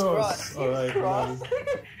 Thieves Thieves Cross. Cross. Alright, nice.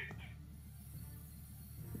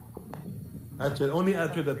 Atred, only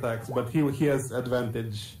Atred attacks, but he has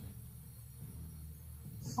advantage.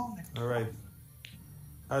 Oh my god. Alright.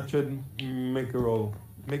 Atred, make a roll.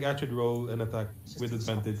 Make Atred roll an attack with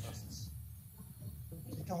advantage.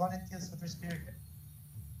 Take a 1 and kills with your spirit.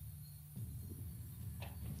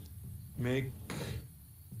 Make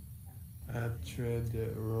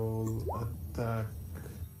Atred roll attack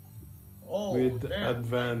Oh, with damn.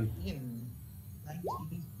 advantage. 19.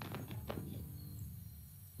 19.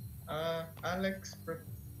 Alex,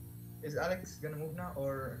 is Alex gonna move now,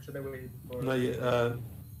 or should I wait for? No, yeah,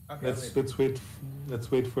 Okay,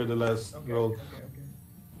 let's wait for the last Okay, roll. okay.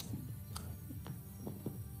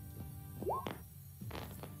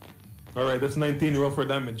 Alright, that's 19. Roll for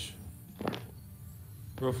damage.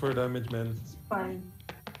 Roll for damage, man. Fine.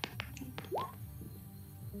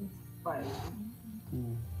 It's fine.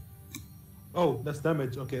 Ooh. Oh, that's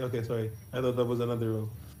damage. Okay, okay, sorry. I thought that was another roll.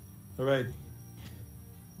 Alright.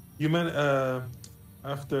 You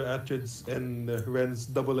after Atrid's and Ren's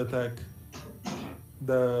double attack,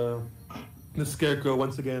 the Scarecrow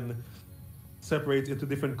once again separates into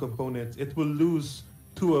different components. It will lose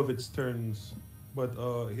 2 of its turns, but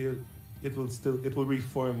it will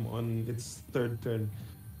reform on its 3rd turn.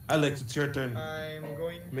 Alex, it's your turn. I'm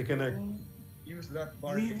going Make an act. to use that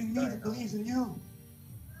Believe in me, believes in you.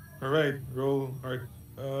 Alright, roll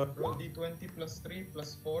Roll d20 plus 3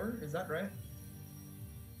 plus 4, is that right?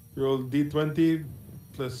 roll d20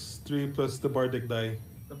 plus 3 plus the bardic die.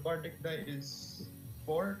 The bardic die is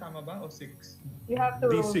 4, tama ba? O 6? You have to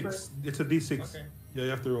roll D6. first. It's a D6. Okay. Yeah, you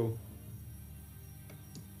have to roll.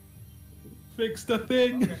 Fix the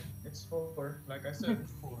thing! Okay, it's 4, like I said.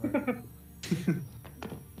 4.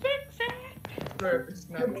 Sure, it's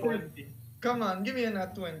not 20. Come on, give me a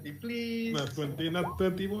nat 20, please. Not 20, not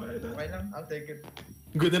 20. Why not? I'll take it.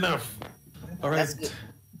 Good enough. Alright. That's good.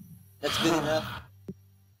 That's good enough.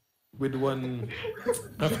 With one,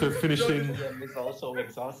 after finishing, is also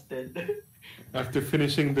exhausted. after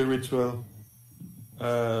finishing the ritual,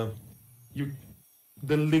 the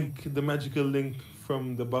magical link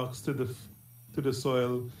from the box to the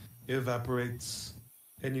soil evaporates,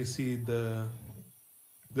 and you see the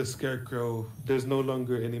Scarecrow. There's no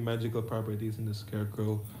longer any magical properties in the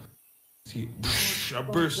Scarecrow. See a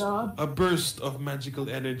burst of magical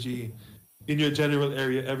energy in your general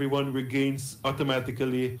area. Everyone regains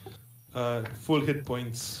automatically full hit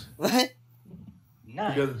points. What?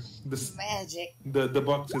 Nice. Because Magic. the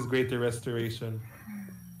box is greater restoration.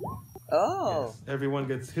 Oh. Yes, everyone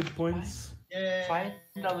gets hit points. Yay!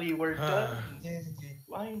 Finally, we're done.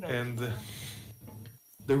 Why not? And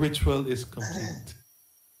the ritual is complete.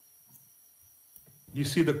 You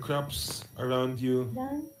see the crops around you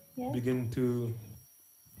Done? Yeah. begin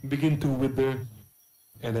to wither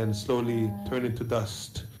and then slowly turn into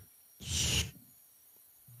dust.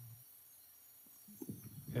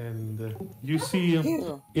 And you see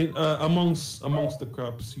amongst the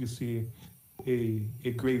crops you see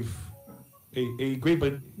a grave,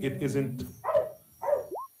 but it isn't.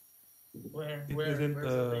 Where Where's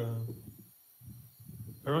the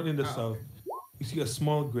around in the south. You see a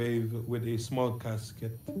small grave with a small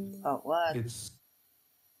casket. Oh, what? It's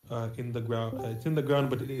in the ground. It's in the ground,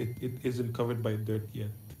 but it isn't covered by dirt yet.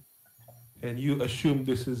 And you assume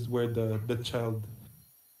this is where the child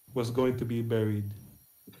was going to be buried.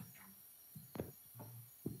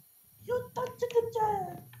 You touched the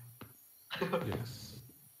child. Yes.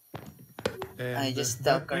 And I just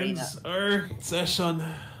that stuck Corina. ends our session.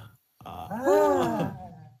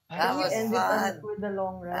 That was End it fun. up with the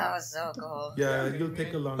long That rest. was so cool. Yeah, you'll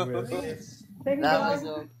take a long rest. Thank That you. was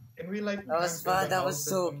so. Can we like? That was cancel fun. the That was house or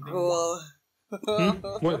so something? cool.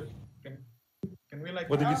 What? Can we like?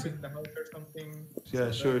 What did you cancel say? the house or something?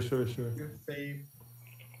 Yeah, so that sure. You save.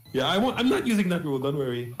 Yeah, I'm not using that rule. Don't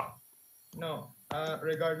worry. No.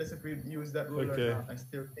 Regardless if we use that rule Okay. or not, I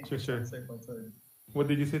still think Sure, it's sure. unsafe outside. What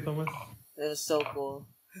did you say, Thomas? It was so cool.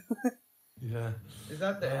 Yeah. Is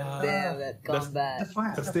that the end? Damn, that combat.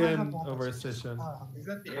 That's the end of our session. Is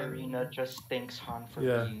that the end? Corina just thanks Han for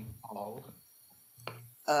Yeah. being all.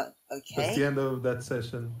 That's Okay. the end of that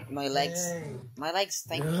session. My legs.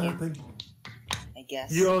 Thank Yeah, you. thank you. I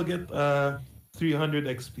guess. You all get 300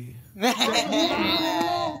 XP.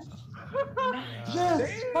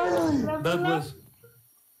 Yes, finally. That was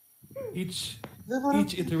each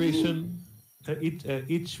iteration,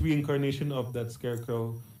 each reincarnation of that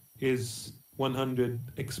Scarecrow is 100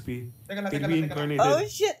 XP. It reincarnated. Oh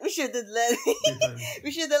shit! We should have let times.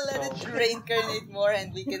 we should have let it reincarnate more,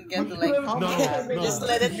 and we can get to like No. just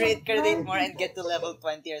let it reincarnate more and get to level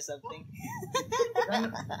 20 or something.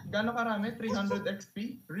 Gano karami? 300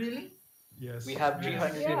 XP? Really? Yes. We have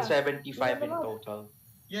 375 in total.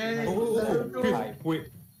 Yay! Wait.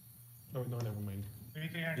 Oh no, never mind.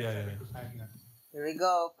 Yeah. Here we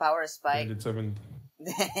go. Power spike. 307.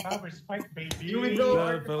 Power spike, baby. Here we go,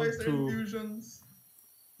 Level Artificer 2. infusions.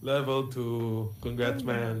 Level 2. Congrats,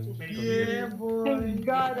 man. Yeah, boy. Thank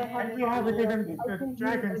God I had And we have a different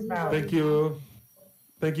dragons now. Thank you.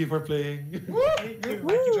 Thank you for playing. Thank you.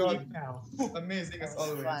 Good job. Now. Amazing as That was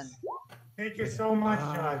always. fun. Thank you so much,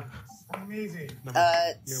 John. Amazing.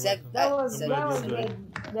 Seb. That was I'm glad you good. enjoyed.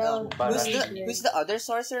 That was Who's the other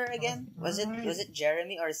sorcerer again? Was it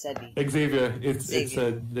Jeremy or Sebby? Xavier. It's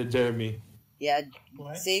Xavier. the Jeremy. Yeah,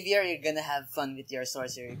 What? Xavier, you're gonna have fun with your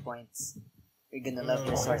sorcery points. You're gonna love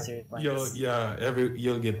your sorcery points.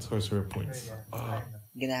 You'll get sorcerer points.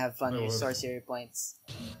 You're gonna have fun I with your was. sorcery points.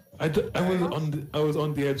 I was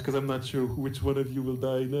on the edge because I'm not sure which one of you will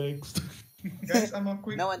die next. Guys, I'm a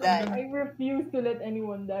quick. No one I'm died. gonna- I refuse to let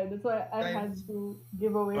anyone die. That's why I had to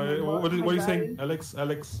give away my What are you saying, guys.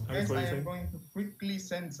 Alex? Guys, What are I you am saying? going to quickly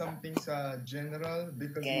send something sa general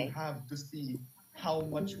because Okay. you have to see how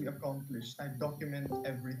much we accomplished. I document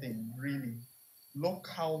everything, really. Look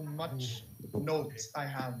how much notes I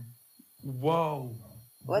have. Wow.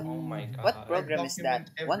 What? Oh my god. What program is that?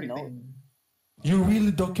 Document One note. everything. You're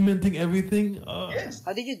really documenting everything? Yes.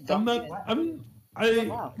 How did you I'm not. document? I.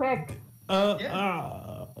 Respect.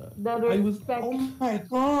 The I was. respect. Oh my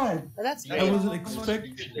god! Oh, that's I great.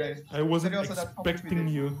 wasn't Guys. I wasn't Seryoso, that's how much we expecting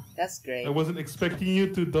did. you. That's great. I wasn't expecting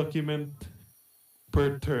you to document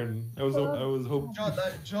per turn. I was hoping.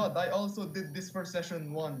 Jod, I also did this for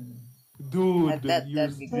session 1. Dude, That'd you're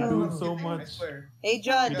be doing great. so I much. swear. Hey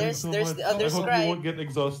John, You're doing there's so the much. other I hope you scribe. won't get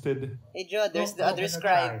exhausted. Hey John, there's the Oh, other I'm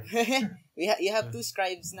scribe. gonna You have 2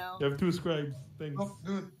 scribes now. You have 2 scribes. Thanks. Look,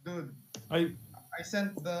 dude. I I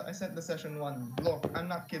sent the session 1. Look, I'm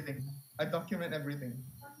not kidding. I document everything.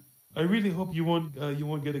 really hope you won't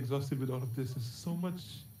get exhausted with all of this. It's so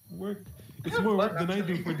much work. It's more work than I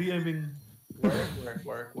do for DMing.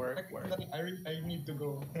 Work. I need to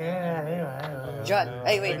go. Yeah. John,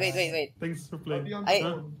 hey, wait. Thanks for I'll playing. be on I- the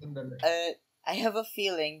phone. Sandali. I have a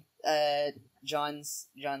feeling John's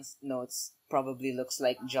notes probably looks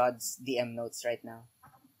like Jod's DM notes right now.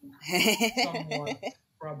 Somewhat,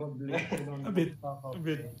 probably. I don't A know.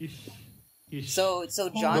 bit. Ish. So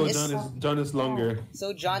John is John is longer.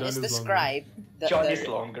 so John John is the is longer. scribe. John is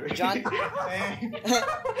longer. John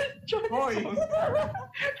Boy.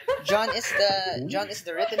 John is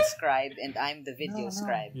the written scribe and I'm the video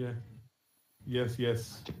scribe. Yeah.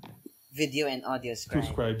 Yes. Video and audio 2 scribe.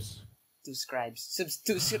 scribes. 2 scribes.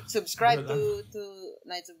 Subscribe Dude, to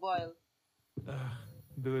Knights of Boyle.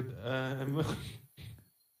 Dude,